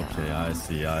 Oh, okay, I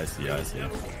see.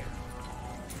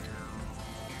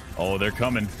 Oh, they're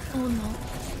coming. Oh no.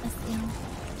 That's the end.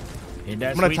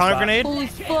 I'm gonna taunt grenade. Holy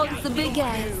fuck, it's the big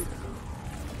guys.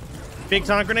 Big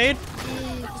taunt grenade.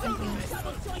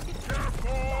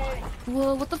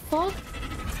 Whoa, what the fuck?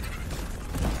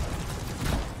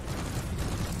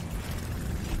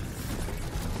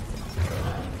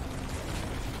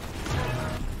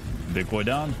 Big boy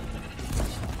down.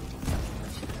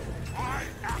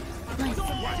 Nice.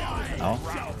 Oh.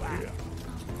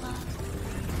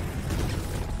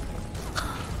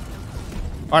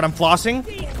 All right, I'm flossing.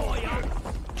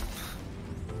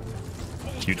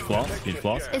 Huge floss.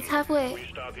 It's halfway.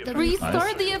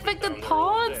 Restart the affected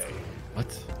pods?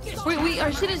 What? Wait,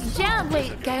 our shit is jammed.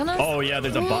 Wait, guy on us? Oh yeah,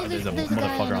 there's a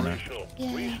motherfucker on there.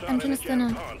 Yeah, I'm trying to stun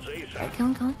him. Alright,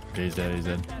 kill him. Okay, he's dead. He's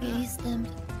dead. Yeah, he's stunned.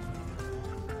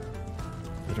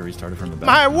 Did it restart it from the back?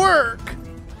 My work.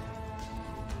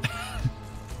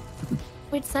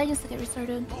 Wait, side needs to get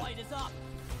restarted.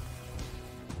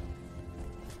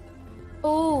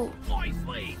 Oh.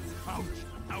 Ow,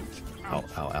 ow,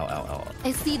 ow, ow, ow.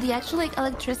 I see the actual like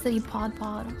electricity pod.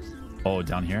 Oh,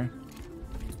 down here?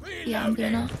 Yeah, I'm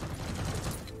gonna.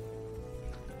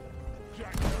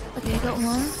 Okay, I got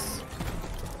one.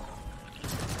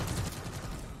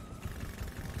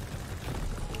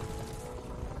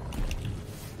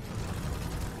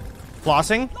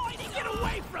 Flossing.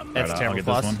 That's Right, terrible I'll get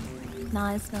floss. this one.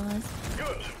 Nice.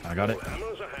 I got it.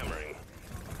 Hammers are hammering.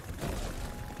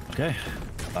 Okay,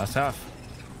 last half.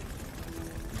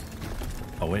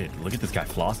 Oh wait, look at this guy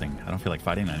flossing. I don't feel like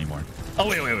fighting anymore. Oh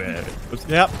wait. Oops.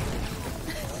 Yep.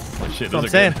 Oh shit, That's what I'm those are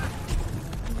saying.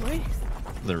 good.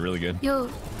 Those are really good. Yo,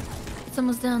 it's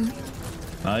almost done.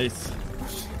 Nice.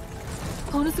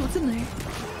 I wanna see what's in there.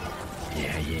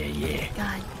 Yeah.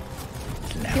 God.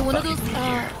 Now Okay, one of those, fucking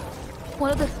here.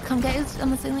 one of the cum guys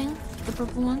on the ceiling. The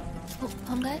purple one. Oh,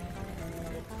 cum guy.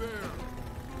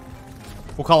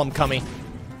 We'll call him Cummy.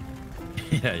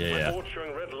 Yeah. Board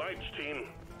showing red lights, team.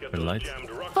 Get Red those lights? jammed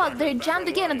rock Fuck, they're jammed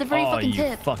again at the very Oh, fucking you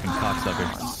tip. fucking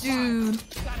cocksucker. Dude.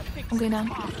 Okay, now.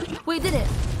 Wait, did it?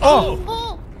 Oh.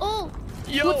 Oh.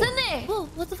 Yo. What's in there? Whoa,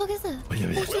 what the fuck is that? Wait.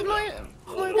 Oh shit, more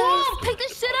guys. Pick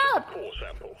this shit up. core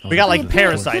sample. We got like Okay, put it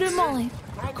parasites. in Molly.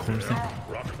 Of course.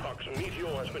 Rockpox meteor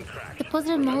has been tracked.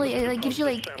 Deposit in Molly. It like gives you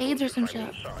like AIDS or some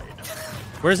shit.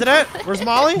 Where's it at? Where's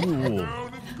Molly? Ooh.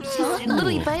 She's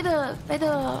literally by the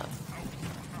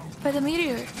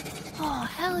meteor. Oh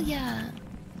hell yeah!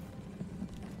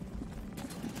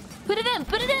 Put it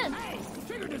in.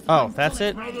 Oh, that's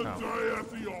it. Oh.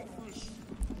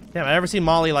 Damn, I never seen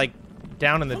Molly like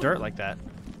down in the dirt like that.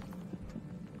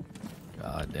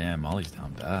 God damn, Molly's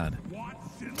down bad.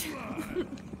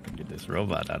 Get this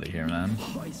robot out of here, man.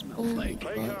 Oh my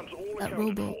god, that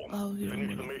robot. Oh, you don't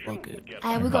wanna fuck it.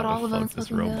 We got all of them. Fuck this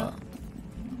Fucking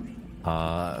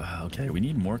robot. Okay, we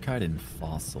need Morkite and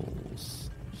fossils.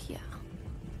 Yeah.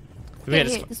 We had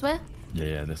Here, this way.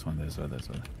 Yeah, this one.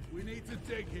 We need to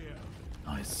dig here.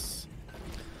 Nice.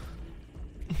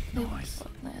 Oh, Nice.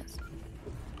 fuck, nice.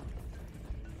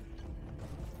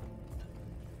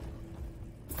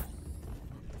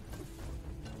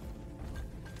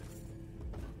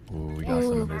 Ooh, we got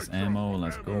some Ooh. of this ammo.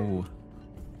 Let's go.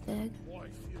 Dig.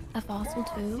 A fossil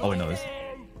too. Oh, wait, no, this.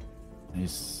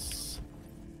 Nice.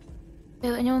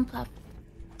 Wait, anyone platform?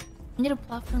 I need a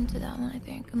platform to that one, I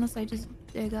think. Unless I just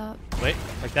dig up. Wait,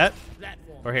 like that?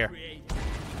 Or here?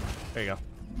 There you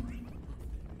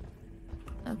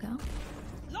go. Okay.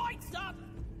 Lights up.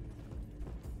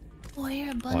 Oh, I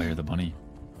hear a bunny. Oh, you're the bunny.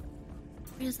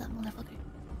 Where's that motherfucker?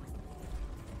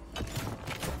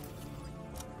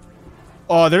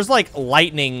 Oh, there's like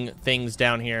lightning things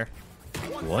down here.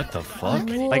 What the fuck?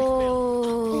 Like,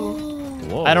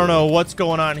 Whoa. I don't know what's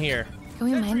going on here. Can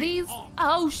we mine these?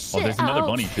 Oh shit! Oh, there's another ouch.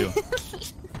 bunny too.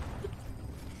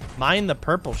 Mine the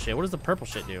purple shit. What does the purple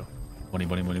shit do? Bunny.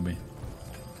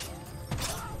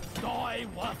 Die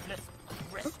worthless.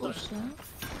 Purple shit.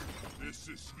 This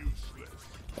is useless.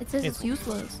 It says it's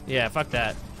useless. Yeah, fuck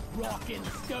that. Rock and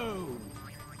stone.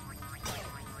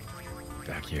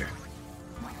 Back here.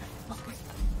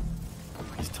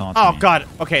 He's taunting Oh me. god.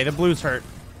 Okay, the blues hurt.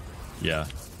 Yeah.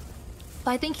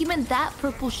 But I think he meant that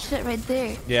purple shit right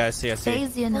there. Yeah, I see.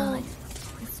 Daisy and I.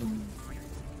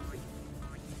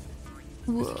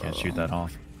 Just can't shoot that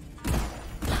off.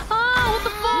 Ah, what the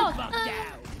fuck? Buck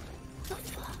down.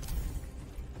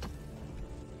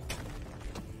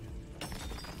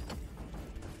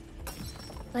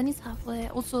 Lenny's halfway.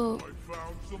 Also, I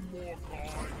found some more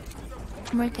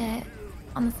cards. Market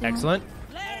on the ceiling. Excellent.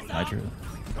 Nitro.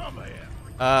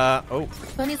 Oh.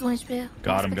 Bunny's 1 HP.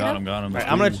 Got him. Alright,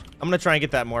 I'm gonna try and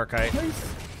get that Morkite.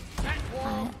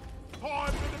 Time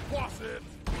to deposit.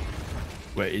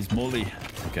 Wait, is Molly?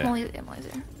 Okay. Molly, yeah, Molly's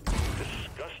there.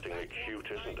 Disgustingly cute,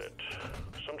 isn't it?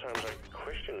 Sometimes I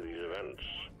question these events.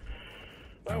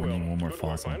 I need one more good work,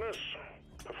 fossil. miners.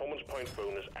 Performance point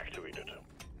bonus activated.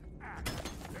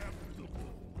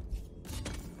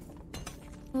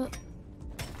 What?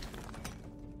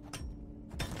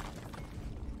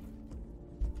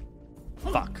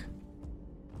 Fuck.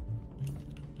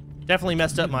 Definitely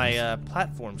messed up my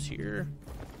platforms here.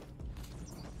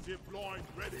 Zip line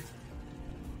ready.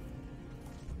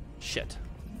 Shit.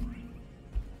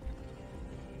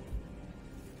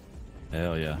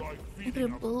 Hell yeah. Like Look at a feeding a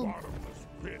bulb. bottomless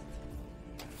pit.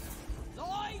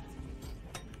 Light.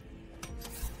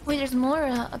 Wait, there's more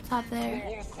up top there.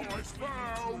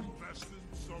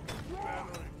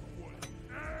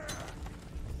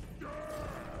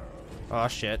 Oh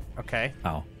shit. Okay.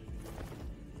 Oh.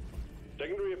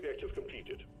 Secondary objective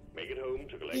completed. Make it home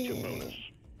to collect your bonus.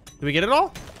 Did we get it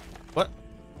all? What?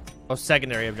 Oh,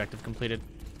 secondary objective completed.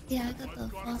 Yeah, I got the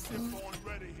fossil.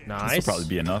 Nice. This will probably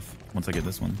be enough once I get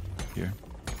this one here.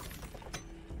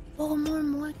 Oh,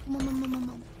 more. Come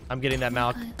on. I'm getting that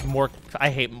I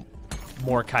hate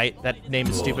Morkite. That name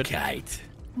is stupid. Kite.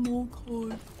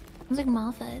 It's like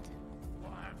Malphite.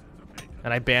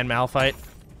 And I ban Malphite.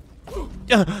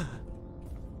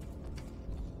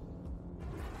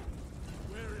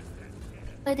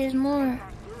 But there's more.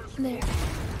 There.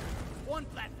 One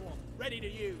platform ready to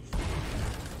use.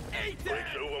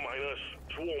 Breaks over, minus.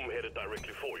 Swarm headed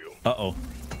directly for you. Uh-oh.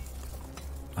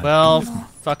 Well,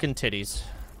 fucking titties.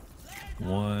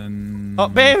 Oh,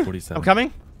 babe! 47. I'm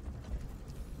coming.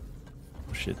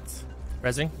 Oh, shit.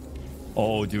 Resing.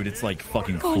 Oh, dude, it's like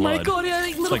fucking flood. Oh my god, yeah,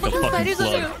 like little like a fucking fucking spiders.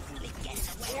 flood.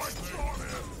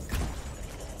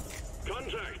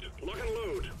 Contact. Lock and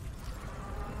load.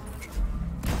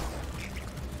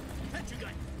 Petri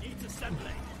gun needs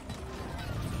assembly.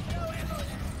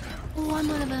 Oh, I'm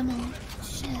out of ammo.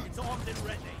 Shit. It's armed and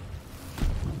ready.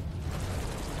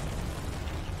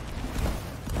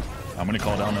 I'm gonna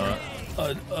call down a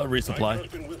resupply.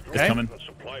 It's coming.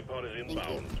 Supply pod is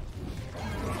inbound.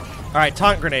 All right,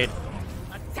 taunt grenade.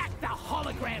 Attack the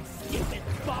hologram, stupid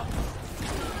bum.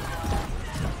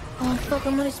 Oh fuck,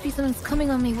 I'm gonna see something's coming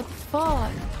on me. What the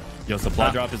fuck? Yo,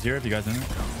 supply drop is here if you guys know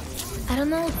it. I don't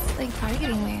know, it's like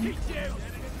targeting me.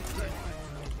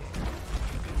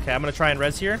 Okay, I'm gonna try and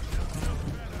res here.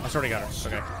 I already got her.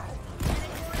 Okay.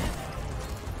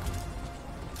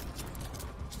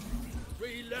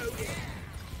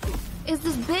 Is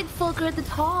this big fucker at the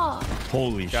top?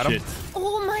 Holy Got him. shit.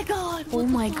 Oh my god. Oh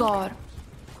my god.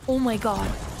 Oh my god.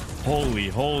 Holy.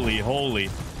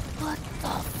 What the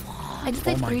fuck? I just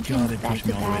like Oh my 3 God, teams it back pushed to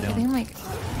me all the way back. I down. think I'm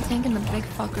like tanking the big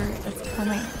fucker that's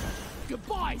coming.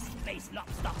 Goodbye, space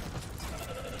lobster.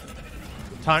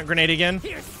 Taunt grenade again.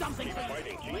 Here's something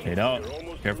for you. Hey, out.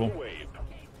 Careful.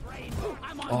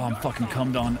 Oh, I'm fucking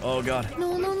cummed on. Oh, God.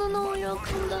 No, you're all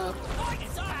cleaned up.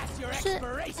 Shit,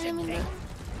 I didn't mean to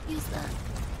use that.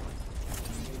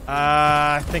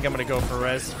 I think I'm gonna go for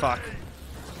res. Fuck.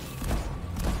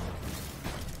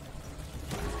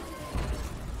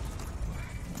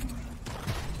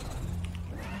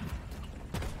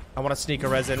 I want to sneak a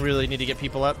res in. Really need to get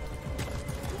people up.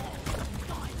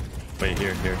 Wait,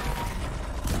 here.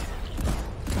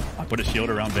 I put a shield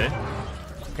around Bay.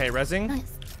 Okay, resing.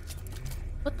 Nice.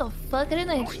 What the fuck? I didn't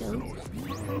know I shield.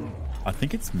 I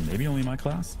think it's maybe only my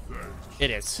class. It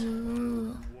is.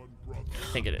 Ooh,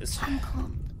 I think it is. I'm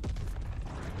calm.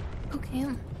 Okay.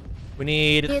 We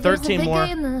need Yeah, there's a 13 big more.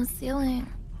 guy in the ceiling.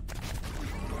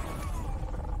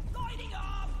 Lighting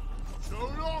up. So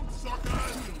long,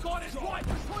 suckers! God is right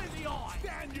between the eye.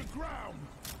 Stand your ground!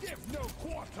 Give no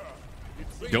quarter!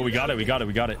 It's Yo, we got it. Got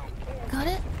it?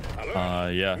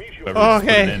 Yeah. Whoever Oh, put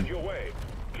it okay. in. Your way.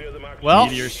 Clear the mark. Well,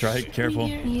 Meteor strike. Careful.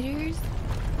 Meters?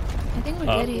 I think we're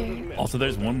good here. Also,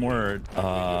 there's one more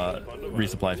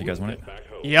resupply if you guys want it.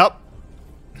 yep.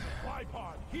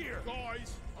 tripod here!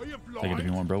 Guys, are you blind? Take it if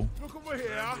you want, bro. Look over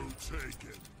here! Take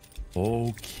it.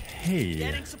 Okay.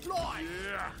 Getting supply.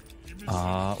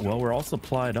 Yeah! Well, we're all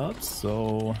supplied up,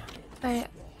 so Alright,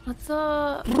 let's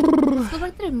go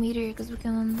back to the meter because we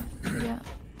can. Yeah,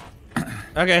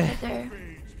 Okay. right there.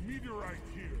 Meteorite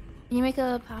here! Can you make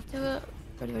a path to it?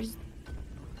 Or do I just.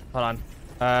 Hold on.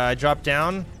 I dropped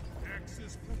down.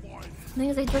 Access provided. The thing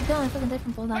is, I dropped down. I fucking died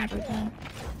from fall down every time.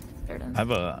 There it is. I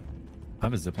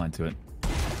have a zip line to it.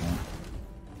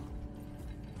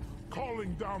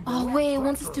 Calling down the Oh, rock wait, it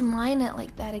wants us crusher. to mine it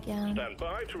like that again. Stand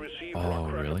by to receive Oh, rock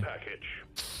cracker really? package.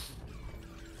 Do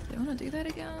you want to do that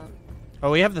again?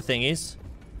 Oh, we have the thingies.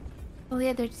 Oh,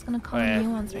 yeah, they're just gonna call Oh, yeah.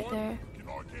 new ones right there. Can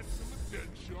I get some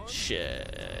attention?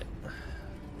 Shit.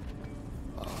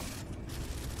 Oh,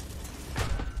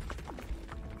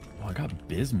 I got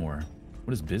Bismore.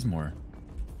 What is Bismore?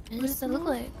 What does that look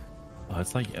like? Oh,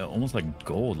 it's like almost like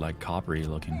gold, like coppery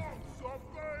looking.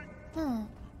 Hmm.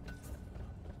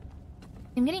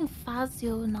 I'm getting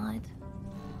Fazio not.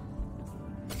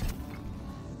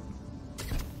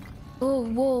 Oh,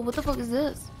 whoa, what the fuck is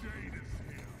this?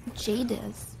 Jade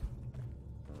is.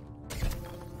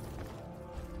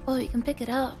 Oh, you can pick it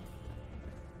up.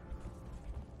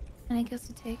 And I guess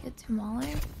to take it to Mahler.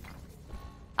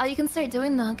 Oh, you can start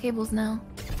doing the cables now.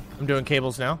 I'm doing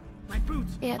cables now. My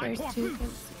boots. Yeah, My there's poor 2 boots.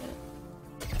 cables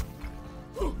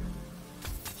to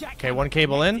get it. Okay, one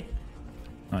cable in.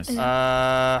 Nice.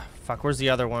 Fuck. Where's the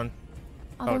other one?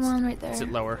 Other one right there. Is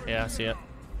it lower? Yeah, I see it.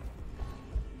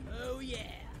 Oh yeah.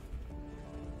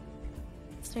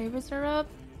 Servers are up.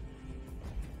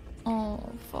 Oh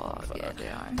fuck. Yeah, they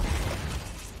are.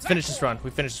 Let's finish this run.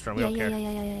 We finish this run. We don't care.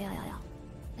 Yeah.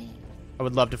 I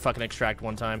would love to fucking extract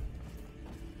one time.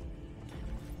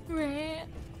 Right.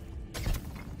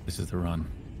 This is the run.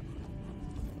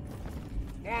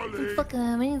 Some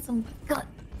fucking, we need some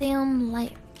goddamn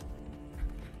light.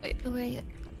 Wait, where are you?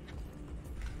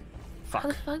 Fuck. How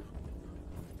the fuck?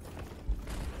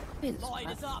 Wait, this Light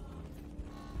is up.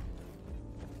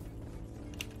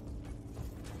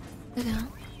 okay.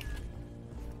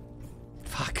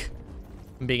 Fuck.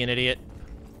 I'm being an idiot.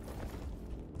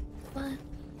 What?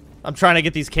 I'm trying to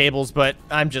get these cables, but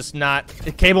I'm just not.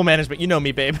 Cable management, you know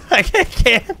me, babe. I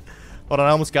can't. Hold on, I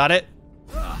almost got it.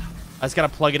 I just gotta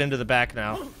plug it into the back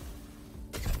now.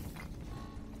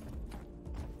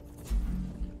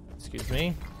 Excuse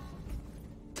me.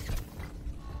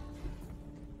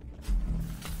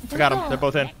 I got them. They're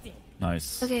both in.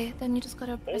 Nice. Okay, then you just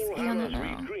gotta press E on it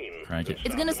now. Crank it.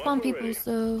 It's gonna spawn people,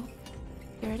 so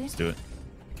you ready? Let's do it.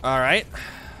 All right.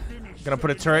 Gonna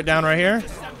put a turret down right here.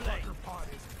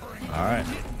 All right.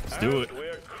 Let's do it.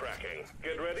 We're cracking.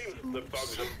 Get ready. The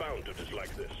bugs are bound to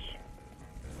dislike this.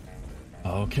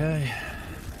 Okay.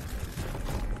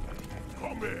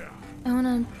 Come here. I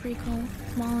wanna pre-call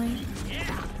Molly.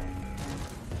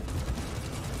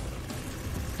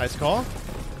 Nice call.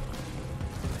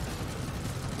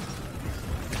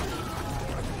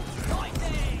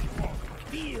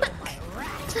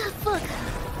 Fuck.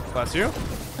 Bless you.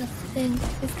 Thing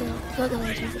is the logo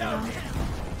legends at all.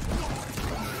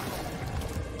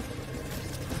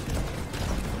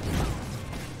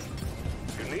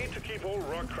 You need to keep all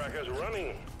rock crackers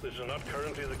running. This is not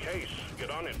currently the case.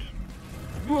 Get on it.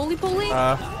 Roly poly?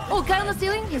 Oh, guy on the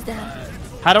ceiling? He's dead.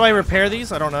 How do I repair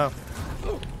these? I don't know.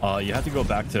 You have to go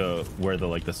back to where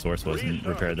the source was and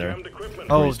repair there.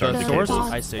 Oh, Restart the the source?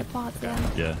 cables. I see. The pods, yeah.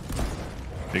 Yeah.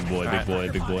 Big boy, big boy,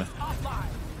 big boy.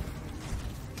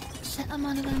 Shit, I'm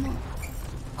out of ammo.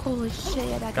 Holy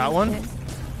shit, that Got guy's one? dead.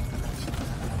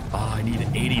 Oh, I need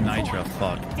 80 nitro.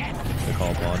 Fuck. The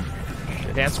call pod.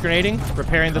 Dance grenading.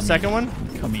 Repairing the second one.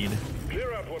 Come in.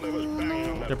 Clear out whatever's banging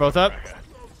on that. They're both up.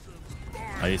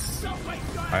 Nice.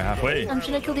 Alright, halfway. I'm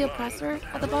trying to kill the oppressor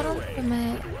at the bottom from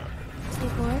my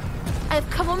C4. I have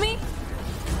cover me.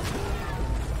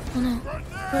 Oh no.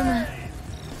 Where am I?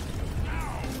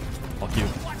 Fuck you.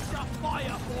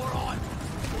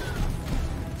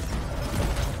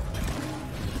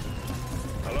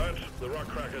 Alert. The rock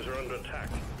crackers are under attack.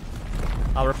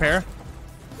 I'll repair.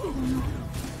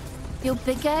 Yo,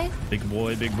 big guy. Big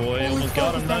boy, big boy. Holy Almost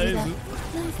got fuck, him. he's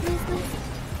Nice. Nice.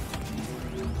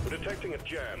 We're detecting a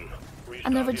jam.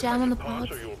 Another Restart the jam on the affected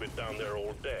pods. Or you'll be down there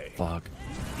all day. Fuck.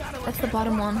 That's the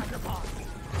bottom one.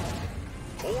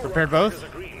 All Repaired rock both? crackers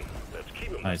are green. Let's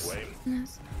keep them Nice. that way.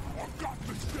 Nice.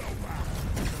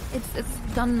 It's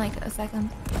done in like a second.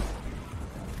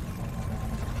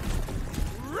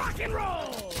 Rock and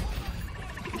roll.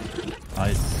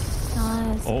 Nice.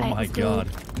 Nice. Oh my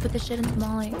god. Put the shit into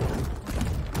Molly.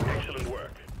 Excellent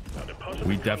work. Now deposit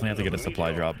We the definitely have to get a contents supply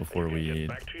of the drop meteor before and we get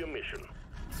back to your mission.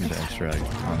 do the extract.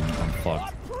 I'm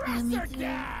fucked. Yeah, me too.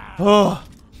 Oh.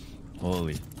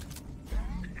 Holy.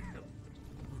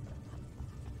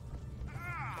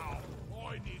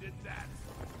 I needed that.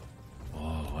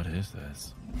 Oh, what is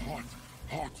this? Hot,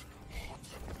 hot.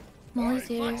 Molly's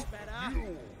here. What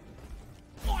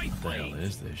the hell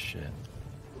is this shit?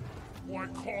 Why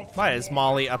call Why is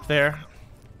Molly up there?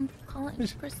 I'm calling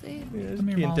proceed. It's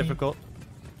here, being Molly. difficult.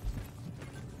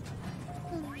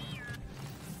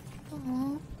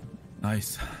 Aww.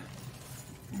 Nice.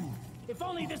 If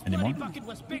only this Any bloody more? bucket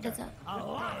was bigger. What's that? A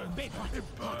lot bigger.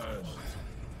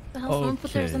 The hell someone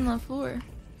put theirs on the floor.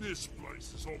 this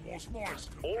place is almost nice.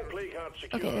 All play cards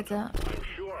secured. Okay, that's out. I'm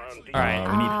sure our All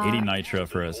right. We need 80 nitro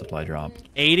for a supply drop.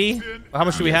 80? How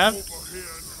much do we have? Over here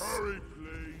and hurry,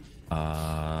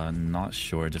 please. Not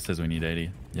sure. It just says we need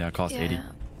 80. Yeah, it costs 80. Yeah.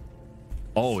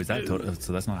 Oh, is that total?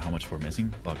 So that's not how much we're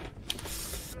missing? Fuck.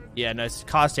 Yeah, no, it's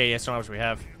cost 80. I don't know how much we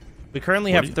have. We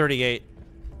currently have 38.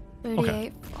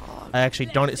 38. I actually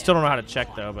still don't know how to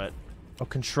check though, but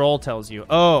control tells you.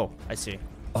 Oh, I see.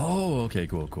 Oh, okay.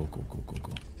 Cool.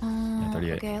 Yeah,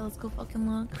 38. Okay, let's go fucking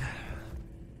look.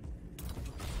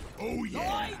 Oh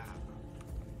yeah.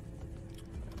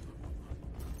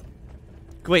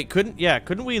 Wait,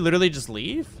 couldn't we literally just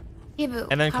leave? Yeah, but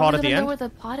And then how call are it we at the gonna know end? where the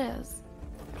pot is?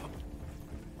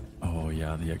 Oh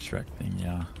yeah, the extract thing.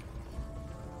 Yeah.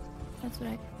 That's what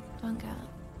I don't get.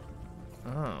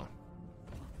 Oh.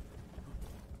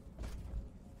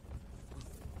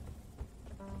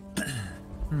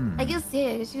 I guess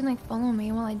yeah, you can like follow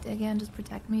me while I dig in, just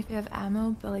protect me if you have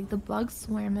ammo. But like the bugs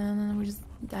swarm in, and we just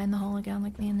die in the hole again,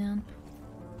 like me and Nan.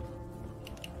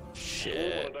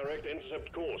 Shit. Direct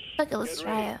intercept course. Okay, let's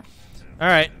try it. All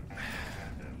right.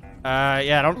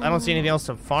 Yeah, I don't see anything else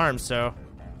to farm, so.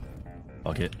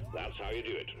 Fuck it. That's how you do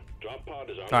it. Drop pod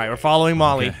is on. All right, we're following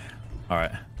Molly. Okay. All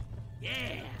right.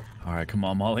 Yeah. All right, come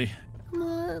on, Molly. Come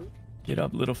on. Get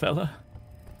up, little fella.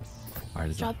 All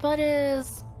right, Drop pod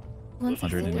is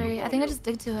 163. 180. I think I just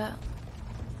dig to it.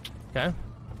 Okay.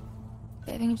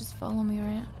 Okay, I think you just follow me,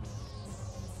 right?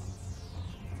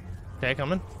 Okay,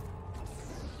 coming.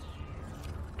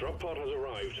 Drop pod has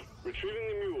arrived. Retrieving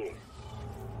the mule.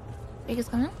 Vegas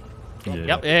coming? Yeah.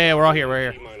 Yep. Yeah, we're all here.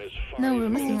 We're here. No, we're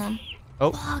missing one.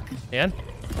 Oh, Fuck. Dan?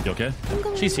 You okay?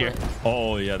 She's here.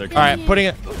 Oh yeah, they're All coming. right, putting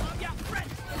it.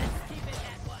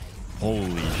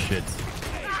 Holy shit.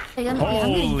 Hey, I'm getting-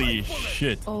 Holy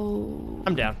shit. Oh.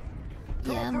 I'm down.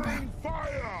 Yeah, I'm down.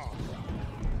 Fire!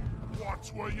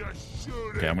 Watch where you're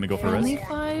shooting. Okay, I'm gonna go for Friendly rest.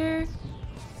 fire.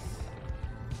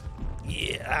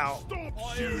 Yeah. Ow.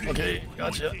 Stop shooting. Okay,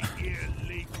 gotcha.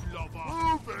 Elite lover.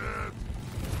 Move it.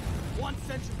 One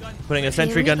sentry gun. Putting a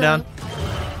sentry gun down.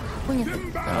 Wing it.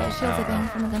 Shields, I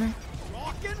think, from the gunner.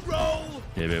 Rock and roll.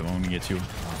 Okay, babe, I'm gonna get you. Oh,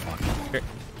 fuck. Here.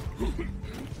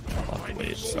 Fuck,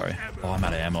 wait, sorry. Oh, I'm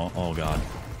out of ammo. Oh, God.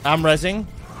 I'm rezzing.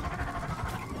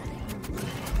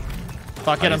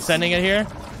 Fuck it, I'm sending it here.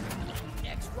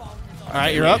 All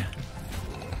right, you're up.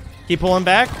 Keep pulling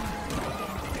back.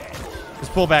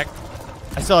 Just pull back.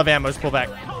 I still have ammo. Just pull back.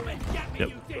 Yep.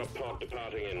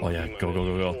 Oh, yeah. Go, go,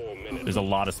 go, go. There's a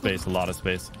lot of space, a lot of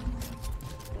space.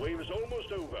 Wave is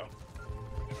almost over.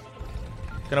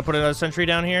 Gonna put another sentry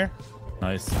down here.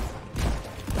 Nice.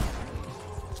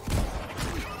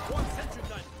 One sentry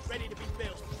gun ready to be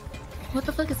built. What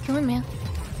the fuck is killing me?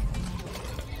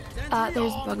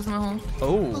 There's bugs in the hole.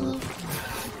 Oh.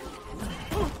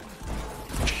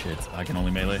 Shit, I can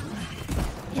only melee.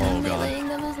 Yeah, Oh, I'm God. laying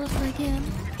them as much as I can.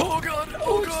 Oh, God.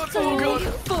 Oh, God. Oh,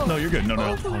 God. No, you're good. No, no.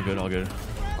 All good, all good.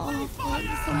 Oh, fuck.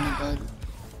 There's so many bugs.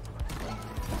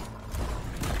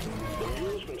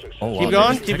 Oh, wow, Keep they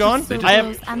going. just- Keep going. they just- I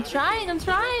have. I'm trying. I'm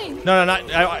trying. No, not.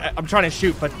 I'm trying to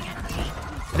shoot, but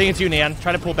I think it's you, Nan.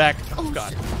 Try to pull back. Oh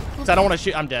God. 'Cause I don't want to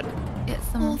shoot. I'm dead. Yeah,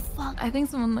 someone. Oh, fuck. I think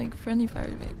someone like friendly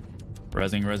fired me.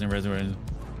 Rezzing, rezzing, rezzing, rezzing.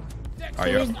 All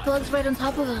right, you're There's up. bugs right on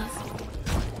top of us.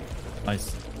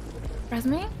 Nice. Res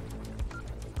me?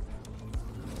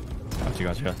 Gotcha,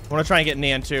 gotcha. I want to try and get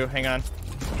Nan too. Hang on.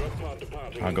 Drop pod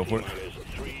departing. I'll go for it. Minus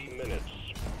 3 minutes.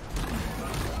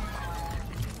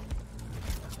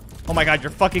 Oh my God,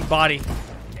 your fucking body.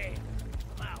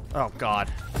 Oh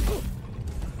God.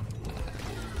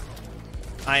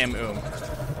 I am I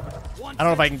don't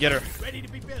know if I can get her. Ready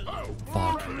to be built.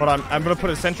 Fuck. Hold on. I'm gonna put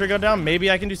a sentry gun down. Maybe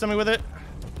I can do something with it.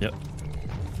 Yep.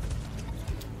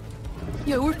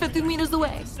 Yo, we're 50 meters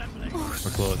away.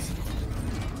 We're close.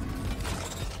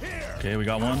 Okay, we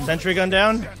got one. Sentry gun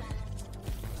down.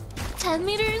 10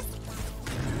 meters?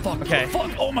 Fuck. Okay.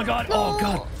 Fuck. Oh my God. Oh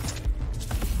God.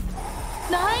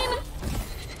 9?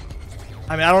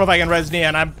 I mean, I don't know if I can res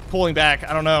Nan. I'm pulling back.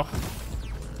 I don't know.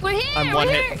 We're here. I'm one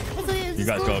we're hit. Here. You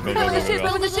guys go, go, go, Run go, with the ship. go,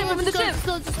 Run go. with the ship. Run with the ship.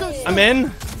 Let's go. I'm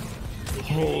in.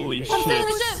 Holy I'm staying shit.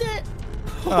 with the ship.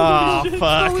 Oh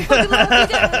fuck.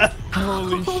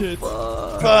 Holy shit.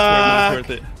 Fuck. Worth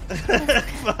it.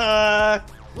 Fuck.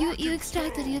 You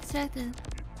extracted. You extracted.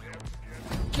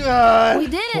 God. We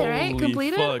did it, right? Holy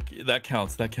Completed? fuck. That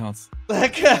counts. That counts.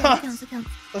 That counts. It counts.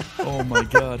 Oh my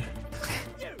God.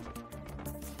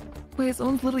 Wait,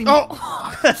 someone's literally. Oh.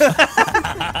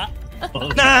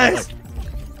 Holy Nice. fuck.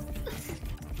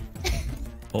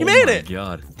 You made my it.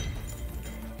 God.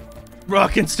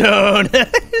 Rock and stone.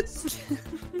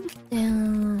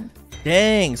 Damn.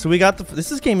 Dang. So we got the.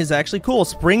 This game is actually cool.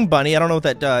 Spring Bunny. I don't know what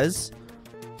that does.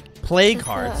 Play What's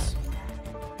cards.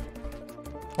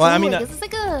 Well, I mean, this is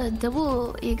like a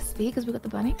double EXP because we got the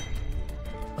bunny.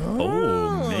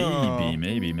 Oh,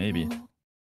 maybe.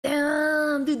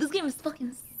 Damn, dude, this game is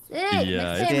fucking sick. Yeah,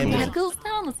 Next it's time cool. that goes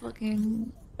down, let's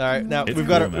fucking. All right, now It's we've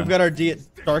got cool, man. we've got our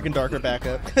Dark and Darker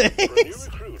backup.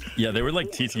 Yeah, they were like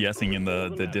TTSing in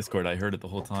the Discord. I heard it the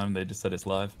whole time. They just said it's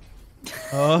live.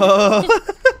 Oh.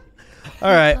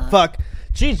 All right, fuck.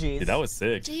 GG's. Dude, that was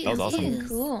sick. That was awesome. Jeez.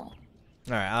 Cool. All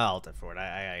right, I'll ult it for it.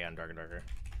 I got Dark and Darker.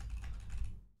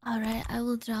 All right, I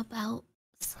will drop out.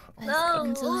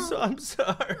 No. So, I'm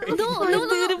sorry.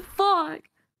 No, fuck.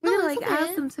 No, We're it's like okay.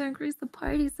 ask them to increase the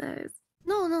party size.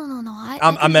 No.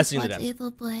 I'm messing with watch them.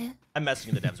 Ethel play. I'm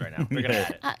messaging the devs right now. They're gonna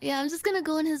add it. Yeah, I'm just gonna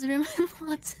go in his room and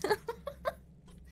watch him.